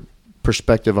your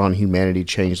perspective on humanity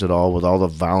changed at all with all the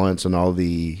violence and all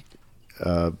the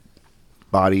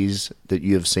bodies that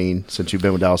you have seen since you've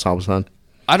been with Dallas Homicide?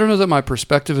 I don't know that my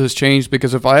perspective has changed,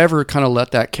 because if I ever kind of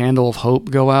let that candle of hope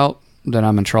go out, then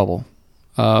I'm in trouble.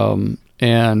 You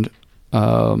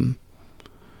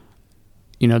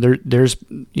know, there's,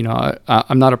 you know,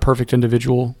 I'm not a perfect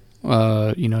individual.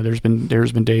 You know, there's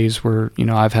been days where, you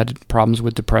know, I've had problems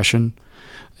with depression,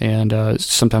 and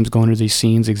sometimes going to these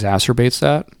scenes exacerbates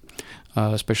that,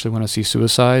 especially when I see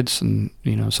suicides, and,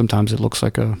 you know, sometimes it looks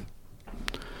like an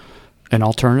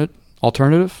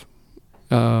alternative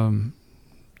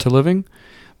to living.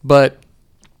 But,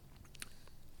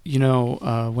 you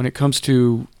know, when it comes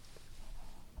to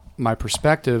my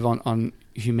perspective on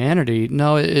humanity,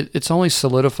 no, it's only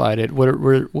solidified it.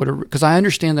 Because I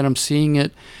understand that I'm seeing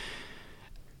it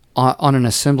on an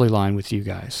assembly line with you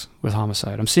guys, with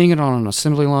Homicide. I'm seeing it on an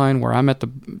assembly line where I'm at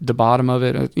the bottom of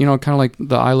it. You know, kind of like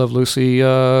the I Love Lucy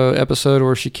episode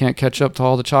where she can't catch up to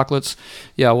all the chocolates.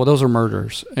 Yeah, well, those are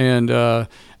murders, and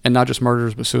not just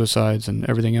murders, but suicides and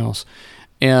everything else.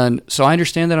 And so I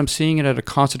understand that I'm seeing it at a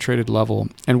concentrated level.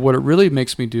 And what it really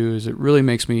makes me do is it really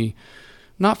makes me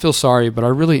not feel sorry, but I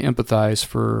really empathize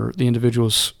for the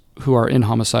individuals who are in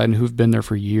Homicide and who've been there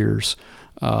for years,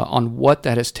 on what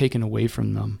that has taken away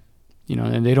from them. You know,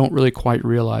 and they don't really quite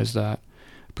realize that.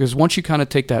 Because once you kind of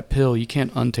take that pill, you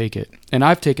can't untake it. And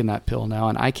I've taken that pill now,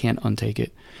 and I can't untake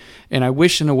it. And I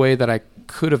wish in a way that I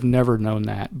could have never known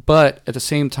that. But at the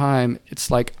same time, it's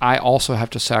like I also have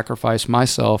to sacrifice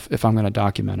myself if I'm going to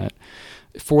document it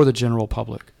for the general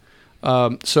public.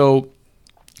 And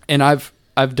I've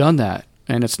done that.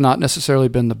 And it's not necessarily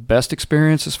been the best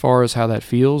experience as far as how that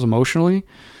feels emotionally,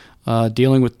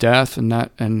 dealing with death and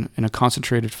that and in a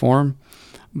concentrated form.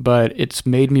 But it's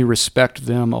made me respect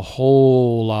them a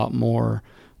whole lot more,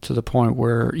 to the point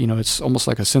where, you know, it's almost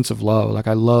like a sense of love. Like,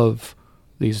 I love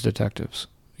these detectives.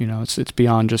 You know, it's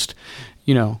beyond just,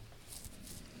 you know,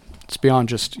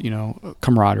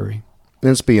 camaraderie.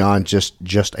 And it's beyond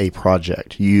just a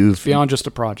project. Beyond just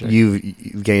a project.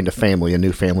 You've gained a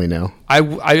new family now.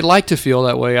 I like to feel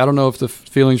that way. I don't know if the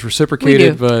feeling's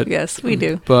reciprocated, but yes, we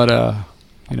do. But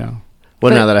you know.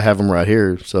 Well, now that I have them right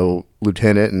here, so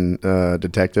Lieutenant and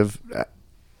Detective,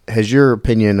 has your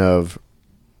opinion of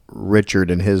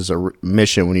Richard and his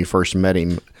mission when you first met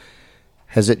him,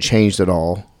 has it changed at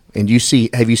all? And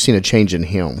have you seen a change in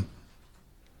him?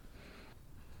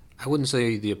 I wouldn't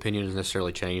say the opinion has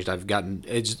necessarily changed.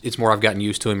 It's more I've gotten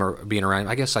used to him or being around him.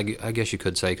 I guess you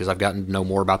could say, because I've gotten to know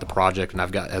more about the project,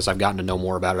 and as I've gotten to know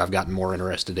more about it, I've gotten more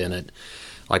interested in it.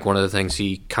 Like, one of the things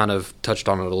he kind of touched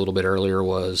on it a little bit earlier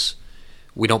was,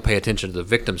 we don't pay attention to the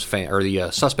victim's or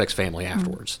the suspect's family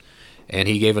afterwards. Mm-hmm. And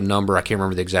he gave a number, I can't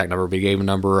remember the exact number, but he gave a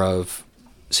number of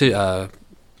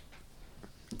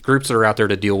groups that are out there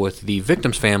to deal with the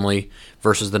victim's family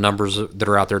versus the numbers that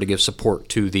are out there to give support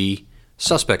to the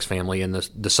suspect's family. And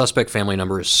the suspect family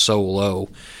number is so low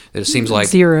that it seems like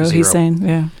zero. He's saying,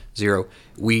 yeah, zero.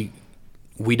 We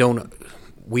don't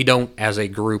as a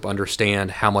group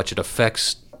understand how much it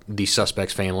affects the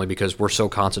suspect's family, because we're so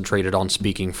concentrated on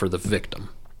speaking for the victim.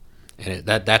 And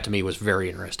that to me was very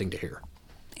interesting to hear.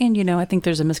 And, you know, I think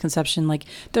there's a misconception. Like,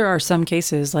 there are some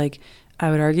cases, like, I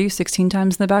would argue 16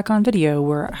 times in the back on video,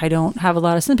 where I don't have a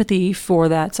lot of sympathy for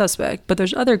that suspect. But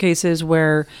there's other cases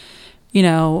where, you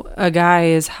know, a guy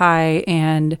is high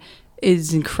and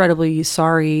is incredibly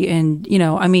sorry. And, you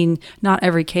know, I mean, not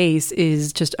every case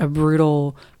is just a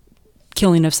brutal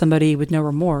killing of somebody with no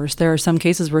remorse. There are some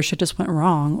cases where shit just went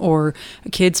wrong, or a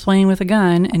kid's playing with a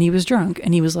gun and he was drunk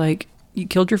and he was like, you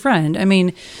killed your friend. I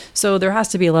mean, so there has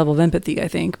to be a level of empathy, I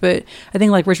think. But I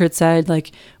think, like Richard said,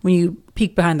 like, when you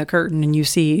peek behind the curtain and you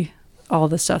see all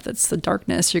the stuff that's the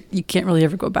darkness, you can't really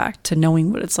ever go back to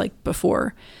knowing what it's like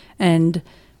before. And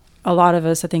a lot of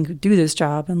us, I think, do this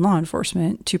job in law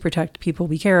enforcement to protect people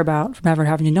we care about from ever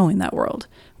having to know in that world.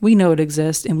 We know it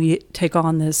exists, and we take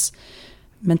on this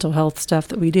mental health stuff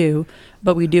that we do,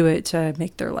 but we do it to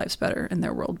make their lives better and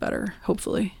their world better,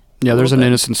 hopefully. Yeah, there's an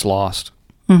innocence lost.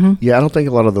 Mm-hmm. Yeah, I don't think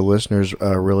a lot of the listeners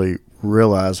really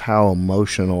realize how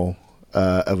emotional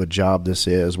of a job this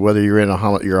is. Whether you're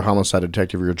you're a homicide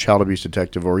detective, you're a child abuse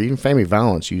detective, or even family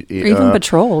violence, or even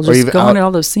patrol, just going to all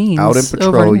those scenes. Out in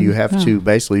patrol, you have to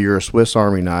basically, you're a Swiss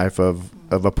Army knife of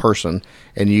a person,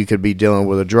 and you could be dealing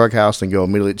with a drug house and go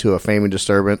immediately to a family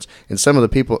disturbance. And some of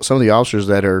the officers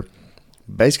that are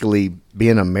basically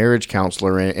being a marriage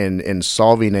counselor and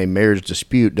solving a marriage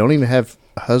dispute don't even have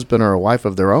a husband or a wife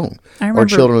of their own or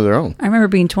children of their own. I remember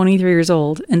being 23 years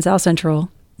old in South Central,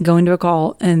 going to a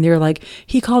call, and they're like,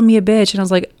 he called me a bitch. And I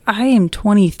was like, I am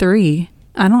 23.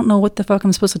 I don't know what the fuck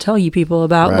I'm supposed to tell you people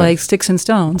about, like, sticks and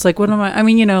stones. Like, what am I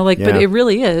mean, you know, like, but it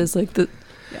really is like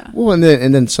Yeah. Well, and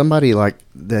then somebody like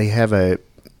they have a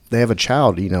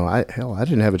child. You know, I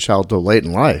didn't have a child till late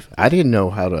in life. I didn't know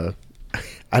how to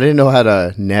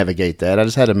navigate that. I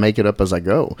just had to make it up as I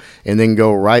go, and then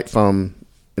go right from.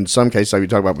 In some cases, like you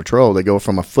talk about patrol, they go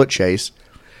from a foot chase.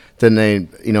 Then they,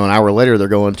 an hour later, they're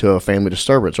going to a family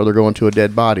disturbance, or they're going to a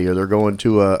dead body, or they're going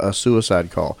to a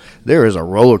suicide call. There is a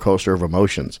roller coaster of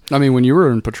emotions. I mean, when you were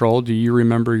in patrol, do you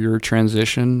remember your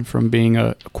transition from being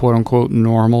a quote-unquote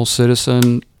normal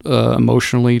citizen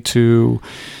emotionally to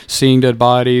seeing dead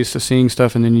bodies, to seeing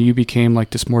stuff, and then you became like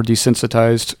this more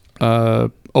desensitized,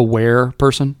 aware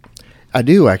person? I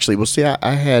do, actually. Well, see,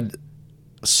 I had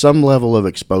some level of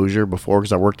exposure before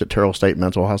because I worked at Terrell State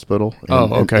Mental Hospital.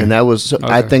 And, and that was, okay.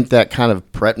 I think that kind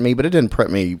of prepped me, but it didn't prep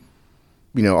me,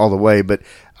 all the way. But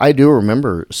I do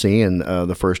remember seeing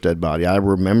the first dead body. I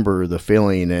remember the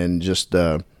feeling and just,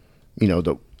 the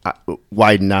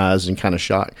widened eyes and kind of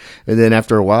shock. And then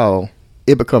after a while,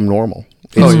 it become normal.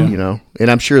 And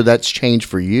I'm sure that's changed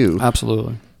for you.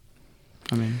 Absolutely.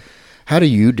 I mean, how do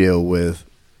you deal with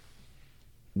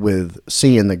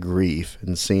seeing the grief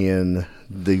and seeing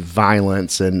the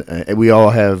violence, and we all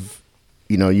have,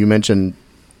 you mentioned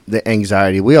the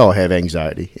anxiety. We all have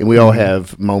anxiety, and we all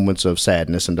have moments of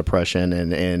sadness and depression,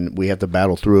 and we have to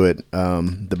battle through it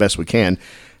the best we can.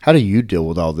 How do you deal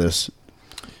with all this?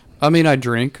 I mean, I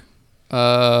drink,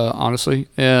 honestly,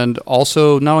 and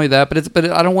also not only that, but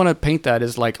I don't want to paint that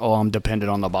as like, oh, I'm dependent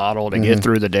on the bottle to get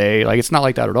through the day. Like, it's not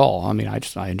like that at all. I mean, I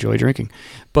enjoy drinking,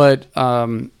 but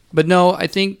no, I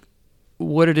think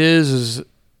what it is,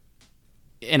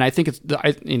 and I think it's,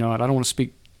 I don't want to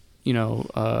speak,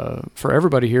 for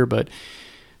everybody here, but,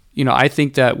 I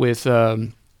think that with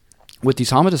these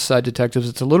homicide detectives,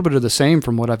 it's a little bit of the same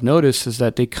from what I've noticed, is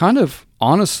that they kind of,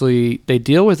 honestly, they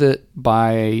deal with it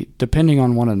by depending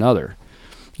on one another.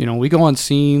 We go on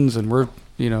scenes and we're,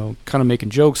 kind of making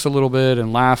jokes a little bit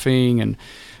and laughing and,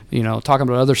 talking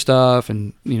about other stuff.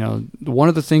 And, one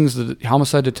of the things that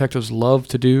homicide detectives love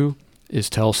to do is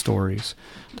tell stories.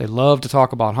 They love to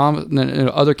talk about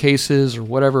other cases or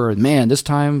whatever. And man, this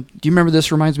time, do you remember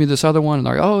this reminds me of this other one? And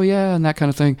they're like, oh yeah, and that kind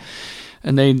of thing.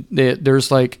 And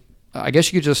there's like, I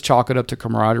guess you could just chalk it up to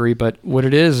camaraderie, but what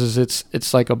it is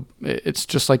it's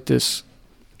just like this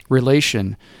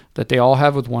relation that they all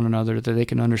have with one another, that they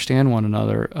can understand one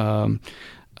another,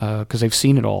 because they've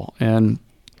seen it all. And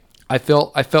I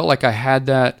felt like I had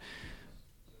that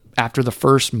after the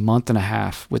first month and a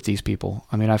half with these people.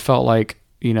 I mean, I felt like,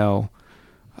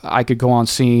 I could go on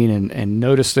scene and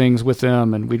notice things with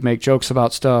them, and we'd make jokes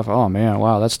about stuff. Oh man,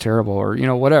 wow, that's terrible, or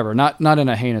whatever. Not in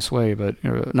a heinous way, but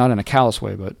not in a callous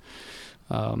way, but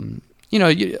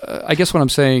I guess what I'm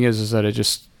saying is that it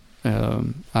just I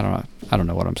don't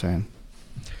know what I'm saying.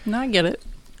 No, I get it.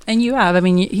 And you have. I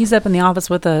mean, he's up in the office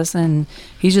with us, and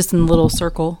he's just in the little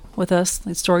circle with us,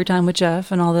 like story time with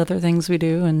Jeff and all the other things we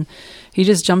do, and he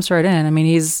just jumps right in. I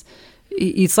mean,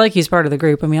 it's like he's part of the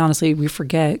group. I mean, honestly, we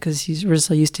forget because we're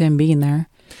so used to him being there.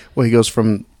 Well, he goes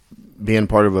from being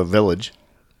part of a village,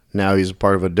 now he's a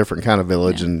part of a different kind of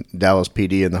village in Dallas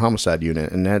PD in the homicide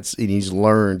unit, and he's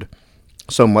learned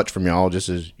so much from y'all, just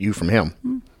as you from him.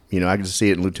 Mm-hmm. I can see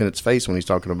it in Lieutenant's face when he's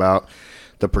talking about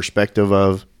the perspective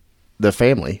of the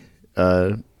family.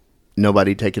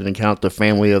 Nobody taking into account the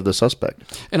family of the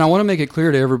suspect. And I want to make it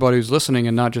clear to everybody who's listening,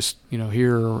 and not just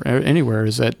here or anywhere,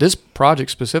 is that this project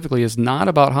specifically is not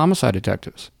about homicide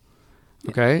detectives.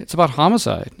 Okay? It's about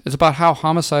homicide. It's about how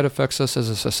homicide affects us as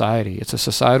a society. It's a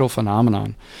societal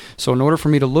phenomenon. So in order for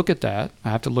me to look at that, I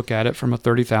have to look at it from a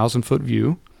 30,000-foot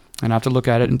view, and I have to look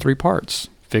at it in three parts: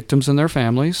 victims and their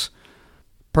families,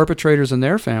 perpetrators and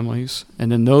their families,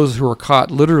 and then those who are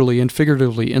caught literally and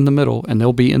figuratively in the middle, and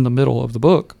they'll be in the middle of the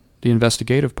book, the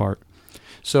investigative part.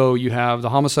 So you have the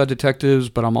homicide detectives,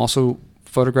 but I'm also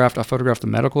I photographed the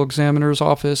medical examiner's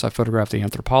office, I photographed the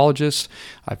anthropologist,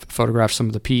 I photographed some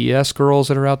of the PES girls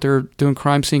that are out there doing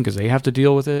crime scene because they have to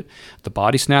deal with it, the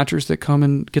body snatchers that come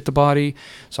and get the body,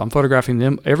 so I'm photographing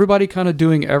them, everybody kind of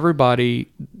doing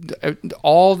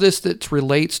all this that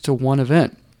relates to one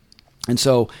event. And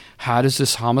so how does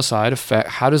this homicide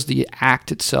how does the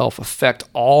act itself affect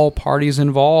all parties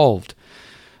involved?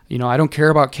 I don't care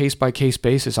about case-by-case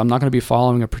basis. I'm not going to be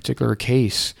following a particular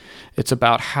case. It's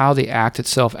about how the act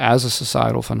itself as a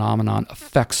societal phenomenon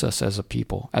affects us as a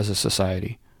people, as a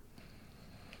society.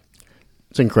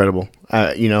 It's incredible.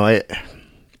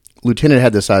 Lieutenant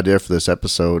had this idea for this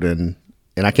episode, and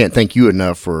I can't thank you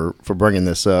enough for bringing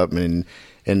this up and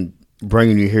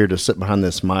bringing you here to sit behind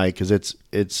this mic,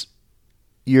 because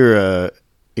you're a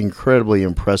incredibly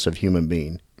impressive human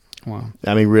being. Wow.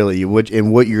 I mean, really, what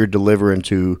you're delivering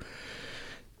to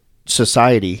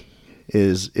society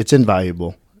it's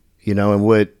invaluable. and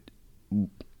what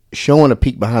showing a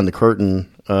peek behind the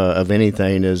curtain of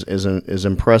anything is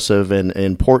impressive and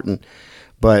important,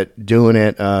 but doing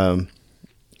it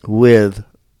with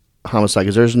Homicide,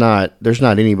 because there's not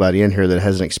anybody in here that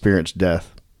hasn't experienced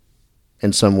death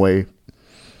in some way.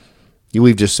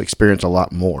 We've just experienced a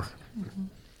lot more. Mm-hmm.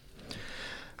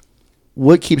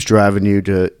 What keeps driving you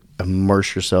to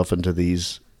immerse yourself into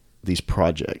these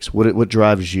projects? What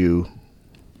drives you?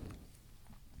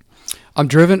 I'm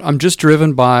just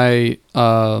driven by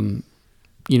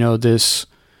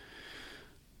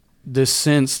this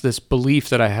sense, this belief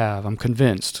that I have. I'm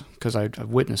convinced, because I've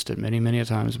witnessed it many, many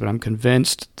times, but I'm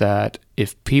convinced that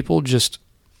if people just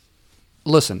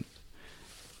listen,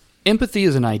 empathy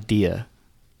is an idea.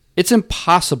 It's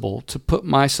impossible to put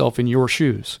myself in your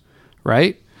shoes,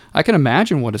 right? I can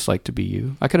imagine what it's like to be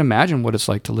you. I can imagine what it's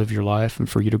like to live your life and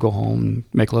for you to go home and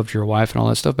make love to your wife and all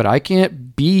that stuff, but I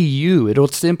can't be you.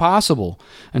 It's impossible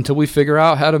until we figure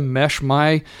out how to mesh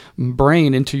my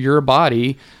brain into your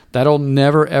body. That'll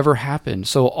never, ever happen.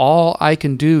 So all I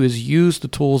can do is use the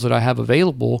tools that I have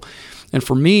available. And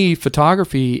for me,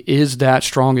 photography is that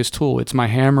strongest tool. It's my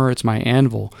hammer. It's my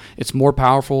anvil. It's more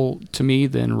powerful to me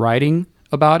than writing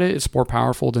about it. It's more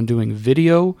powerful than doing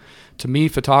video. To me,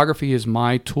 photography is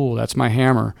my tool. That's my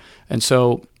hammer. And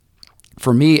so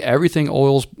for me, everything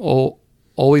always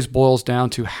boils down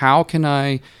to how can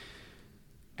I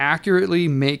accurately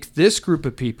make this group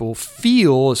of people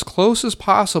feel as close as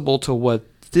possible to what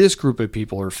this group of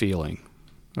people are feeling.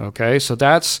 Okay, so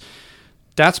that's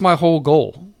my whole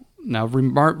goal. Now,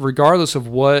 regardless of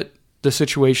what the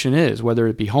situation is, whether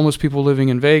it be homeless people living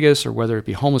in Vegas or whether it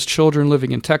be homeless children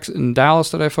living in Texas, in Dallas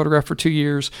that I photographed for 2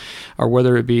 years, or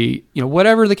whether it be,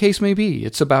 whatever the case may be,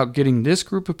 it's about getting this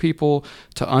group of people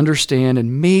to understand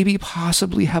and maybe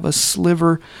possibly have a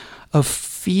sliver of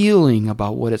feeling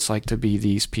about what it's like to be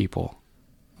these people.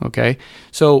 Okay,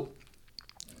 so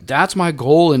that's my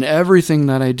goal in everything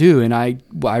that I do. And I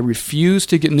refuse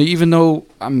to get, even though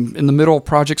I'm in the middle of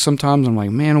projects sometimes, I'm like,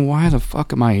 man, why the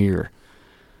fuck am I here?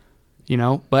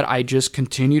 But I just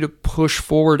continue to push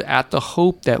forward at the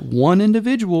hope that one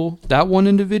individual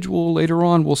later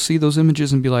on will see those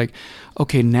images and be like,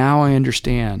 okay, now I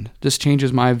understand. This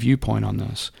changes my viewpoint on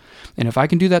this. And if I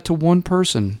can do that to one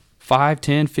person, 5,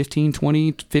 10, 15,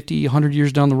 20, 50, 100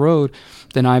 years down the road,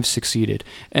 then I've succeeded.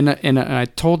 And I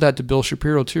told that to Bill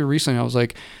Shapiro too recently. I was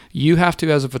like, you have to,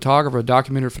 as a photographer, a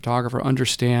documentary photographer,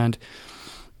 understand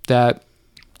that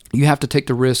you have to take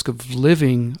the risk of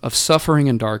suffering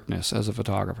in darkness as a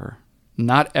photographer,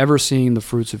 not ever seeing the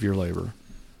fruits of your labor.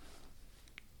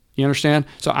 You understand?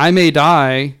 So I may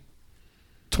die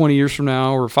 20 years from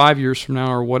now or 5 years from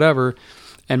now or whatever,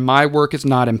 and my work is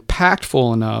not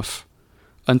impactful enough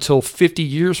until 50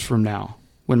 years from now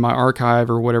when my archive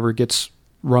or whatever gets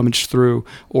rummaged through,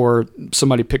 or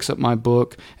somebody picks up my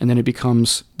book and then it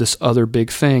becomes this other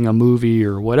big thing, a movie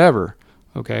or whatever.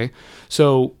 Okay?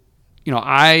 So,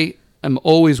 I am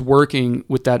always working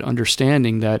with that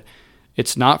understanding that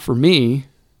it's not for me,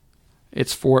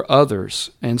 it's for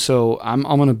others. And so I'm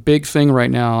on a big thing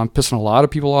right now. I'm pissing a lot of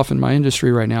people off in my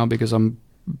industry right now because I'm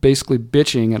basically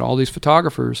bitching at all these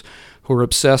photographers who are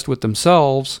obsessed with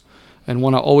themselves and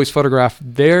want to always photograph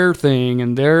their thing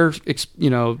and their,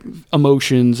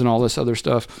 emotions and all this other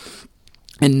stuff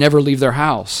and never leave their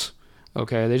house.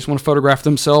 Okay, they just want to photograph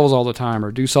themselves all the time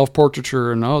or do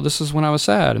self-portraiture and, this is when I was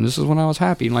sad and this is when I was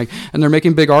happy. And they're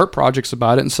making big art projects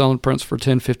about it and selling prints for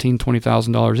 $10,000, $15,000,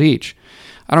 $20,000 each.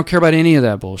 I don't care about any of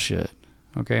that bullshit.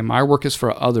 Okay, my work is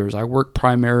for others. I work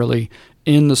primarily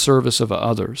in the service of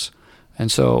others.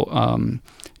 And so,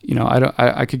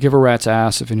 I could give a rat's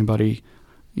ass if anybody,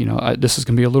 this is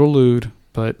going to be a little lewd,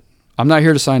 but I'm not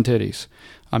here to sign titties.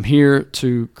 I'm here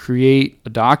to create a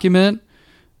document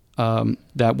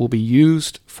that will be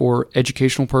used for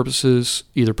educational purposes,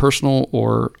 either personal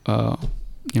or on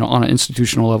an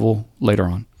institutional level later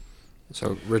on.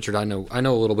 So, Richard, I know a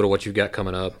little bit of what you've got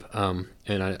coming up,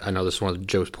 and I know this is one of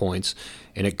Joe's points,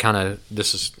 and I'm kind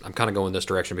of going this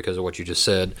direction because of what you just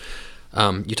said.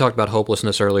 You talked about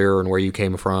hopelessness earlier and where you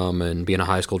came from and being a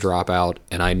high school dropout,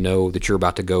 and I know that you're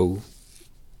about to go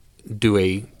do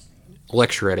a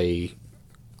lecture at a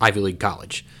Ivy League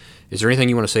college. Is there anything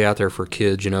you want to say out there for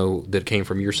kids, that came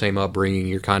from your same upbringing,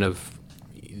 the kind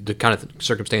of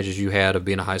circumstances you had of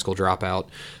being a high school dropout,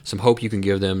 some hope you can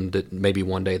give them that maybe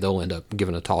one day they'll end up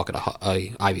giving a talk at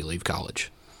a Ivy League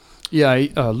college? Yeah,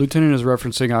 Lieutenant is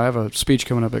referencing, I have a speech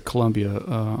coming up at Columbia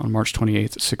on March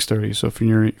 28th at 6:30. So if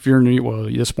you're in, well,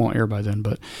 this won't air by then,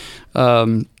 but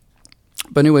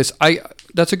anyways,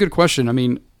 that's a good question. I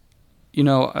mean,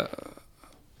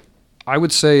 I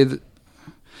would say that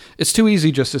it's too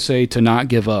easy just to say to not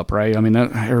give up, right? I mean,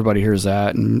 everybody hears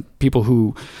that, and the people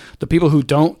who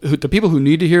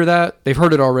need to hear that, they've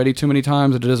heard it already too many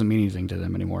times, and it doesn't mean anything to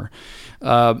them anymore.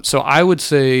 So I would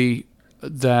say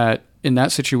that in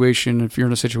that situation, if you're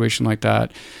in a situation like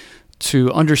that,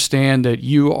 to understand that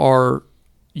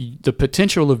the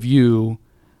potential of you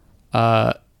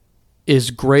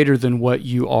is greater than what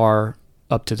you are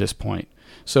up to this point.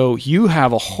 So you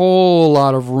have a whole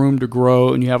lot of room to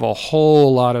grow, and you have a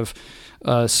whole lot of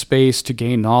space to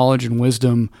gain knowledge and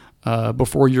wisdom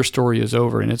before your story is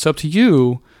over. And it's up to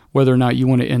you whether or not you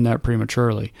want to end that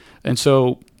prematurely. And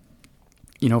so,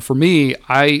 for me,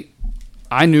 I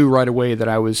knew right away that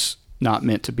I was not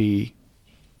meant to be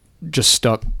just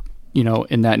stuck,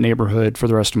 in that neighborhood for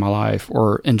the rest of my life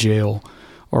or in jail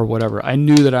or whatever. I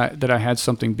knew that I had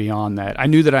something beyond that. I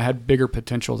knew that I had bigger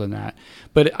potential than that.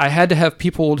 But I had to have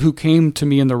people who came to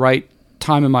me in the right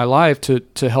time in my life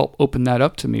to help open that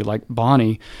up to me, like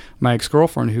Bonnie, my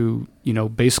ex-girlfriend, who,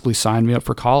 basically signed me up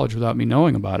for college without me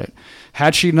knowing about it.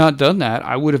 Had she not done that,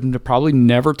 I would have probably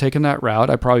never taken that route.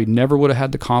 I probably never would have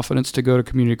had the confidence to go to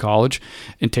community college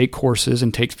and take courses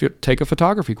and take a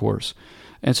photography course.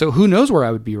 And so who knows where I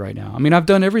would be right now? I mean, I've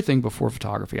done everything before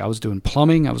photography. I was doing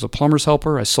plumbing. I was a plumber's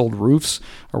helper. I sold roofs.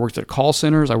 I worked at call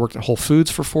centers. I worked at Whole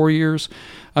Foods for 4 years.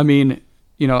 I mean,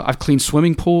 I've cleaned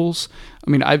swimming pools.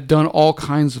 I mean, I've done all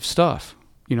kinds of stuff.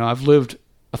 I've lived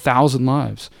 1,000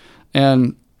 lives.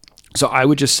 And so I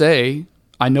would just say,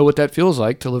 I know what that feels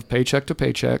like to live paycheck to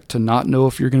paycheck, to not know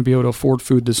if you're going to be able to afford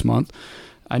food this month.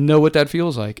 I know what that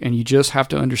feels like. And you just have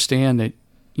to understand that,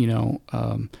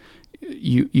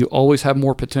 you always have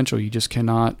more potential. You just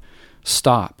cannot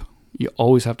stop. You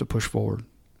always have to push forward.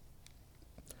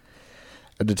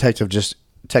 A detective just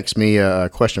texted me a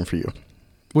question for you.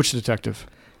 Which detective?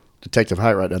 Detective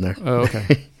Height right down there. Oh,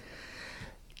 okay.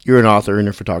 You're an author and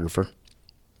a photographer.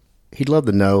 He'd love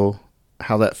to know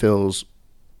how that feels,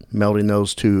 melding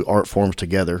those two art forms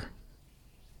together,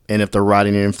 and if the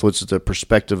writing influences the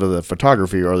perspective of the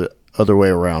photography or the other way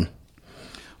around.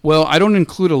 Well, I don't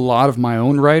include a lot of my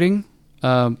own writing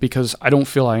because I don't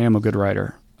feel I am a good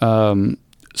writer.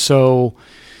 So,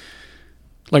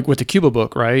 like with the Cuba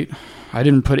book, right? I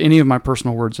didn't put any of my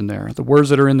personal words in there. The words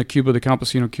that are in the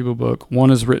Campesino Cuba book,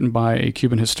 one is written by a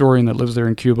Cuban historian that lives there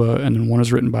in Cuba, and then one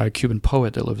is written by a Cuban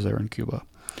poet that lives there in Cuba.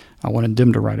 I wanted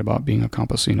them to write about being a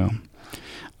campesino.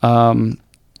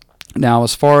 Now,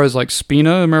 as far as like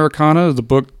Spina Americana, the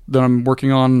book that I'm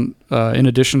working on, in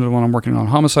addition to the one I'm working on,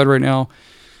 Homicide, right now,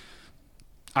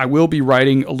 I will be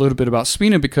writing a little bit about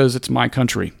Spina because it's my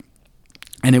country.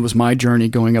 And it was my journey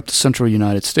going up the central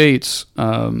United States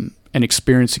and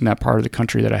experiencing that part of the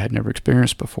country that I had never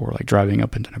experienced before, like driving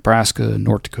up into Nebraska,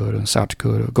 North Dakota, South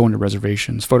Dakota, going to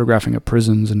reservations, photographing at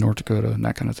prisons in North Dakota, and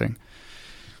that kind of thing.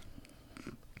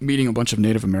 Meeting a bunch of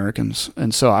Native Americans.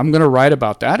 And so I'm going to write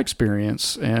about that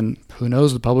experience, and who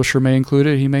knows, the publisher may include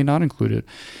it, he may not include it.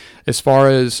 As far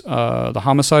as the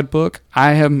Homicide book,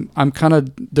 I'm kind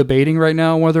of debating right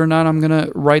now whether or not I'm going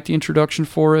to write the introduction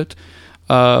for it.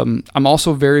 I'm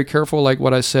also very careful, like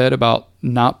what I said, about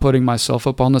not putting myself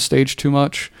up on the stage too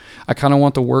much. I kind of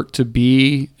want the work to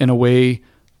be, in a way,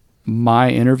 my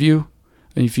interview.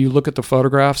 And if you look at the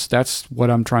photographs, that's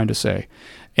what I'm trying to say.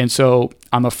 And so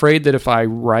I'm afraid that if I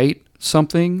write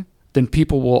something, then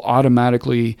people will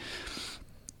automatically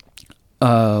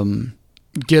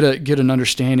get an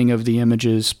understanding of the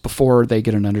images before they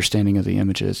get an understanding of the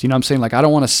images. You know what I'm saying? Like I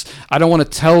don't want to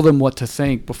tell them what to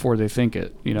think before they think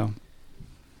it, you know.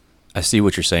 I see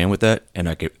what you're saying with that, and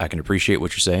I can appreciate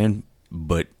what you're saying,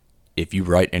 but if you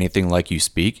write anything like you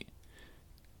speak,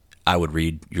 I would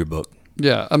read your book.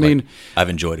 Yeah, I mean, I've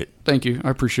enjoyed it. Thank you. I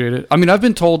appreciate it. I mean, I've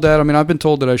been told that. I've been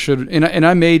told that I should, and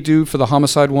I may do for the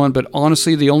Homicide one, but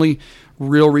honestly, the only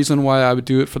real reason why I would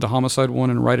do it for the Homicide one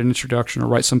and write an introduction or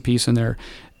write some piece in there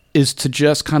is to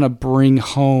just kind of bring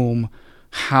home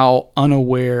how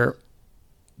unaware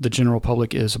the general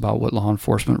public is about what law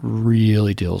enforcement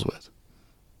really deals with.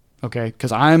 Okay,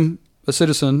 because I'm a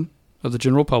citizen of the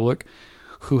general public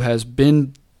who has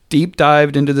been deep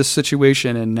dived into this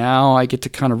situation, and now I get to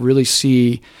kind of really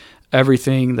see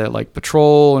everything that like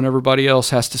patrol and everybody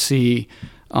else has to see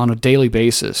on a daily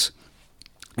basis.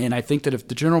 And I think that if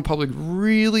the general public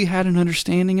really had an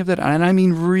understanding of that, and I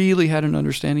mean really had an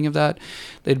understanding of that,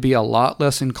 they'd be a lot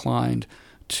less inclined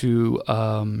to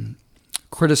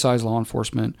criticize law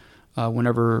enforcement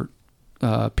whenever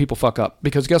people fuck up.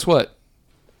 Because guess what?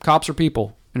 Cops are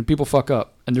people, and people fuck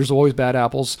up. And there's always bad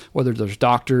apples, whether there's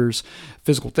doctors,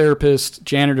 physical therapists,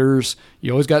 janitors.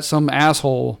 You always got some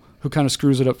asshole who kind of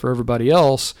screws it up for everybody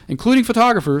else, including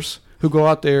photographers. who go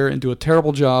out there and do a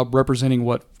terrible job representing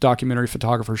what documentary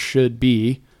photographers should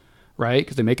be, right?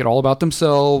 Because they make it all about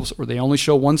themselves, or they only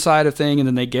show one side of thing, and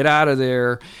then they get out of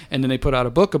there, and then they put out a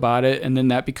book about it, and then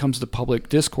that becomes the public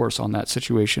discourse on that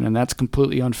situation, and that's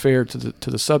completely unfair to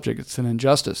the subject. It's an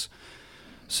injustice.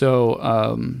 So,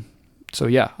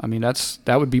 yeah, I mean,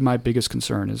 that would be my biggest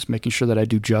concern, is making sure that I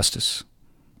do justice.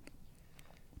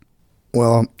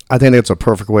 Well, I think that's a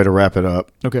perfect way to wrap it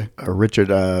up. Okay. Richard,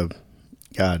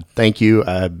 God, thank you.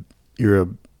 You're a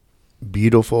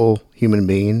beautiful human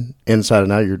being, inside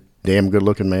and out. You're a damn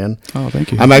good-looking man. Oh,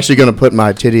 thank you. I'm actually going to put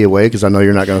my titty away because I know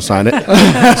you're not going to sign it.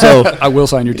 So I will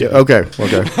sign your titty. Okay.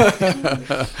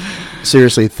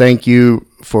 Seriously, thank you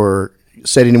for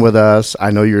sitting with us.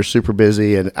 I know you're super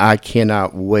busy, and I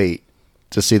cannot wait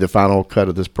to see the final cut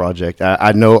of this project.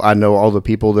 I know all the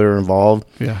people that are involved.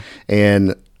 Yeah.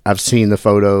 And I've seen the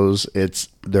photos.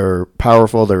 They're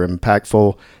powerful. They're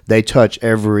impactful. They touch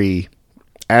every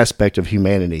aspect of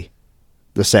humanity: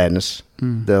 the sadness,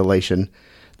 the elation,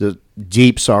 the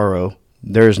deep sorrow.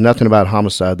 There is nothing about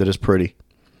homicide that is pretty.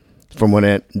 From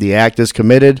when the act is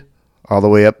committed, all the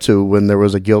way up to when there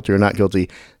was a guilty or not guilty.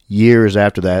 Years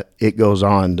after that, it goes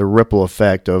on. The ripple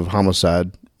effect of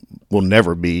homicide will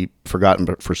never be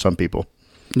forgotten for some people.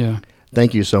 Yeah.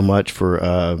 Thank you so much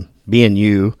for being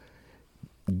you,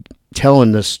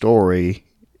 telling this story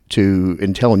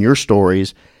and telling your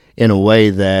stories in a way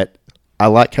that I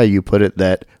like how you put it,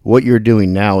 that what you're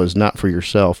doing now is not for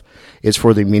yourself. It's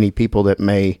for the many people that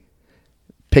may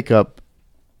pick up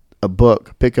a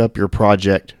book, pick up your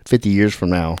project 50 years from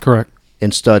now. Correct.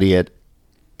 And study it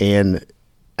and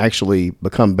actually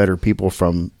become better people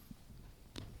from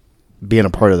being a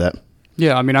part of that.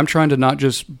 Yeah, I mean, I'm trying to not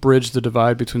just bridge the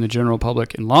divide between the general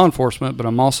public and law enforcement, but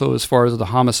I'm also, as far as the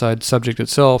homicide subject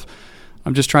itself,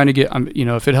 I'm just trying to get,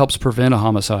 if it helps prevent a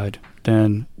homicide,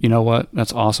 then you know what?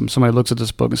 That's awesome. Somebody looks at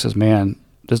this book and says, man,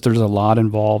 there's a lot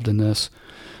involved in this,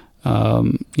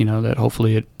 that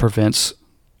hopefully it prevents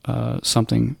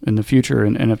something in the future.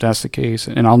 And if that's the case,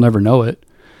 and I'll never know it,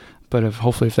 but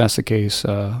hopefully if that's the case,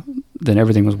 then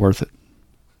everything was worth it.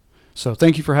 So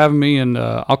thank you for having me, and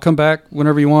I'll come back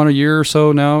whenever you want, a year or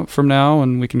so from now,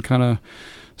 and we can kind of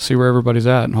see where everybody's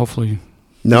at, and hopefully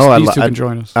these two can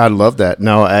join us. I'd love that.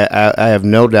 No, I have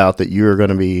no doubt that you're going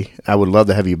to be. I would love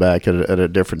to have you back at a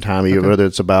different time, whether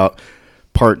it's about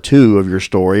part 2 of your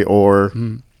story or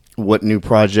what new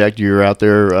project you're out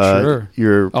there.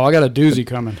 Sure. I got a doozy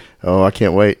coming. Oh, I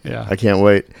can't wait. Yeah, I can't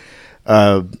wait.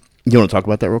 You want to talk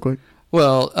about that real quick?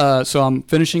 Well, so I'm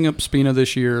finishing up Spina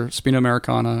this year, Spina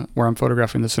Americana, where I'm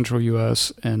photographing the central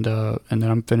U.S., and then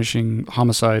I'm finishing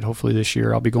Homicide hopefully this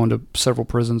year. I'll be going to several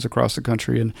prisons across the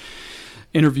country and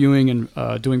interviewing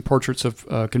and doing portraits of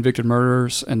convicted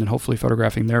murderers, and then hopefully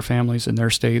photographing their families in their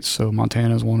states. So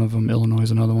Montana is one of them, Illinois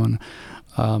is another one.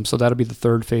 So that'll be the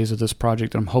third phase of this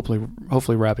project, and I'm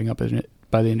hopefully wrapping up in it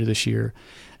by the end of this year.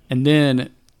 And then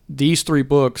these 3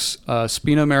 books,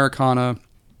 Spina Americana,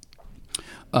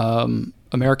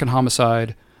 American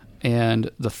Homicide, and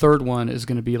the third one is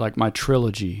going to be like my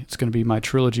trilogy. It's going to be my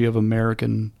trilogy of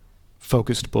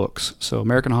American-focused books. So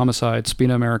American Homicide,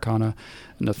 Spina Americana,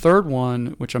 and the third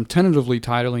one, which I'm tentatively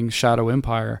titling Shadow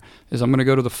Empire, is I'm going to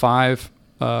go to the 5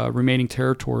 remaining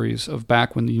territories of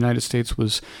back when the United States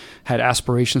had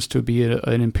aspirations to be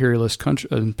an imperialist country,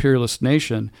 an imperialist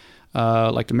nation,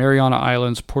 like the Mariana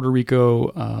Islands, Puerto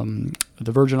Rico,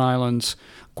 the Virgin Islands,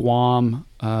 Guam,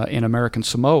 and American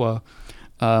Samoa,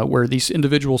 where these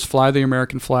individuals fly the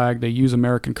American flag, they use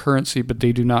American currency, but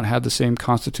they do not have the same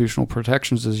constitutional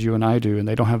protections as you and I do, and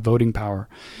they don't have voting power.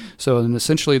 So then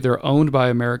essentially they're owned by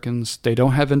Americans, they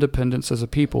don't have independence as a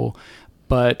people,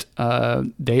 but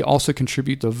they also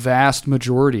contribute the vast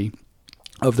majority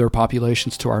of their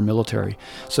populations to our military.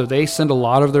 So they send a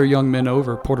lot of their young men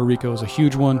over. Puerto Rico is a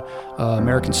huge one.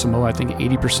 American Samoa, I think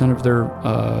 80% of their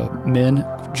men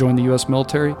join the U.S.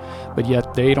 military, but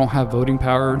yet they don't have voting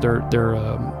power.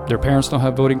 Their parents don't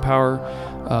have voting power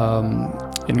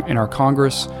in our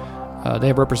Congress. They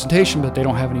have representation, but they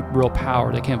don't have any real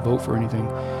power. They can't vote for anything.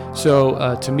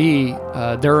 So to me,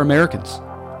 they're Americans.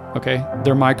 Okay,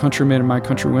 they're my countrymen and my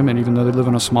countrywomen, even though they live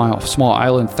on a small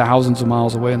island thousands of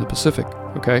miles away in the Pacific.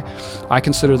 Okay, I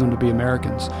consider them to be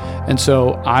Americans, and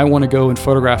so I want to go and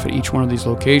photograph at each one of these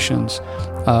locations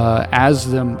as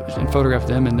them, and photograph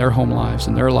them in their home lives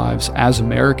and their lives as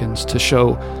Americans, to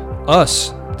show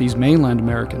us, these mainland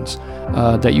Americans,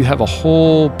 that you have a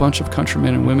whole bunch of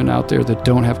countrymen and women out there that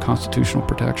don't have constitutional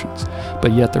protections,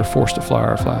 but yet they're forced to fly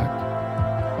our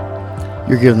flag.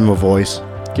 You're giving them a voice.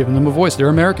 Giving them a voice. They're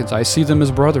Americans. I see them as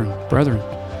brethren.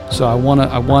 So I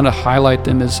want to highlight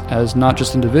them as not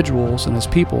just individuals and as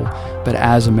people, but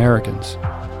as Americans.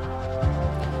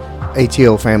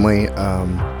 ATO family,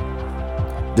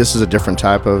 this is a different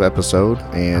type of episode,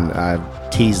 and I've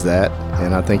teased that,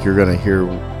 and I think you're going to hear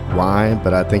why,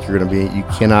 but I think you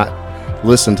cannot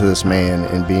listen to this man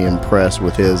and be impressed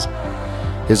with his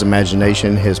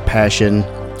imagination, his passion,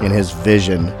 and his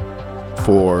vision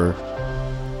for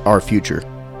our future.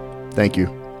 Thank you.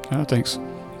 Thanks.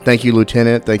 Thank you,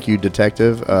 Lieutenant. Thank you,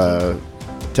 Detective.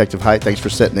 Detective Height, thanks for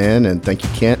sitting in, and thank you,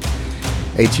 Kent.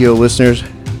 ATO listeners,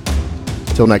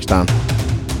 till next time.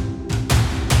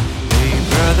 Hey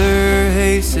brother,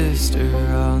 hey sister,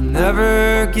 I'll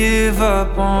never give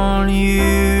up on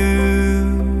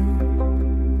you.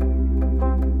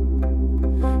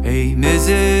 Hey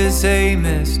Mrs., hey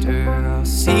mister, I'll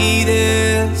see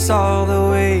this all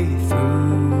the way through.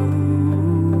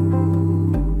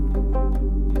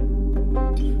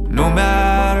 No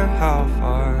matter how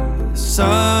far the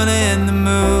sun and the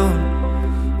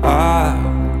moon,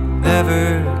 I'll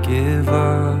never give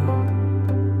up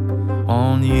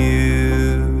on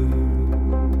you.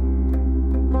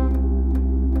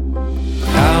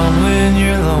 Down when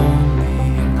you're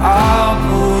lonely, I'll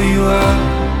pull you up.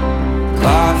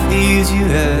 Life leaves you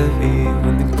heavy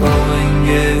when the going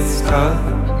gets tough.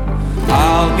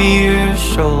 I'll be your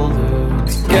shoulder,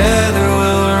 together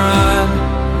we'll run.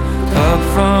 Up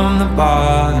from the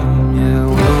bottom, yeah,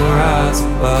 we'll rise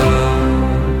above.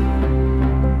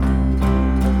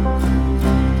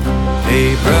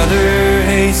 Hey brother,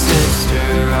 hey sister,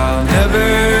 I'll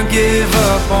never give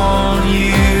up on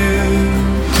you.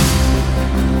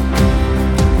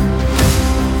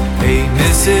 Hey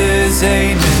Mrs.,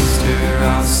 hey mister,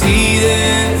 I'll see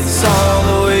this all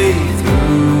the way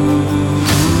through.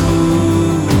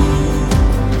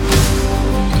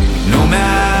 No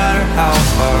matter how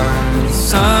far the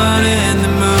sun and the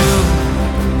moon,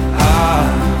 I'll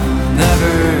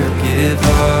never give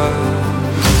up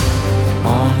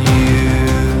on you.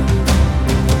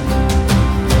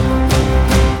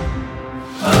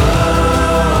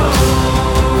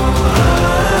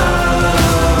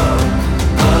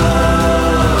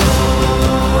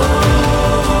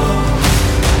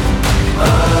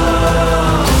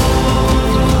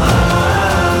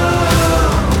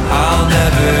 I'll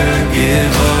never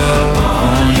give up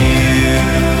on you.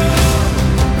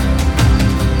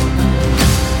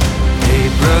 Hey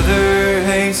brother,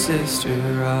 hey sister,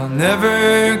 I'll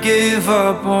never give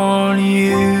up on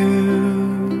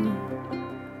you.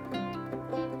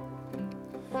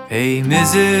 Hey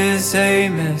Mrs., hey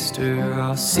mister,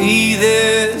 I'll see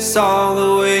this all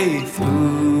the way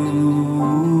through.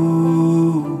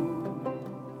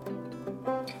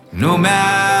 No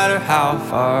matter how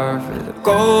far for the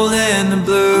gold and the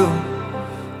blue,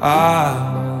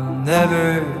 I'll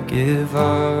never give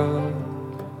up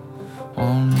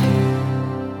on you.